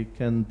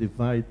can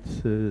divide,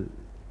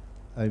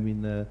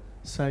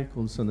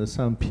 cycles on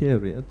some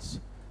periods,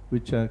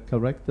 which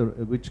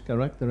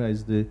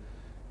characterize the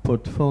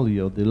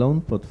portfolio, the loan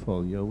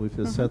portfolio, with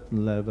a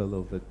certain level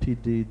of a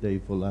PD, the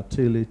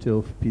volatility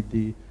of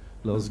PD,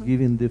 loss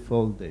giving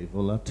default, the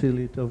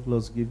volatility of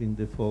loss giving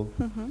default,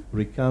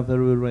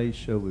 recovery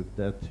ratio with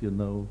that,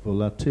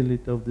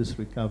 volatility of this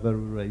recovery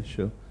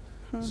ratio.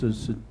 So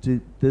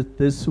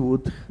this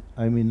would,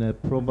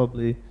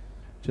 probably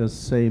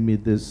just say me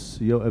this,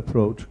 your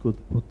approach could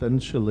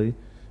potentially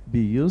be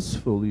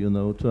useful,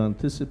 to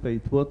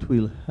anticipate what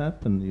will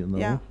happen,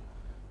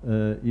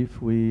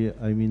 if we,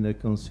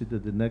 consider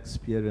the next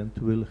period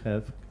will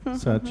have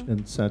such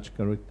and such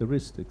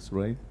characteristics,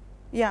 right?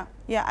 Yeah,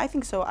 I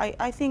think so.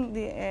 I think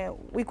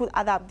we could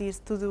adapt this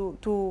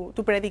to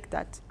predict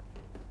that.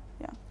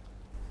 Yeah.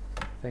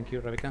 Thank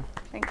you, Rebecca.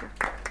 Thank you.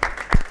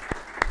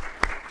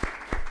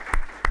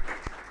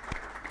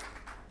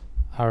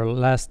 Our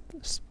last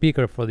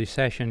speaker for this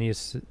session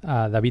is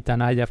David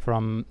Anaya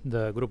from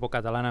the Grupo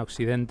Catalana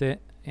Occidente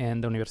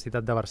and the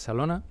Universitat de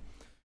Barcelona.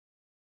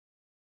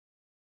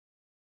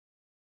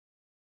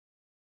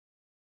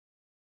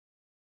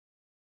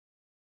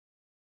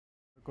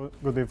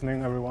 Good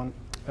evening, everyone.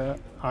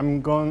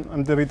 I'm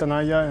David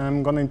Anaya, and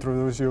I'm going to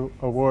introduce you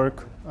a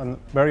work, a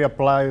very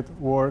applied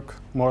work,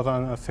 more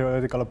than a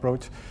theoretical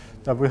approach,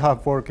 that we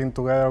have working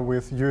together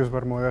with Lluís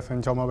Bermúdez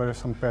and Jaume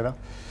Beres-Sampere,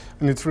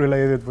 and it's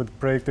related with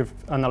predictive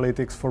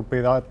analytics for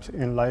paid apps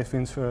in life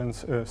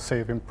insurance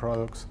saving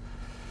products.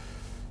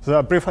 So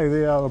a brief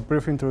idea, a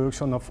brief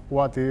introduction of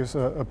what is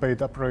a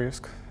paid up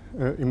risk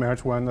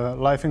emerged when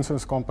life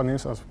insurance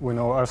companies, as we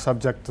know, are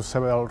subject to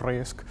several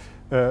risks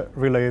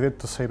related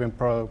to saving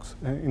products.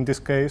 In this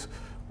case,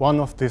 one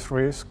of these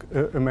risks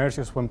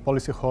emerges when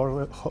policy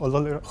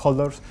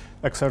holders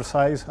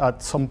exercise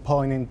at some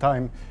point in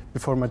time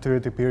before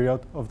maturity period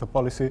of the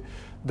policy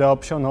the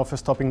option of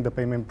stopping the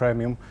payment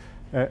premium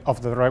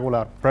of the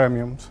regular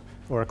premiums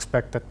or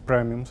expected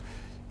premiums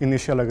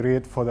initially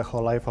agreed for the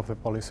whole life of the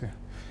policy. In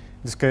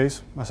this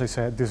case, as I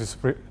said,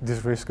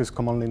 this risk is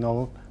commonly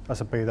known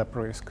as a paid-up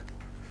risk.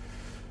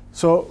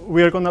 So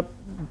we are going to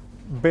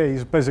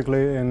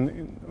basically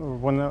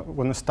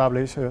when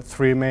establish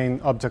three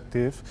main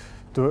objectives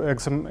to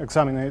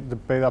examine the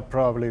paid-up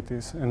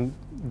probabilities, and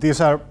these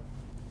are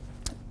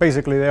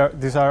basically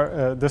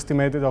the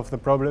estimated of the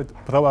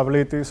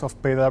probabilities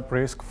of paid-up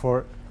risk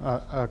for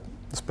a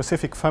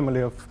specific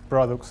family of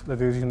products,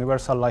 that is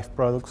universal life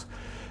products,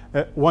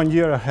 1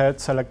 year ahead,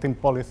 selecting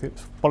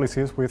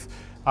policies with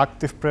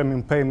active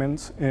premium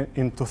payments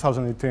in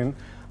 2018,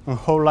 and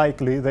how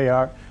likely they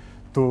are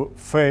to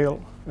fail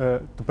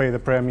to pay the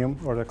premium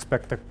or the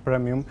expected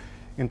premium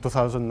in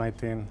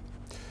 2019.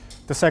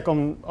 The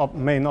second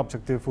main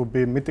objective would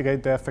be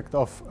mitigate the effect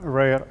of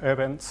rare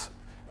events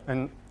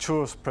and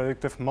choose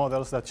predictive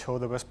models that show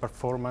the best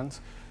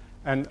performance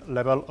and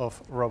level of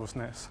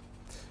robustness.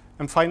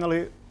 And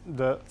finally,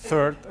 the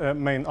third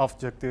main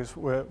objective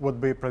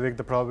would be predict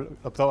the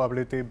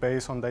probability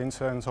based on the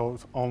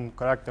insurance's own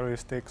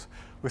characteristics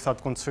without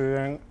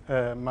considering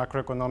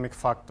macroeconomic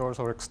factors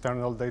or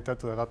external data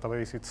to the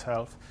database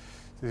itself.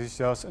 This is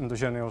just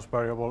endogenous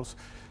variables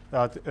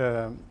that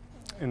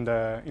in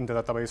the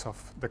database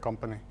of the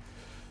company.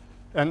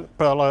 And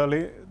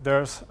parallelly,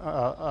 there's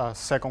a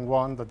second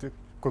one that it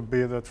could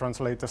be the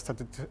translated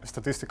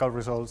statistical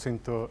results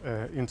into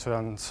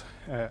insurance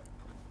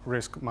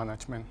risk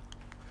management.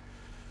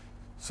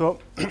 So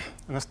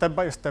a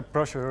step-by-step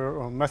procedure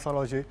or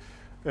methodology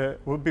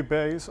would be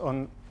based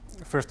on,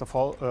 first of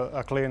all,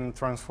 a clean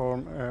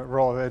transform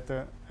raw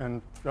data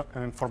and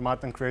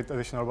format and create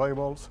additional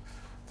variables.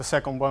 The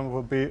second one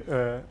would be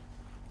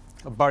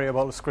a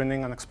variable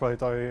screening and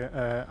exploratory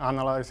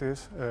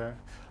analysis,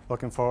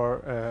 looking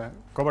for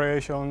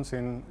covariations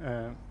in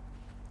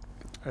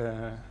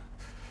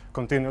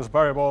continuous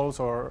variables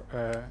or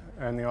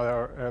any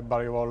other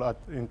variable at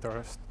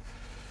interest.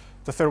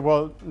 The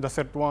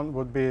third one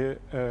would be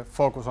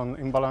focus on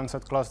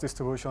imbalanced class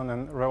distribution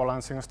and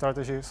rebalancing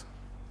strategies.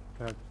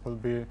 That will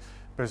be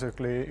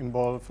basically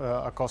involve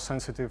a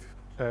cost-sensitive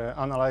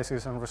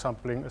analysis and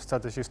resampling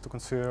strategies to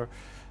consider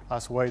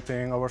as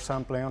weighting,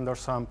 oversampling,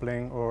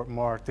 undersampling, or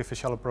more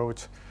artificial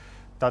approach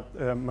that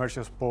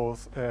merges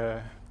both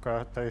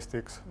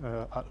characteristics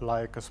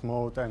like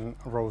smooth and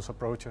rose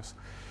approaches.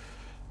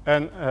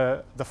 And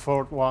the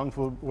fourth one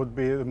would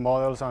be the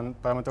models and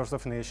parameters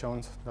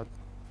definitions that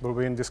will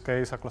be in this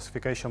case a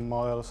classification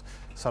models,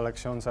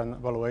 selections and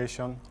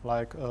evaluation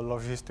like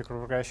logistic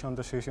regression,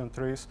 decision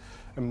trees,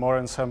 and more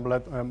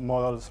ensembled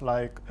models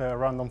like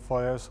random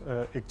forest,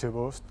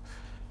 XGBoost,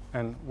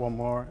 and one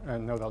more,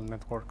 neural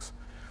networks.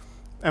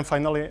 And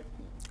finally,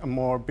 a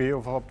more view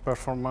of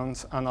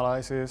performance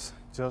analysis,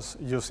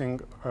 just using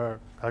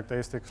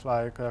characteristics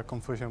like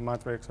confusion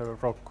matrix,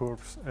 rock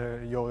curves,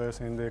 Yodes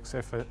index,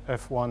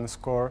 F1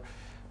 score,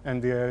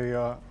 and the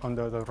area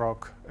under the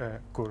rock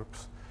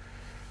curves.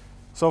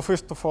 So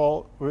first of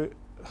all, we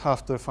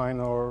have to define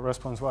our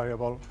response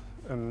variable,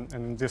 and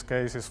in this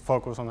case, is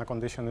focused on a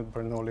conditioned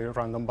Bernoulli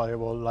random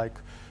variable like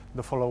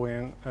the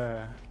following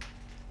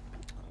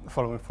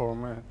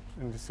form,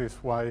 and this is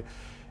why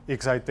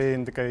XIT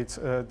indicates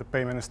the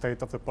payment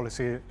state of the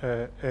policy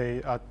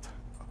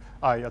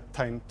I at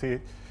time t,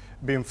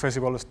 being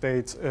feasible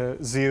states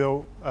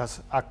 0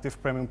 as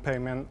active premium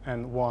payment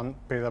and 1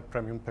 paid up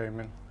premium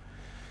payment.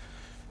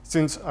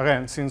 Since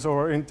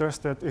our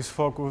interest is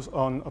focused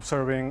on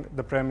observing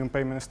the premium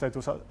payment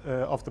status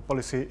of the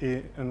policy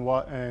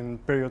in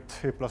period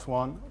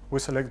t+1, we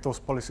select those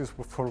policies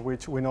for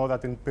which we know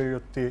that in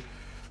period t,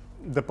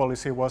 the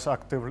policy was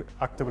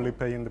actively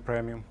paying the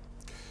premium.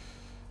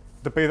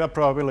 The paid up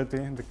probability,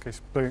 in the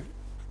case P,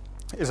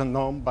 is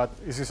unknown, but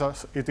it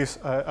is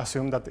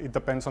assumed that it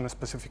depends on the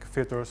specific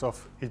features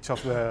of each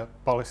of the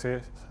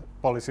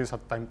policies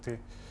at time t.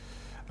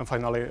 And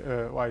finally,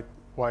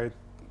 y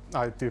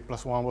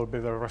IT+1 will be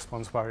the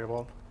response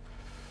variable.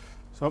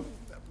 So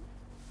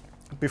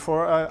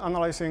before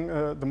analyzing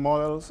the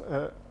models,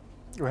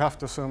 we have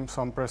to assume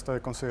some pre-study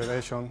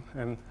consideration,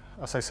 and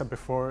as I said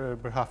before,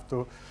 we have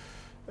to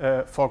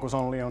focus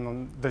only on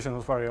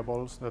endogenous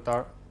variables that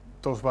are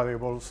those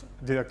variables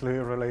directly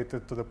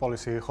related to the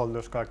policy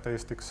holder's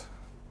characteristics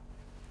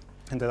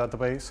in the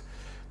database.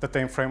 The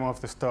time frame of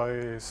the study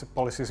is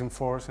policies in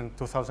force in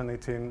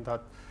 2018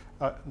 that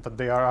that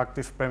they are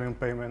active premium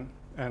payment,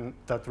 and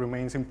that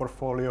remains in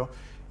portfolio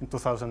in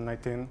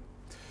 2019.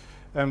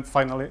 And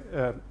finally,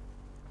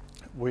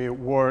 we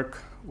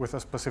work with a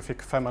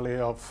specific family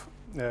of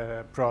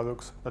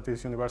products, that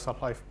is universal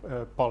life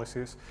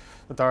policies,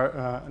 that are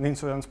an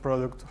insurance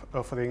product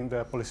offering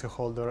the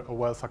policyholder a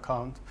wealth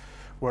account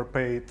where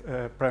paid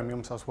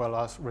premiums as well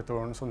as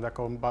returns on the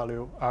account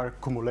value are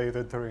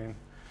accumulated therein.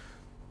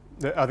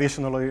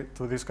 Additionally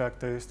to this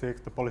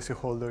characteristic, the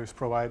policyholder is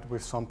provided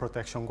with some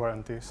protection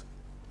guarantees,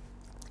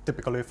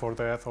 typically for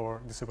death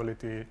or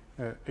disability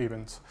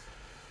events.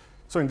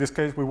 So in this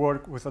case, we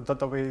work with a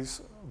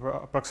database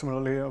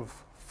approximately of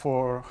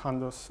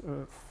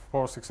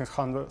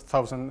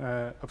 600,000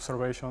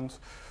 observations,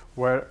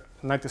 where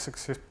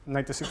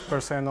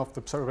 96% of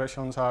the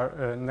observations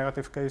are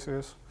negative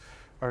cases,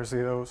 are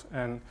zeros,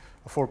 and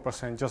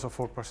 4%, just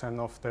 4%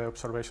 of the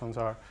observations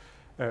are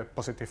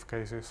positive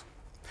cases.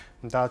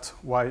 And that's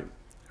why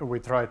we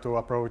try to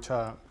approach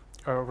a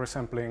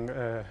resampling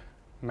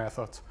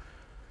method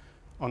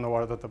on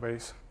our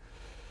database.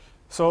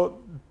 So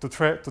to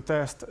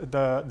test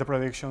the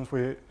predictions,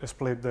 we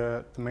split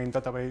the main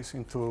database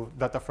into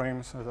data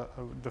frames.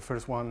 The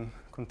first one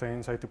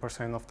contains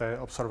 80% of the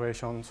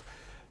observations,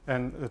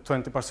 and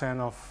 20%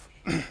 of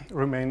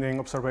remaining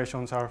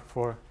observations are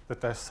for the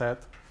test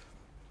set.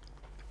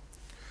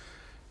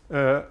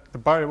 The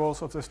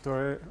variables of the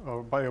story,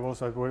 or variables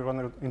that we're going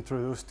to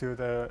introduce to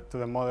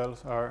the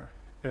models, are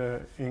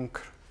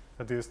INC,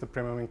 that is the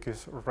premium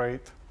increase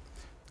rate,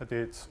 that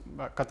is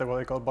a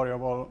categorical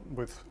variable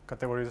with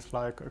categories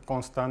like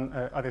constant,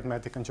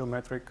 arithmetic, and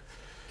geometric.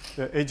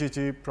 The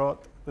AGG prod,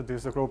 that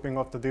is the grouping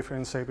of the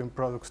different saving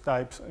products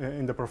types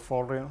in the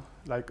portfolio,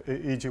 like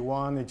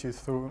EG1,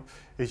 EG2,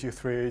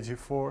 EG3,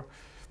 EG4.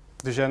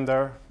 The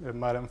gender, the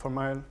male and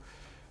female,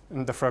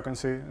 and the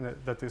frequency,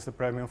 that is the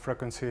premium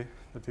frequency,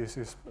 that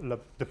is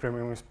the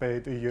premium is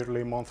paid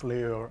yearly,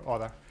 monthly, or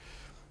other.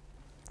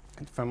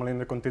 And finally, in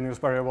the continuous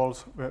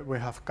variables, we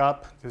have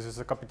CAP, this is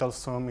the capital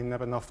sum in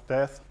event of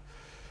death.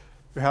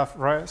 We have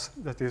RES,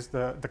 that is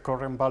the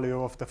current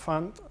value of the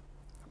fund.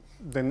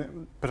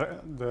 Then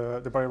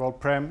the variable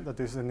PREM, that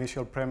is the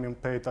initial premium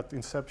paid at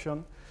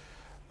inception.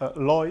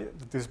 LOI,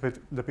 that is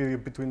the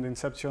period between the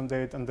inception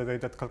date and the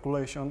date at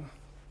calculation.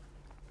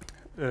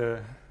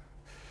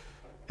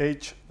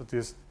 Age, that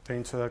is the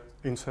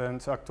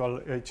insurance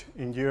actual age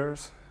in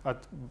years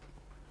at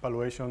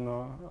valuation,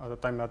 at the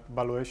time at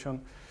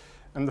valuation.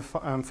 And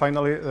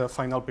finally, the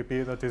final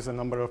PP, that is the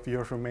number of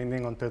years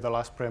remaining until the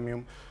last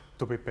premium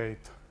to be paid.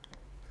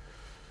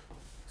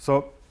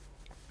 So,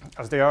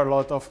 as there are a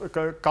lot of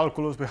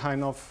calculus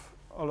behind of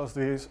all of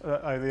these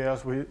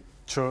ideas, we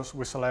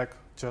select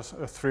just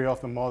 3 of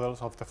the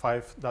models of the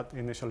 5 that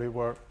initially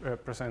were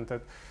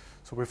presented.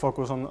 So we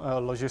focus on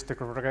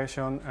logistic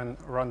regression and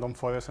random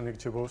forest and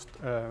XGBoost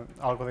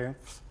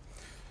algorithms.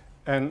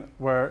 And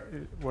where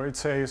it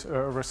says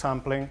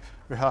resampling,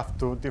 we have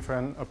 2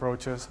 different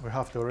approaches. We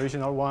have the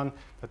original one,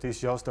 that is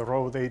just the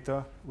raw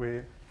data.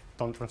 We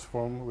don't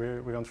transform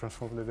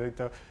the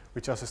data.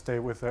 We just stay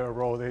with the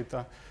raw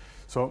data.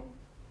 So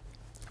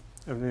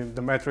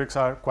the metrics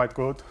are quite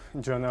good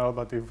in general,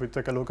 but if we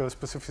take a look at the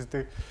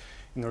specificity,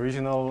 in the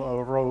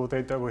original raw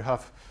data, we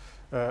have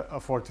a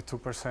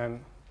 42%.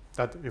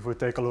 That if we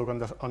take a look on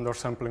the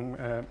undersampling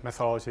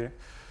methodology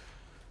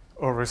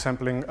or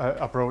resampling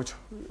approach,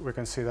 we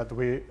can see that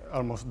we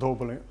almost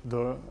double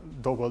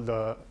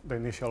the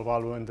initial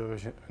value in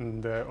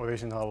the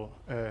original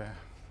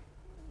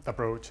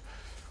approach.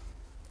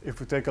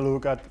 If we take a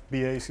look at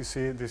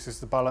BACC, this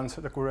is the balanced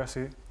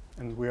accuracy,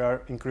 and we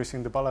are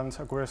increasing the balance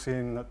accuracy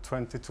in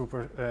 22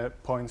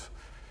 points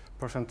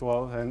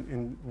percentile.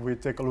 And we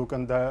take a look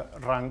on the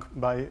rank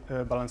by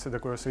balanced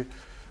accuracy,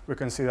 we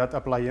can see that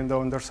applying the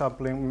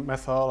undersampling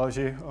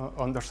methodology,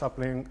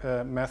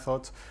 undersampling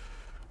methods,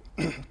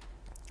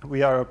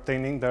 we are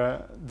obtaining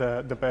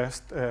the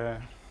best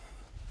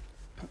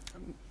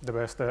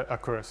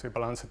accuracy,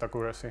 balanced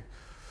accuracy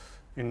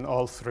in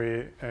all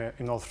three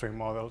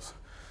models.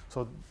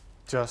 So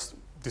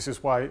this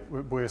is why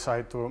we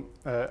decided to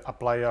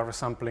apply a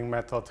resampling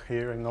method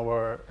here in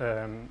our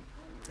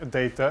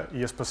data,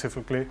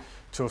 specifically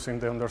choosing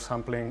the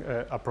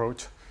undersampling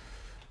approach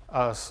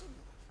as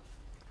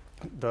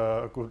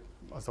the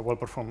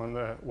well-performing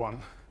one.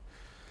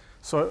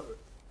 So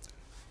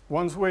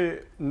once we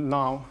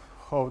know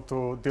how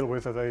to deal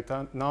with the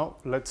data, now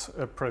let's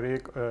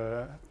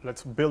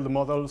let's build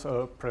models,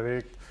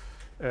 predict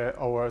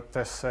our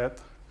test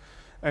set.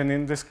 And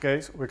in this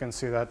case, we can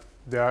see that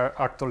they are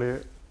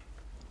actually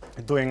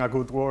doing a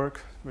good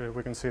work.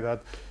 We can see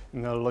that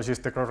in a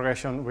logistic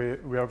regression,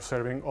 we are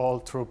observing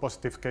all true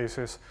positive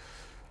cases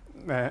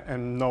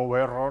and no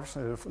errors,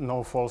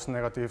 no false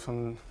negatives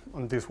on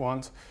these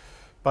ones.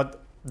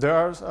 But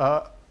there's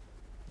an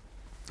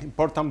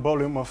important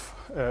volume of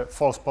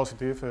false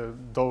positive,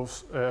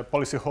 those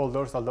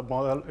policyholders that the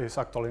model is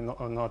actually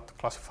not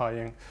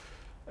classifying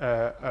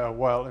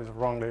well, is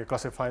wrongly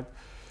classified,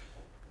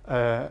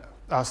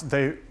 as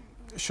they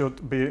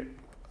should be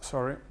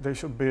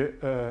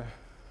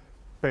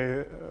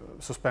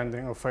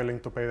suspending or failing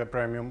to pay the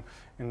premium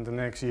in the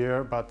next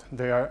year, but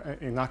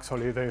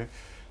actually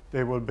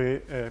they will be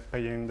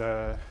paying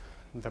the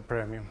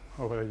premium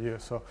over the year.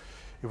 So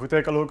if we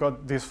take a look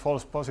at this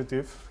false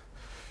positive,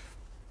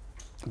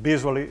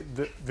 visually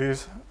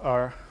these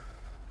are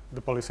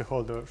the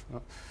policyholders.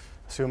 No?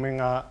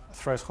 Assuming a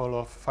threshold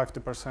of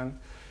 50%,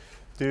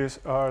 these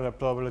are the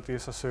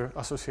probabilities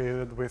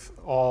associated with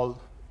all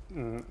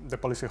the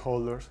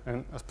policyholders,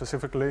 and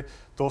specifically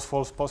those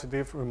false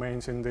positive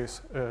remains in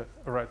this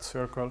red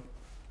circle.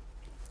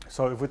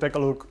 So if we take a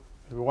look,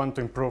 we want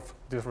to improve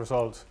these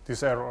results,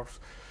 these errors,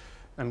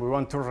 and we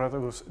want to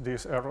reduce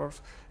these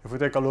errors. If we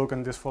take a look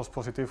at this false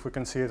positive, we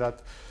can see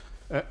that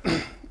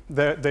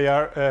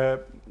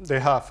they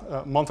have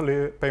a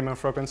monthly payment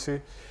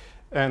frequency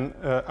and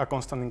a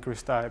constant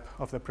increase type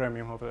of the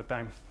premium over the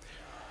time.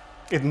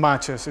 It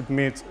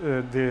meets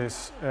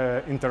this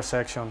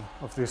intersection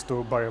of these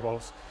two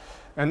variables.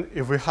 And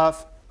if we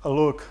have a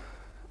look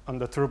on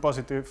the true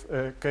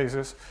positive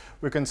cases,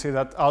 we can see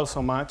that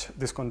also match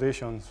these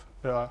conditions.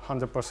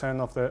 100%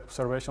 of the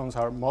observations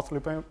are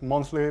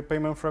monthly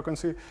payment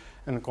frequency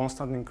and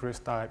constant increase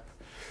type.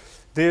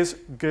 This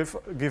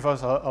give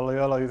us a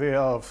little idea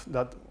of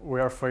that we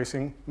are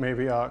facing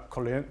maybe a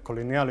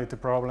collinearity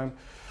problem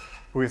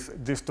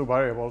with these two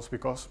variables,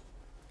 because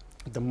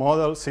the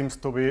model seems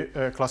to be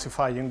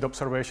classifying the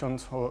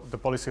observations of the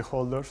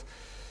policyholders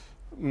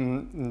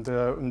in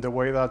the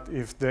way that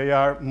if they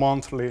are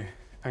monthly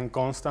and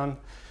constant,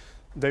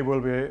 they will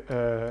be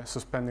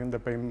suspending the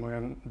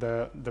payment,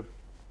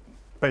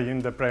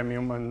 paying the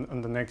premium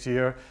in the next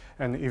year,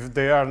 and if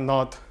they are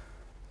not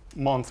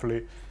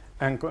monthly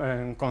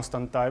and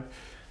constant type,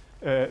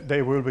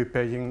 they will be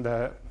paying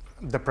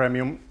the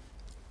premium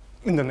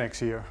in the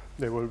next year.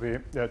 They will be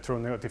true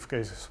negative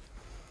cases.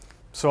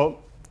 So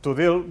to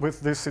deal with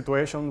this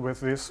situation,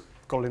 with this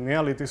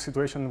collinearity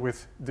situation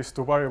with these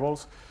two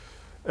variables,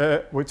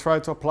 we try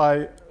to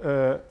apply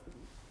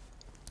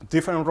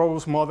different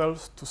rows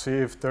models to see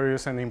if there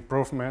is an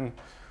improvement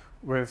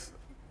with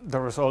the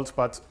results,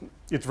 but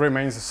it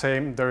remains the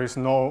same. There is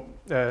no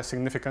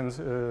significant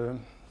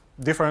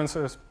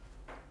differences.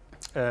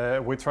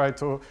 We try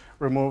to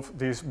remove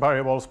these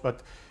variables,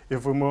 but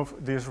if we move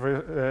these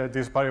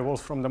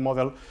variables from the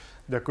model,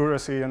 the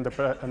accuracy and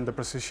the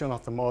precision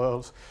of the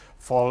models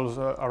falls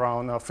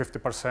around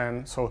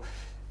 50%. So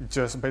it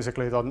just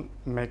basically don't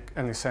make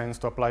any sense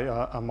to apply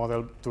a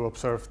model to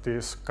observe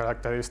these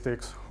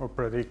characteristics or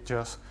predict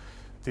just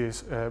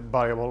this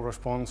variable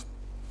response.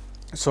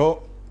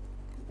 So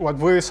what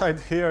we decide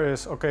here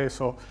is, okay,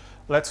 so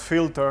let's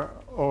filter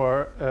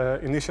our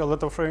initial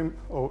data frame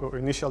or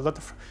initial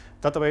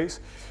database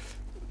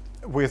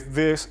with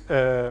these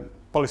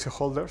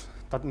policyholders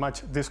that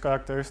match these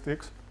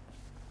characteristics,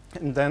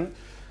 and then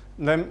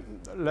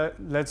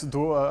let's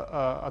do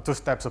a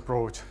two-steps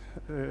approach.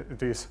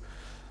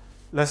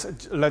 Let's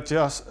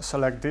just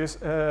select these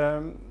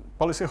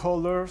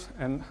policyholders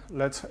and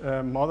let's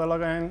model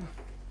again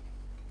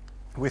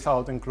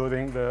without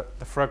including the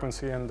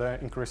frequency and the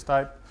increase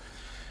type.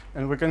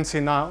 And we can see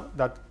now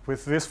that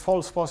with this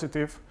false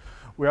positive,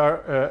 we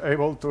are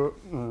able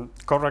to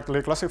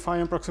correctly classify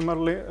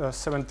approximately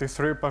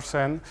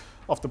 73%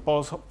 of the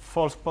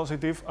false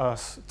positive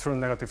as true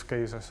negative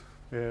cases.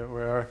 We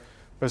are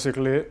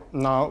basically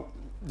now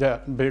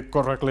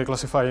correctly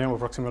classifying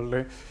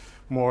approximately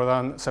more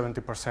than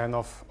 70%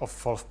 of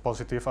false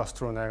positive as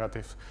true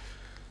negatives.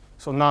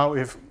 So now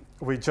if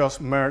we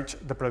just merge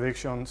the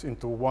predictions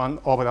into one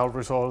overall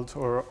result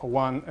or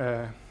one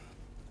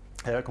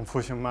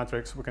confusion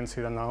matrix, we can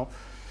see that now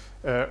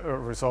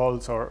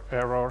results or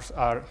errors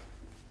are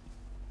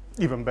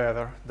even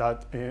better than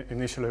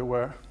initially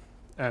were.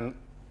 And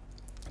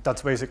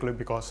that's basically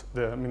because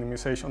the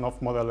minimization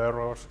of model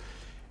errors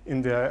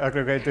in the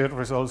aggregated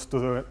results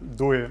due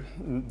to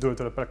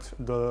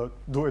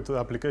the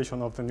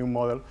application of the new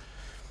model,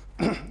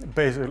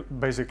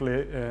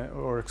 basically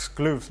or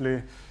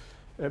exclusively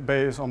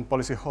based on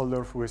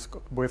policyholders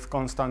with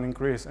constant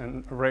increase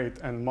in rate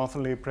and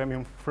monthly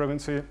premium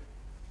frequency.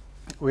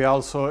 We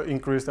also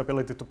increase the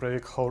ability to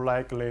predict how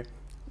likely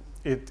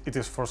it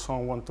is for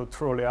someone to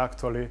truly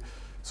actually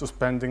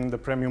suspending the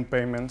premium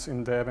payments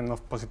in the event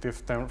of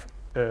positive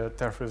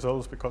TERF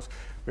results, because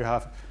we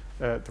have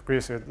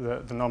decreased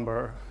the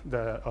number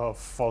of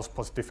false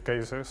positive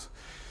cases.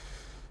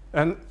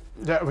 And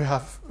we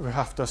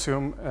have to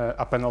assume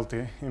a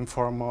penalty in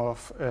form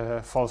of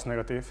false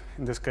negative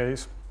in this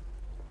case.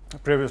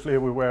 Previously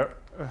we were,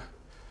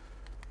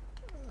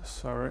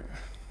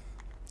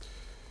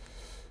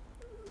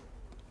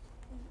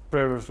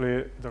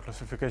 previously the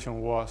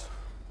classification was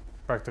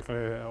practically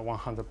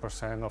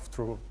 100% of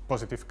true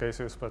positive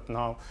cases, but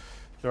now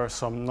there's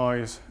some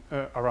noise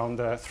around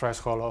the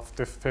threshold of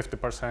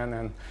 50%,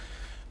 and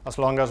as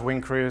long as we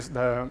increase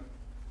or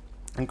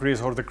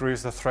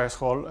decrease the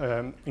threshold,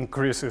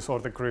 increases or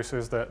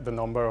decreases the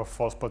number of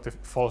false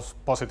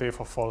positive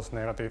or false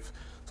negatives.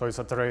 So it's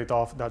a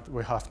trade-off that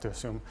we have to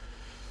assume.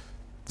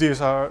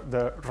 These are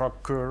the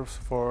ROC curves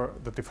for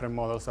the different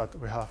models that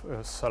we have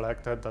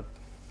selected that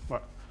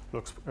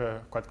looks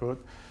quite good.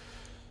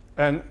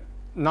 And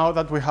now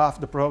that we have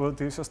the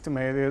probabilities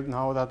estimated,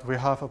 now that we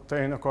have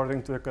obtained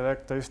according to the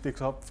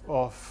characteristics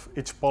of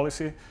each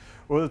policy,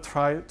 we'll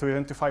try to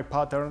identify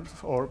patterns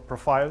or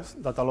profiles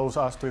that allows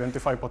us to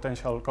identify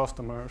potential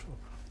customers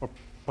or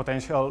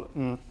potential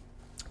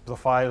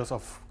profiles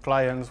of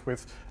clients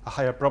with a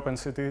higher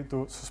propensity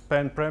to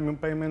suspend premium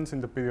payments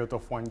in the period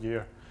of 1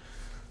 year.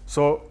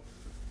 So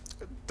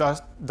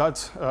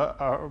that's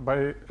our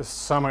very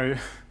summary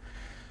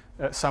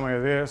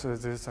ideas.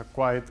 It is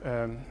quite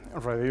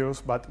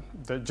reduced, but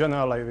the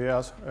general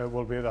ideas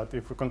will be that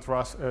if we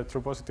contrast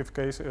true positive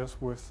cases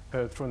with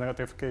true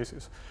negative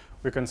cases,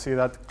 we can see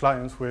that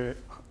clients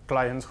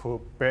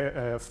who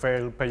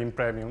fail paying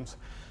premiums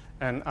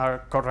and are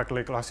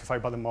correctly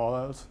classified by the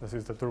models, this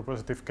is the true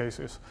positive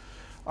cases,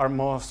 are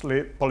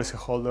mostly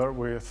policyholder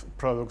with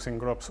products in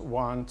groups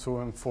 1, 2,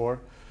 and 4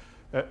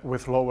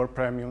 with lower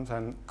premiums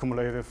and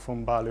cumulative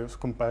fund values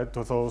compared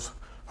to those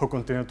who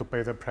continue to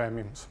pay the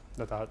premiums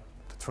that are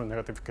the true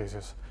negative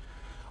cases.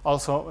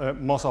 Also,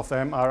 most of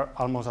them are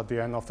almost at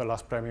the end of the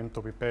last premium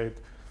to be paid,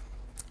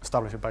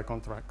 established by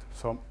contract.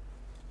 So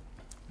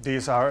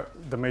these are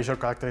the major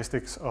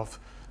characteristics of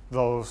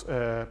those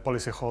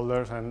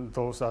policyholders and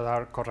those that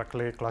are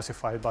correctly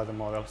classified by the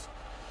models.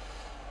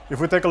 If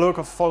we take a look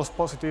at false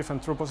positive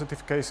and true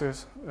positive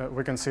cases,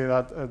 we can see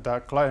that the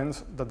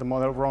clients that the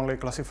model wrongly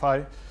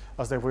classify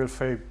as they will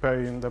fail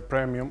paying the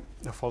premium,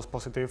 the false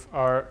positive,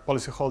 are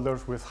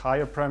policyholders with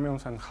higher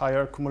premiums and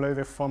higher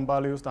cumulative fund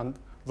values than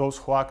those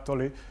who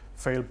actually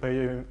fail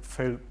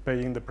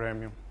paying the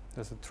premium.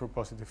 That's the true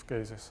positive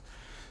cases.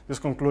 This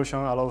conclusion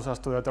allows us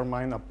to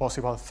determine a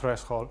possible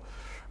threshold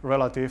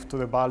relative to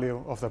the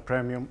value of the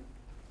premium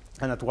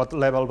and at what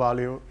level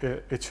value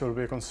it should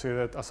be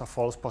considered as a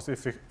false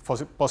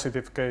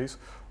positive case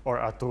or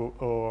a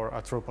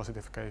true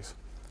positive case.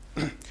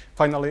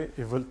 Finally,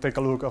 if we take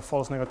a look at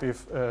false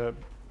negative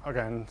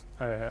against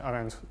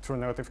true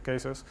negative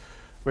cases,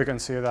 we can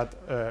see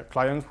that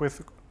clients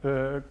with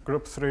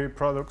group 3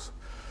 products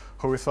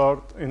who we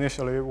thought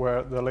initially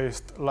were the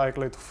least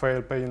likely to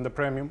fail paying the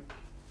premium,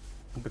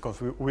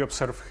 because we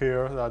observe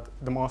here that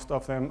the most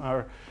of them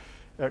are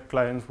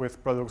clients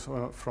with products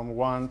from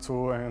 1,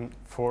 2, and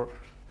 4.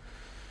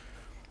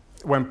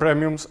 When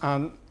premiums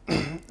and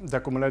the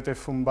cumulative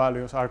fund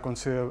values are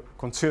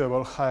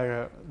considerably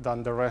higher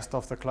than the rest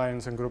of the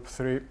clients in group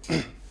 3,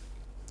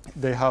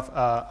 they have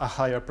a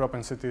higher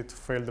propensity to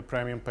fail the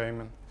premium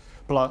payment.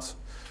 Plus,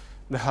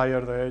 the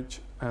higher the age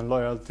and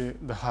loyalty,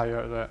 the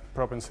higher the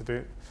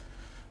propensity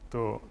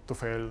to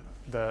fail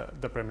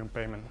the premium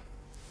payment.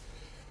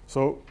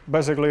 So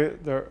basically,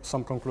 there are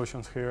some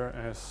conclusions here.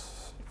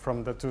 As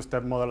from the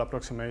two-step model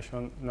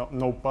approximation,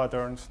 no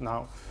patterns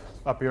now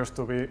appears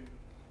to be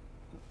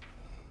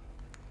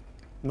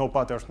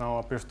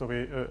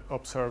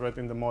observed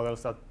in the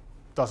models. That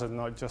does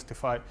not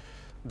justify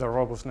the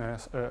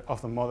robustness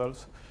of the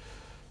models.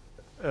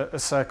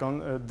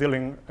 Second,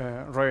 dealing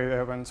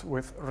rare events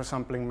with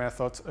resampling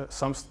methods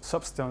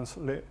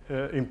substantially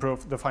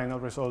improve the final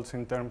results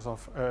in terms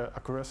of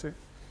accuracy.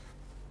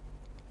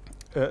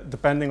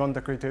 Depending on the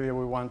criteria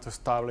we want to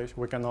establish,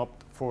 we can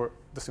opt for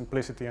the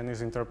simplicity and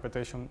easy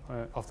interpretation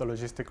of the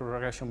logistic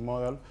regression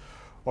model,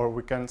 or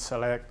we can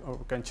select or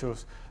we can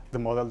choose the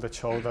model that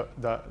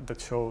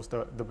shows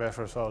the best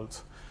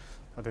results.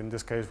 That in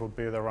this case would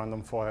be the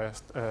random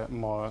forest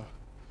model.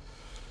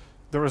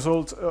 The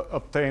results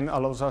obtained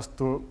allows us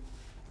to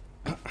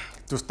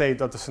state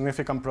that the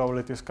significant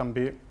probabilities can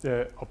be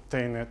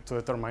obtained to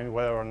determine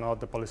whether or not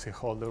the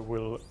policyholder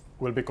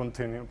will be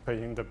continue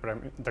paying the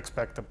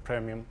expected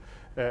premium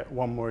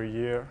 1 more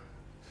year.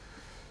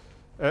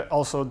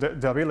 Also,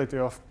 the ability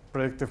of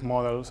predictive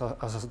models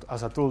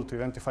as a tool to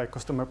identify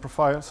customer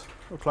profiles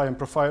or client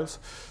profiles,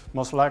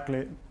 most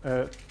likely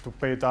to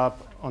pay it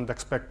up on the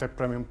expected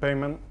premium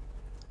payment.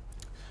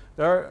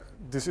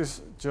 This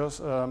is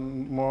just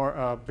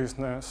more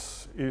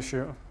business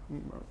issue.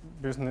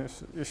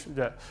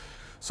 Yeah.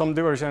 Some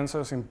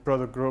divergences in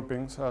product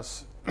groupings,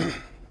 as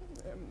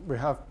we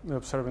have been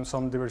observing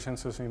some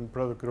divergences in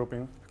product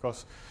grouping,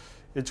 because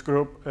each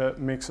group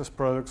mixes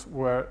products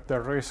where the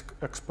risk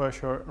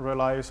exposure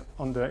relies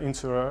on the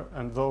insurer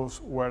and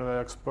those where the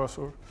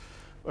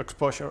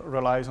exposure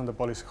relies on the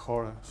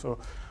policyholder. So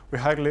we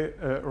highly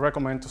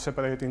recommend to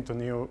separate into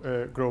new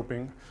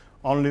grouping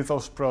only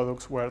those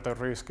products where the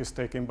risk is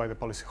taken by the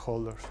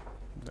policyholders.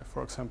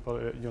 For example,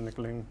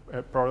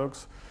 unit-linked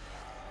products.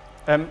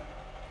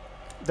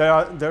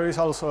 There is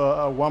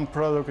also one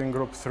product in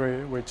group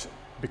 3 which,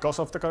 because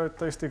of the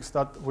characteristics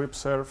that we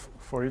observe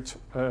for each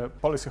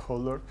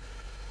policyholder,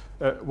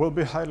 will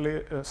be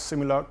highly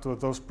similar to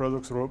those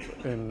products group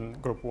in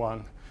group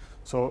 1.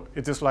 So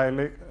it is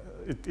likely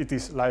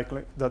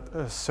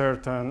that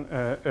certain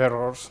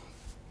errors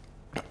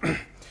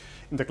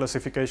in the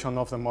classification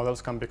of the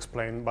models can be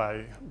explained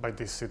by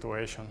this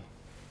situation.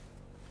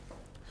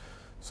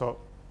 So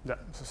yeah,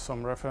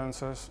 some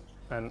references,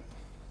 and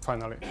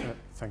finally,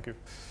 thank you.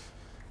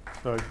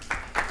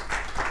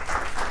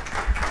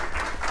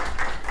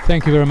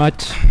 Thank you very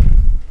much.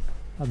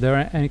 Are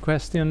there any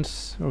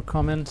questions or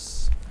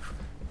comments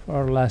for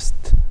our last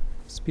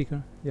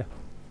speaker? Yeah.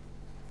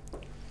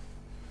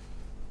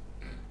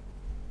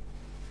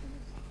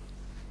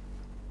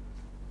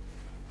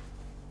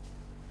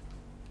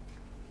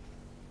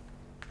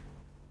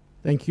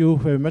 Thank you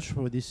very much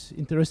for this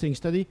interesting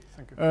study.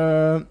 Thank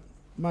you.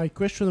 My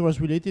question was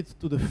related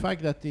to the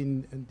fact that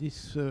in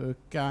this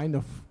kind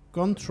of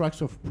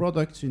contracts of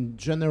products in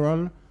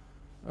general,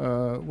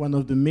 one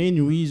of the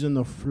main reasons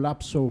of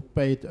lapse or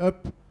paid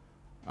up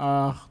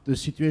are the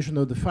situation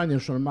of the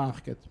financial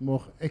market,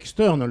 more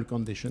external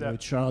conditions,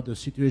 which are the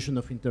situation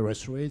of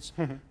interest rates,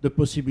 the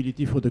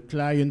possibility for the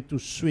client to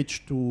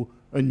switch to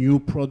a new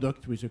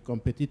product with a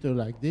competitor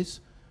like this.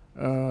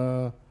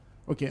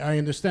 Okay, I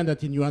understand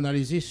that in your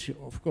analysis,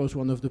 of course,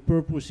 one of the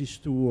purposes is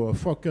to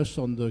focus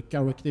on the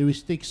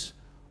characteristics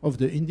of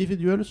the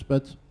individuals,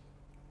 but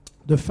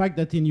the fact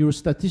that in your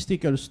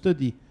statistical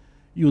study,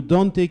 you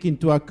don't take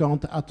into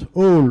account at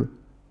all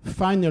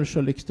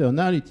financial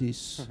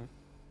externalities,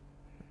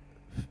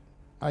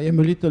 I am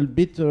a little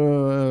bit,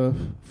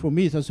 for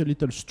me, that's a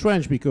little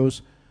strange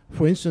because,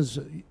 for instance,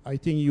 I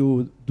think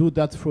you do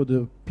that for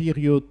the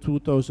period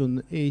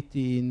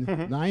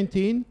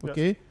 2018-19,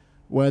 okay? Yes.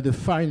 Where the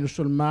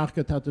financial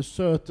market had a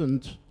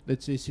certain,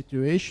 let's say,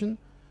 situation,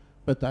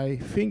 but I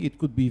think it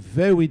could be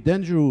very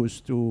dangerous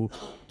to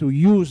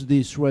use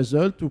this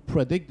result to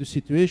predict the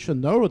situation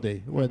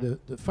nowadays, where the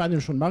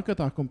financial market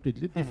are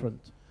completely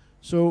different.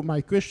 So my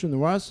question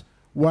was,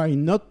 why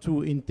not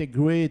to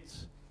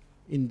integrate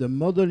in the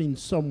model in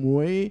some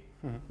way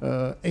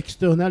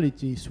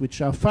externalities,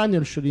 which are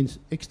financial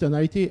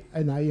externality,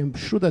 and I am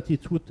sure that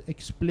it would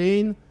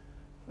explain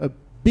a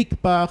big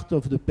part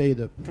of the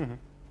paid up.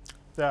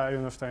 Yeah, I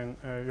understand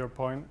your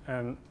point,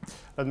 and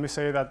let me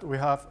say that we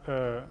have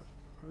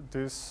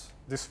this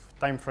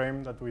time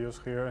frame that we use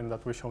here and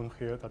that we shown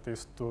here, that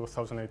is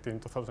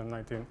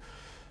 2018-2019.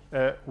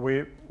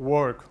 We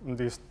work on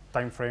this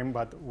time frame,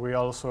 but we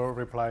also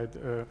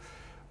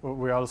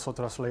we also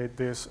translate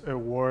this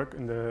work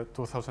in the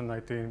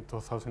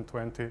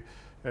 2019-2020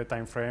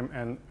 time frame,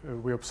 and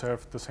we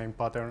observe the same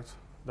patterns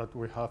that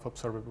we have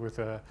observed with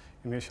the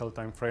initial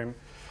time frame.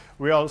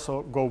 We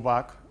also go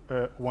back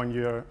 1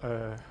 year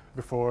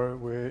before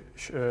we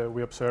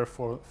observe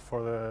for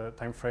the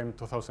time frame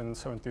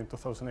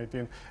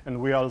 2017-2018, and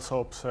we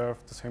also observe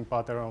the same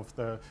pattern of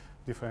the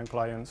different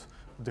clients,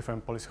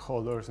 different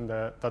policyholders in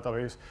the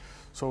database.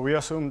 So we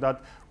assume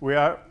that we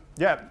are,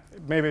 yeah,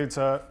 maybe it's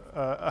a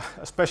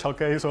special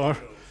case, or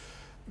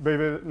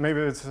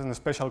maybe it's a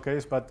special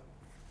case, but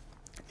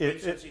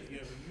if you have a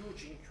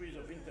huge increase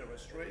of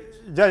interest rates,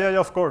 yeah,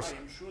 of course. I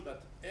am sure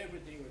that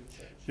everything will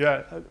change.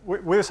 Yeah,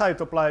 we decided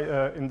to apply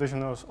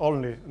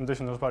only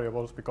endogenous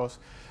variables because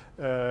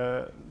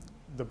the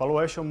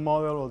valuation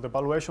model or the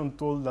valuation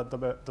tool that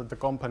the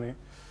company,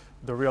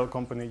 the real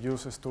company,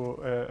 uses to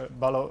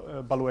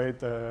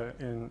evaluate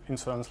in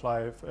insurance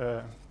life,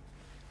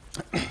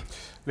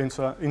 the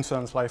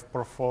insurance life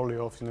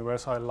portfolio of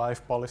universal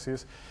life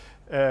policies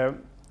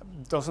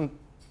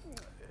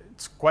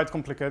it's quite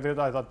complicated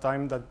at that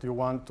time that you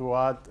want to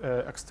add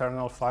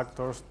external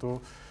factors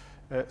to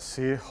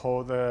see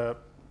how the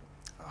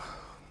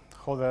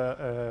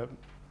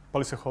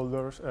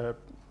policyholders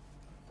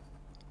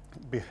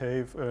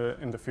behave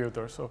in the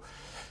future. So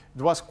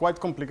it was quite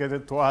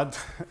complicated to add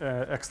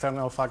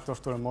external factors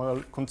to the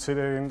model,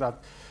 considering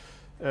that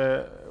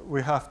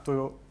we have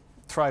to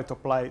try to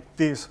apply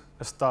this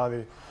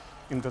study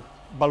in the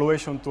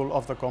valuation tool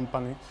of the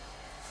company.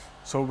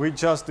 So we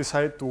just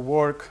decided to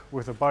work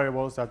with the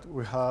variables that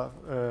we had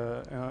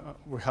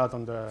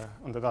on the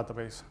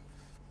database.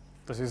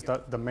 This is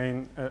the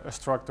main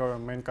structure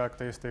and main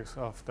characteristics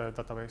of the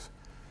database.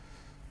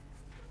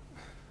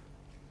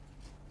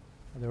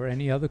 Are there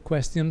any other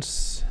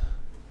questions?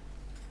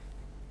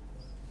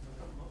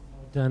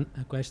 Then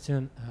a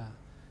question,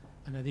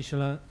 an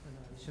additional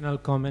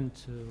comment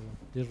to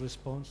this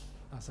response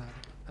as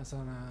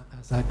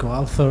a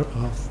co-author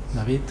of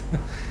David.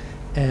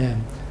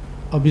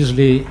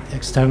 Obviously,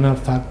 external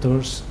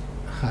factors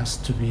has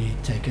to be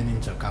taken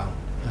into account,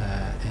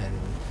 and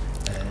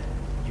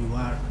you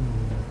are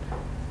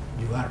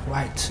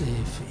right.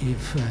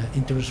 If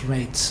interest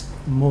rates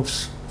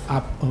moves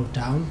up or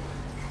down,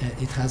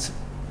 it has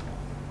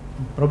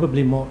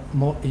probably more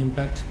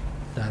impact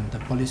than the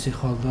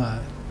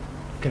policyholder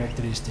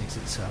characteristics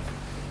itself.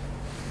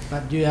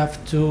 But you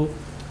have to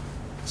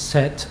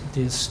set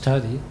this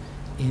study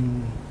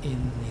in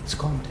its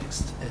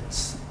context.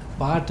 It's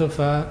part of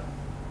a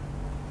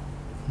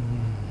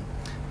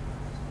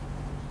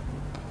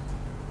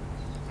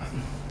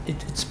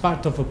it's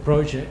part of a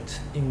project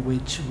in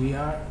which we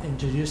are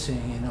introducing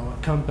in our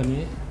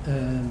company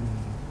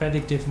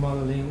predictive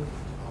modeling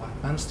or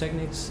advanced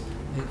techniques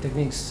of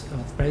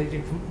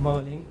predictive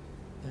modeling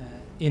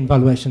in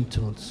valuation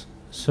tools.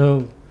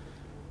 So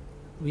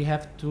we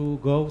have to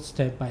go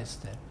step by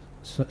step.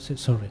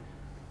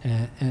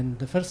 And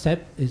the first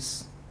step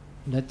is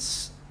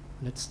let's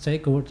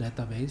take our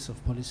database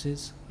of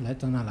policies,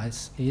 let's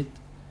analyze it,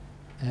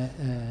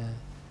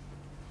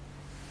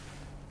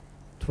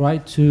 try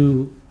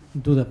to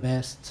do the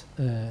best,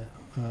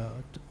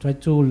 try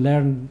to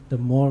learn the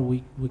more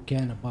we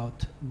can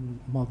about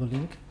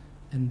modeling,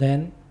 and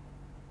then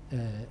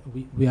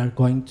we are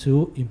going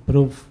to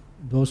improve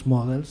those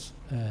models,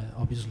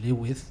 obviously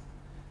with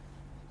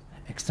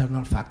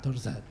external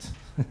factors that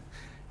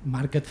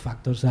market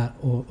factors are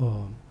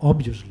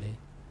obviously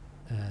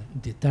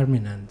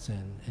determinants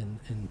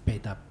and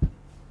paid up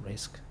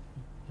risk.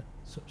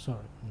 So, sorry,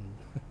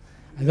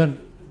 I don't.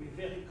 To be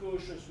very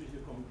cautious with the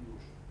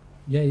conclusion.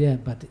 Yeah,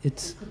 but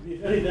it could be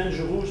very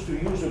dangerous to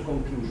use a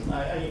conclusion.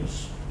 I am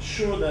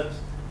sure that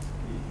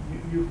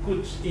you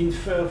could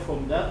infer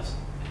from that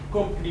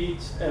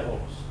complete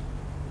errors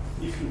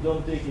if you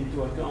don't take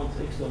into account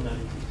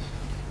externalities.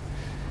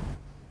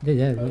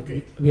 Yeah,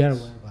 okay. we are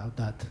aware about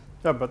that.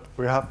 Yeah, but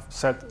we have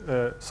set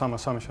some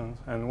assumptions,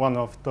 and one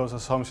of those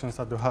assumptions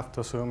that you have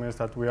to assume is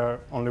that we are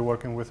only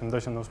working with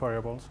endogenous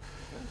variables.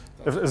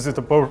 Is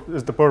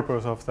the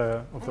purpose of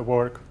the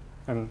work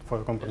and for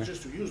the company? It's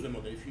just to use the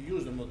model. If you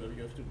use the model,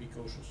 you have to be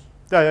cautious.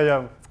 Yeah,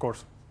 of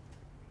course.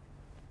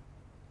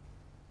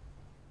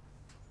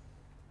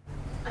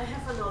 I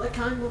have another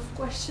kind of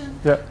question.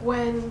 Yeah.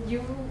 When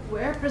you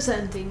were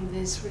presenting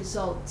these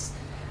results,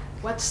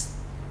 what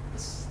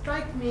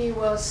struck me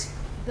was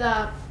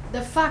the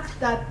fact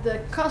that the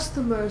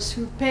customers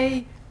who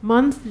pay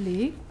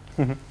monthly,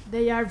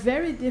 they are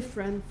very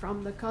different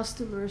from the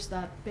customers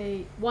that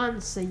pay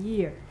once a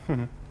year,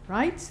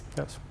 right?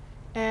 Yes.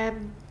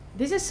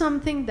 This is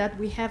something that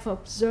we have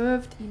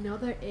observed in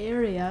other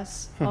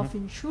areas of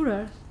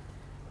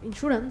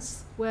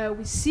insurance, where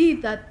we see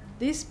that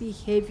this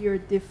behavior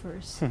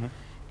differs.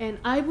 And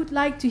I would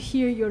like to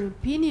hear your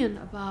opinion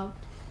about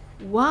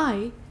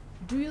why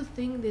do you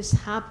think this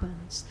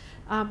happens?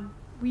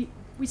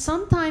 We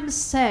sometimes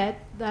said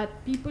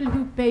that people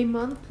who pay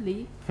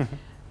monthly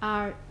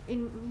are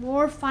in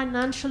more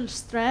financial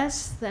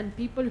stress than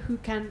people who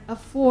can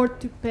afford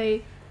to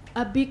pay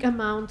a big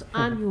amount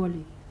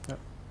annually. Yep.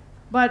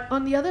 But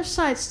on the other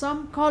side,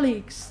 some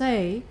colleagues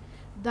say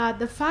that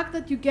the fact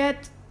that you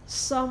get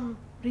some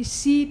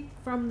receipt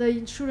from the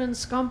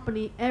insurance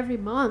company every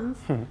month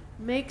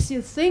makes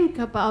you think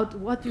about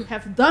what you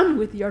have done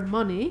with your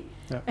money,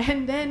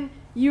 and then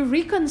you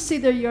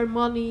reconsider your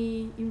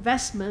money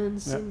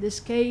investments in this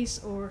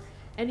case, or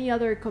any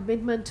other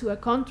commitment to a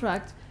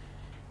contract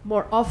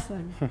more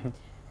often.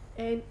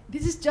 And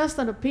this is just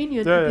an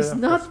opinion. It is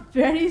not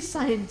very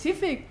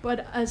scientific,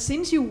 but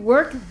since you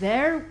work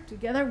there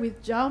together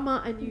with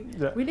Jaume and you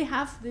really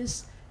have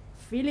this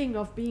feeling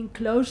of being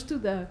close to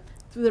the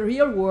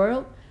real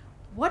world,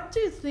 what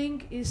do you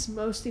think is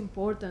most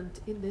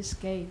important in this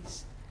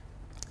case?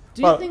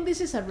 Do you think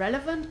this is a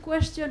relevant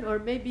question, or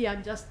maybe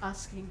I'm just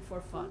asking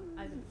for fun?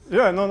 I don't know.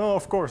 Yeah, no,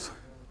 of course.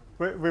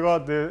 We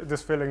got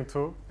this feeling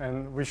too,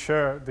 and we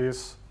share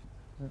this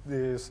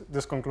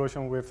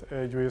conclusion with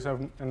Luis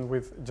and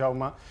with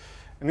Jaume.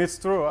 And it's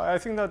true. I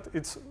think that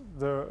it's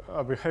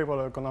a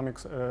behavioral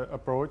economics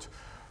approach,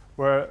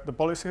 where the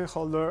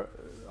policyholder,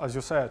 as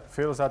you said,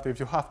 feels that if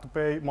you have to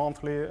pay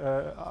monthly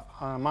an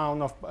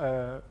amount of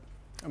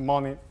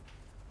money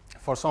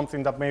for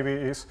something that maybe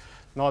is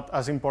not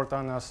as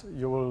important as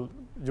you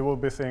will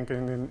be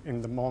thinking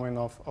in the moment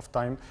of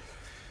time,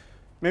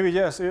 maybe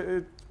yes,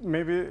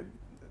 maybe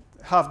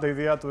have the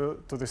idea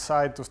to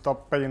decide to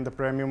stop paying the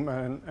premium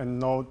and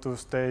no to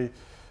stay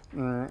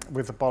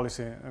with the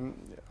policy.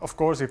 Of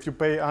course, if you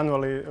pay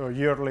annually or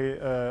yearly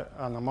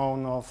an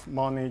amount of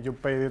money, you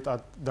pay it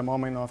at the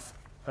moment of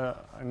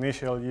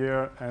initial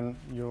year, and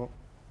you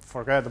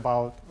forget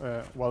about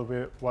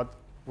what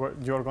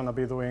you're going to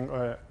be doing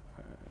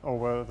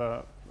over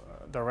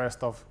the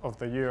rest of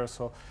the year.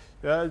 So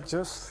yeah, I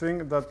just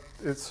think that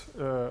it's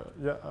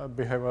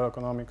behavioral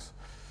economics.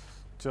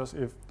 Just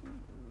if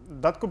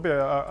that could be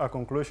a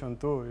conclusion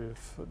too.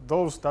 If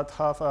those that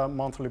have a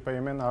monthly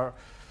payment are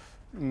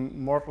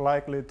more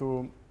likely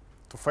to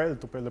fail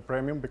to pay the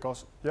premium,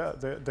 because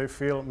they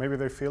feel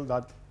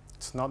that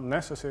it's not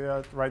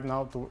necessary right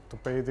now to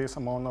pay this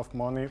amount of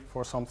money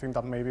for something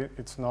that maybe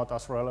it's not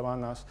as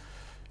relevant as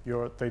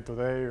your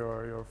day-to-day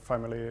or your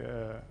family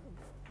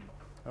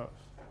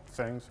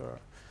things or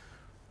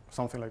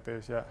something like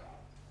this. Yeah,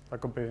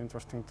 that could be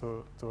interesting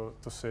to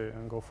see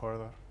and go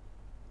further.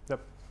 Yep.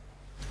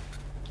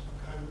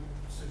 I would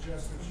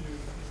suggest that you.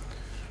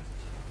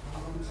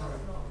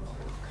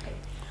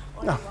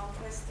 Only one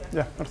question.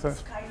 Yeah,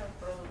 Mercedes. Kind of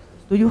products.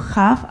 Do you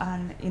have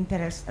an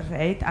interest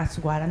rate as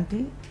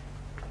guarantee?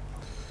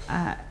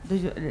 I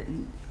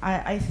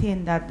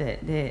think that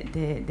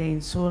the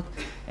insured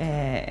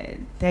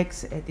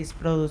takes these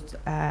products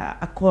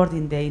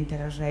according the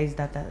interest rates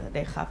that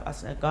they have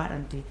as a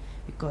guarantee,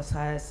 because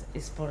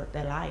it's for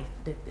the life,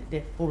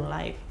 the full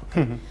life.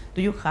 Okay.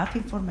 Do you have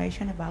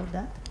information about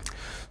that?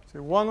 See,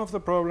 one of the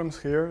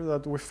problems here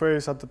that we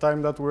face at the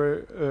time that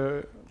we're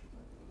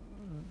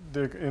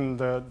in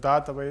the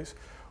database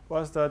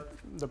was that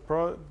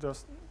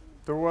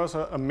there was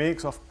a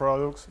mix of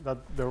products, that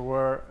there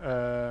were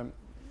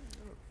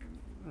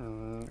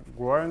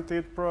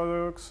guaranteed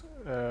products,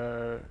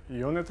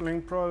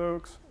 unit-linked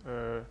products,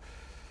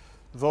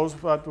 those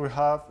that we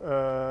have,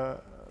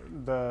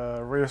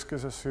 the risk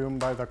is assumed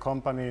by the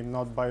company,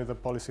 not by the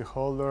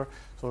policyholder.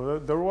 So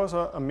there was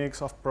a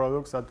mix of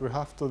products that we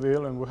have to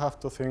deal, and we have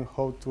to think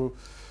how to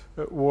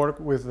work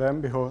with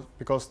them,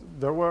 because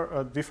there were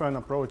a different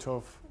approach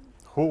of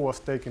who was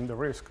taking the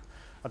risk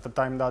at the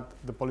time that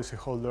the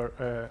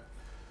policyholder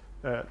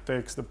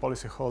takes the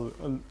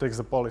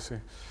policy.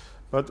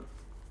 But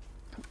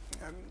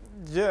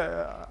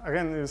yeah,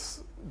 again,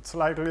 it's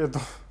likely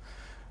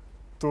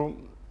to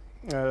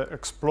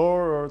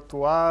explore or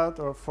to add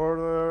or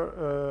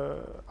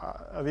further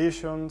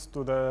additions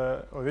to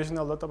the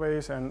original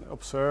database and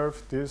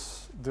observe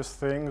these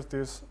things,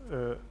 these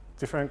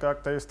different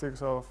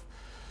characteristics of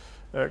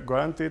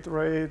guaranteed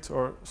rates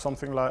or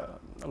something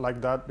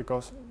like that,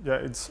 because yeah,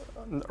 it's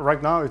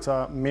right now it's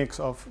a mix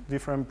of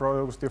different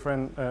products,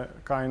 different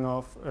kind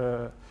of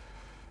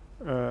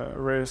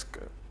risk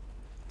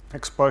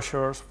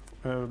exposures,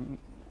 and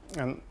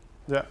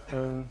yeah.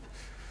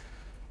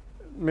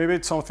 Maybe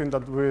it's something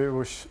that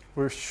we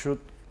should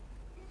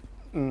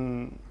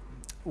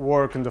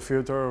work in the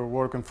future, or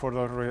work in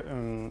further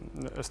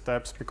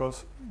steps,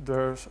 because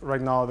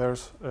right now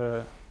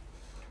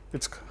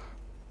it's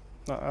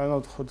I don't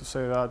know how to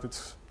say that,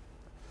 it's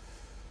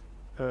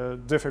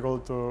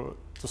difficult to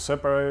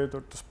separate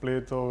or to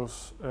split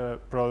those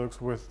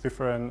products with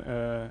different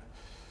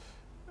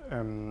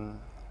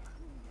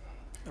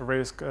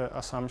risk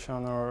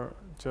assumption or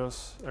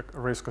just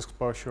risk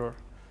exposure.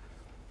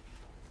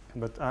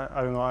 But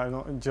I don't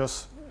know.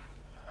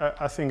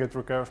 I think it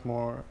requires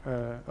more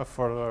a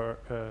further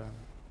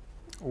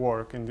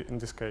work in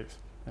this case.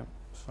 Yeah.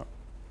 So.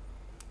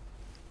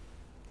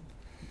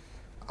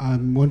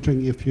 I'm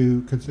wondering if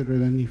you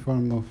considered any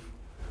form of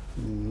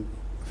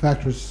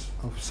factors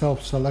of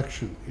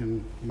self-selection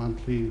in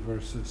monthly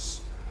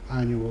versus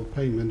annual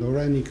payment, or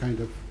any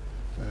kind of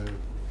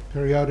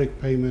periodic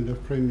payment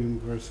of premium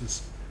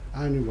versus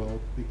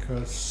annual,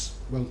 because,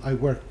 well, I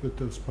worked with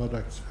those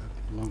products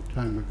a long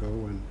time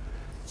ago, and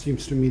it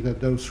seems to me that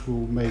those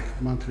who make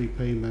monthly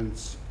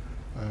payments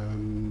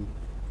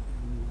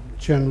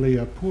generally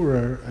are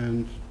poorer,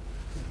 and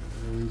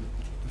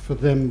for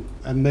them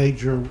a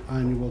major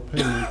annual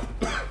payment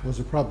was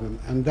a problem,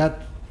 and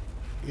that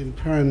in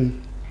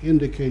turn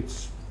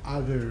indicates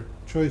other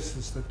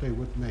choices that they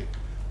would make.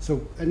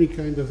 So any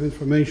kind of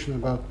information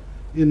about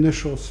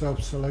initial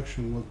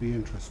self-selection will be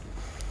interesting.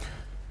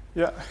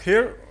 Yeah,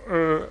 here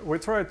we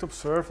try to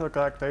observe the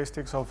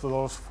characteristics of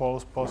those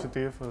false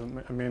positive.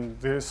 I mean,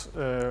 these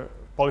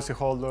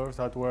policyholders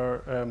that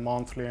were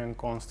monthly and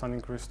constant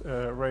increased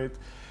rate,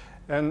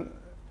 and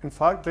in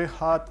fact they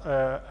had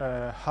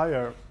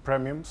higher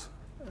premiums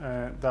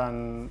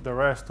than the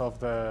rest of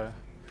the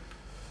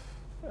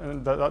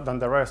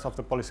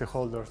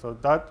policyholders. So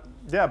that,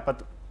 yeah,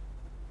 but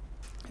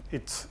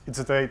it's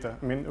data.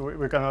 I mean,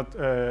 we cannot.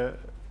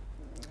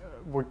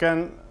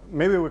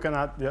 Maybe we can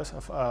add, yes,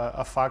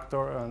 a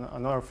factor,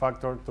 another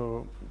factor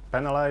to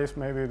penalize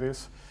maybe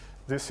this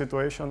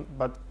situation,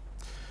 but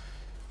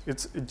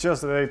it's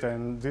just the data,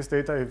 and this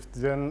data,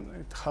 then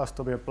it has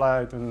to be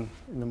applied in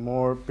a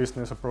more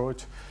business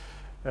approach.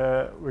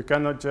 We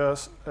cannot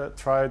just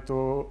try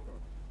to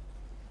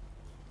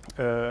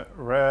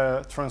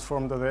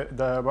transform the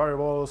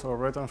variables or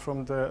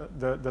retransform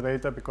the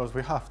data, because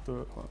we have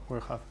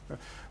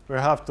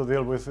to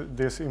deal with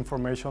this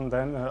information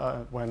then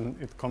when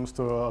it comes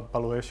to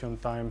evaluation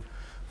time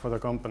for the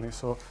company.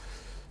 So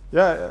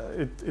yeah,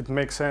 it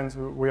makes sense.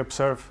 We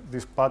observe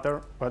this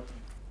pattern, but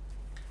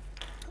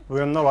we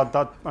don't know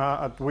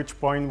at which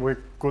point we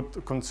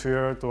could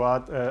consider to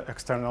add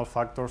external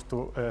factors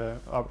to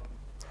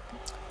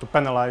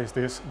penalize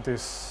this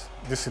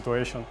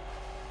situation.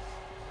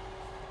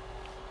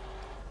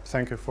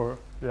 Thank you for,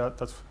 yeah,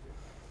 that's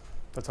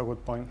a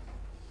good point.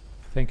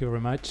 Thank you very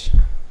much.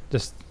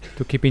 Just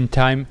to keep in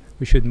time,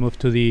 we should move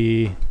to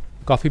the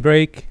coffee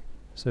break.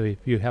 So if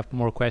you have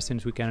more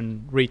questions, we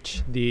can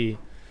reach the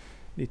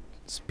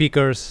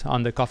speakers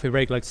on the coffee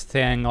break. Let's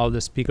thank all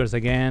the speakers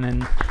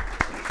again,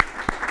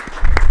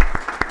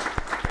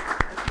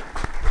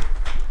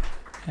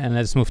 and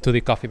let's move to the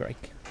coffee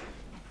break.